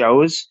these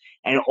shows,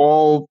 and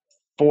all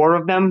 4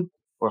 of them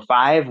or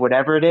 5,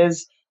 whatever it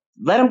is,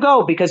 let them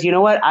go, because you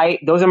know what?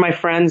 Those are my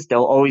friends.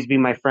 They'll always be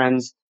my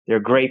friends. They're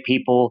great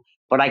people.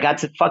 But I got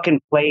to fucking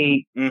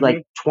play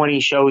like 20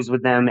 shows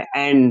with them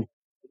and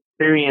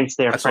experience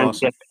their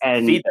friendship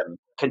and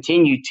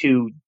continue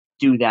to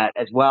do that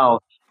as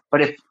well.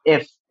 But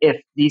if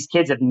these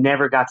kids have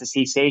never got to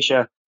see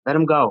Seisha, let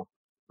them go.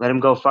 Let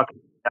them go. Fucking.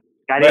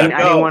 I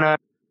didn't want to.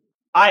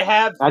 I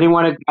didn't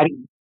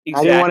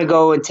want to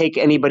go and take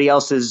anybody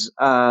else's.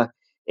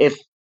 If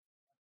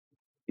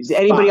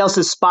anybody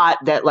else's spot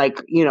that,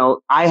 like,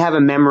 I have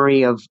a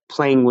memory of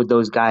playing with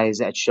those guys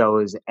at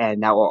shows,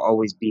 and that will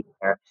always be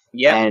there.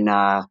 Yeah. And,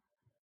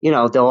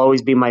 they'll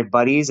always be my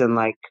buddies, and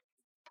like,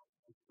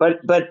 but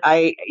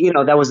I,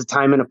 that was a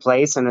time and a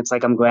place, and it's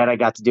like, I'm glad I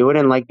got to do it.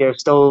 And like, they're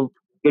still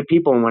good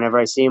people. And whenever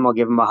I see them, I'll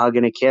give them a hug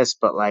and a kiss.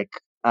 But like,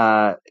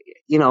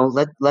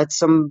 let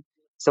some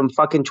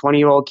fucking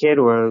 20-year-old kid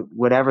or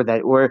whatever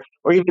that, or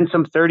even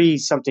some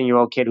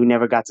 30-something-year-old kid who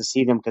never got to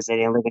see them because they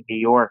didn't live in New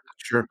York.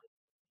 Sure.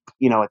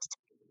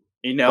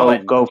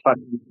 Go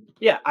fucking.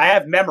 Yeah, I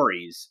have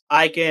memories.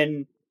 I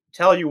can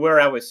tell you where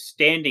I was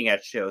standing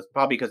at shows,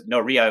 probably because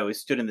I always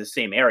stood in the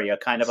same area,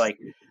 kind of like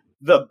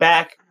the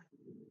back,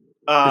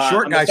 the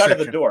short guy side section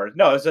of the door.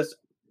 No, it's just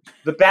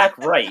the back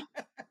right,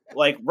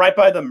 like right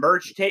by the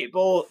merch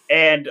table,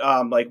 and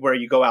like where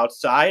you go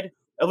outside.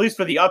 At least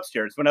for the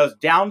upstairs. When I was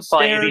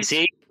downstairs,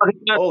 ABC?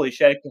 Holy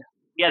shit!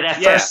 Yeah,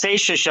 that first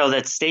Seisha show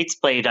that States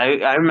played,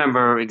 I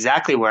remember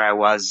exactly where I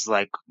was,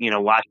 like,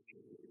 watching.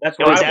 That's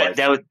where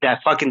I was. That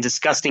fucking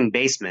disgusting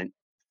basement.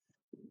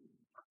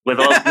 With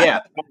all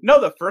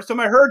No, the first time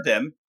I heard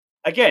them,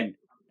 again,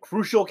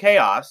 Crucial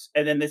Chaos,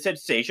 and then they said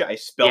Seisha. I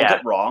spelled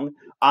it wrong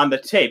on the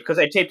tape, because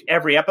I taped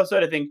every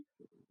episode. I think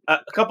a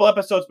couple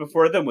episodes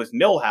before them was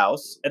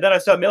Millhouse, and then I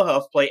saw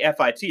Millhouse play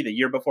FIT the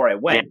year before I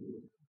went. Yeah.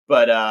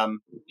 But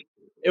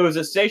it was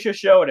a Seisha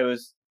show, and it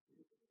was,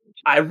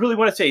 I really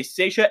want to say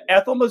Seisha,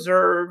 Ethel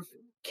Meserve,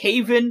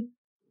 Caven,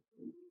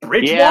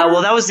 Bridgewater. Yeah,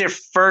 well, that was their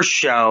first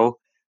show,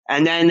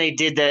 and then they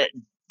did that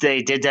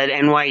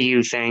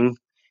NYU thing,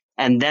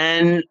 and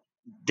then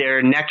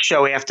their next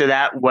show after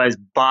that was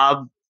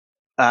Bob.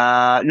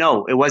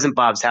 No, it wasn't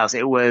Bob's House.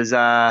 It was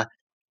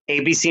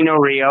ABC No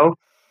Rio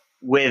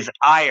with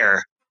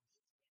Ire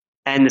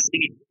and the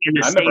States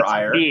of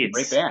Seeds.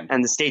 Great band.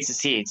 And the States of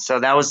Seeds. So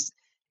that was.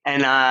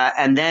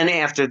 And then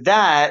after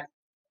that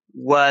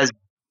was,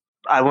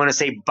 I want to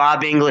say,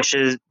 Bob English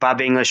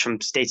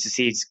from States of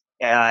Seeds,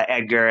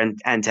 Edgar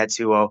and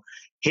Tetsuo,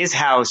 his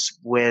house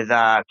with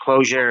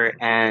Closure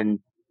and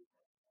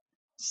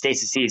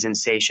States of Seeds and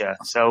Seisha.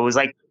 So it was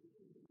like,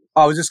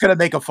 I was just gonna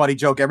make a funny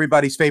joke.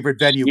 Everybody's favorite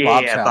venue,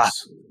 Bob's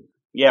house.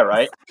 Yeah,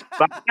 right.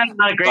 Bob's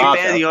not a great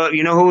band.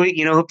 You know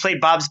who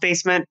played Bob's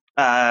Basement?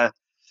 You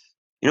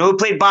know who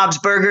played Bob's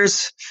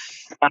Burgers?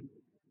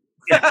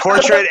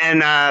 Portrait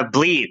and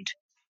Bleed.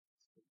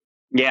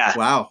 Yeah.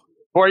 Wow.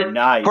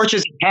 Nice.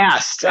 Portraits of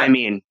Past. I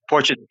mean,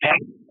 Portraits of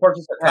Past.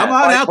 Come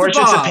on out Portraits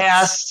to of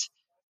Past.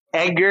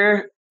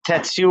 Edgar,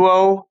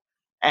 Tetsuo,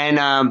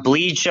 and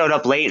Bleed showed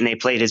up late, and they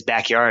played his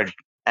backyard.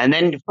 And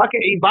then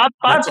fucking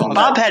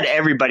Bob had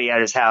everybody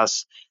at his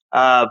house.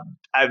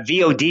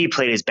 VOD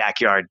played his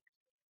backyard.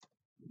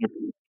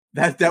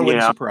 That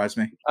wouldn't surprise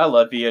me. I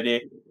love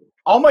VOD.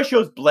 All my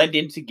shows blend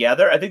in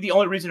together. I think the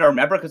only reason I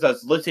remember, because I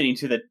was listening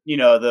to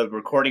the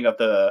recording of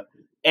the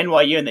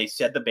NYU, and they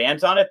said the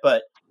bands on it,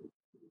 but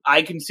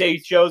I can say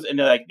shows, and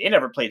they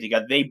never play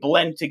together. They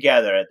blend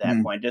together at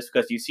that point, just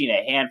because you've seen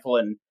a handful,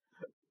 and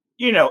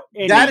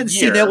that and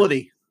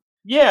senility.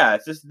 Yeah,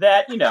 it's just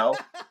that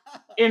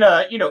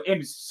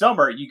in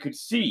summer you could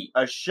see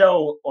a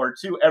show or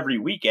two every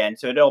weekend,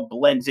 so it all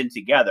blends in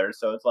together.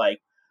 So it's like,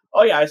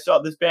 oh yeah, I saw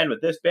this band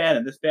with this band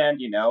and this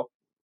band, and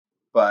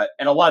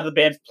a lot of the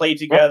bands play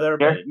together,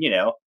 but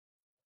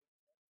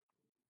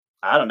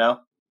I don't know.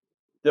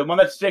 The one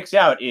that sticks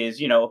out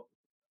is,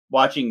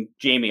 watching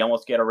Jamie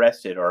almost get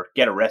arrested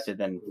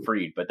then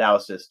freed, but that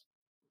was just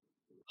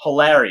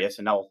hilarious,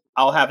 and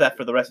I'll have that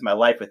for the rest of my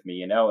life with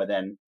me, and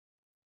then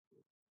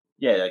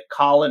like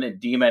Colin and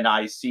Dima and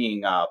I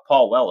seeing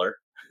Paul Weller.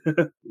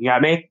 You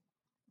got me?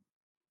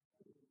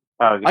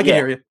 I can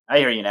hear you. I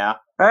hear you now.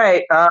 All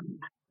right.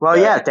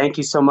 Thank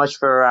you so much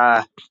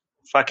for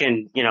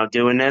fucking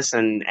doing this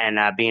and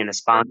being a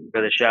sponsor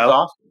for the show. That's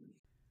awesome.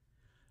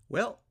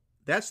 Well,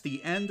 that's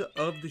the end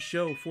of the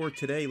show for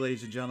today,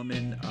 ladies and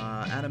gentlemen.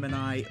 Adam and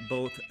I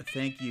both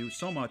thank you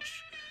so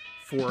much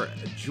for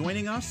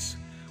joining us.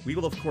 We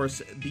will, of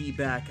course, be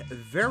back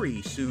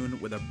very soon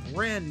with a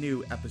brand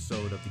new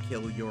episode of the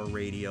Kill Your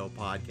Radio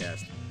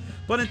podcast.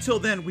 But until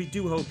then, we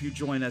do hope you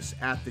join us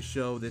at the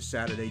show this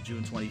Saturday,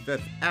 June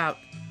 25th, out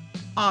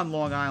on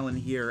Long Island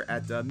here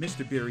at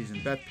Mr. Beery's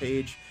and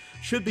Bethpage.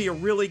 Should be a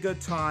really good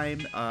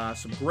time.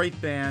 Some great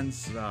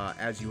bands,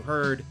 as you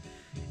heard.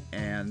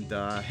 And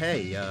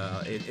hey,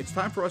 it's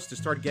time for us to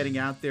start getting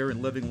out there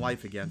and living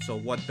life again. So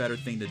what better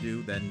thing to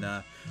do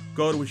than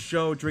go to a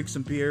show, drink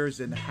some beers,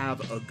 and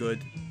have a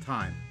good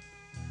time.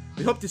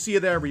 We hope to see you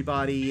there,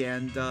 everybody,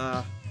 and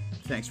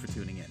thanks for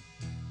tuning in.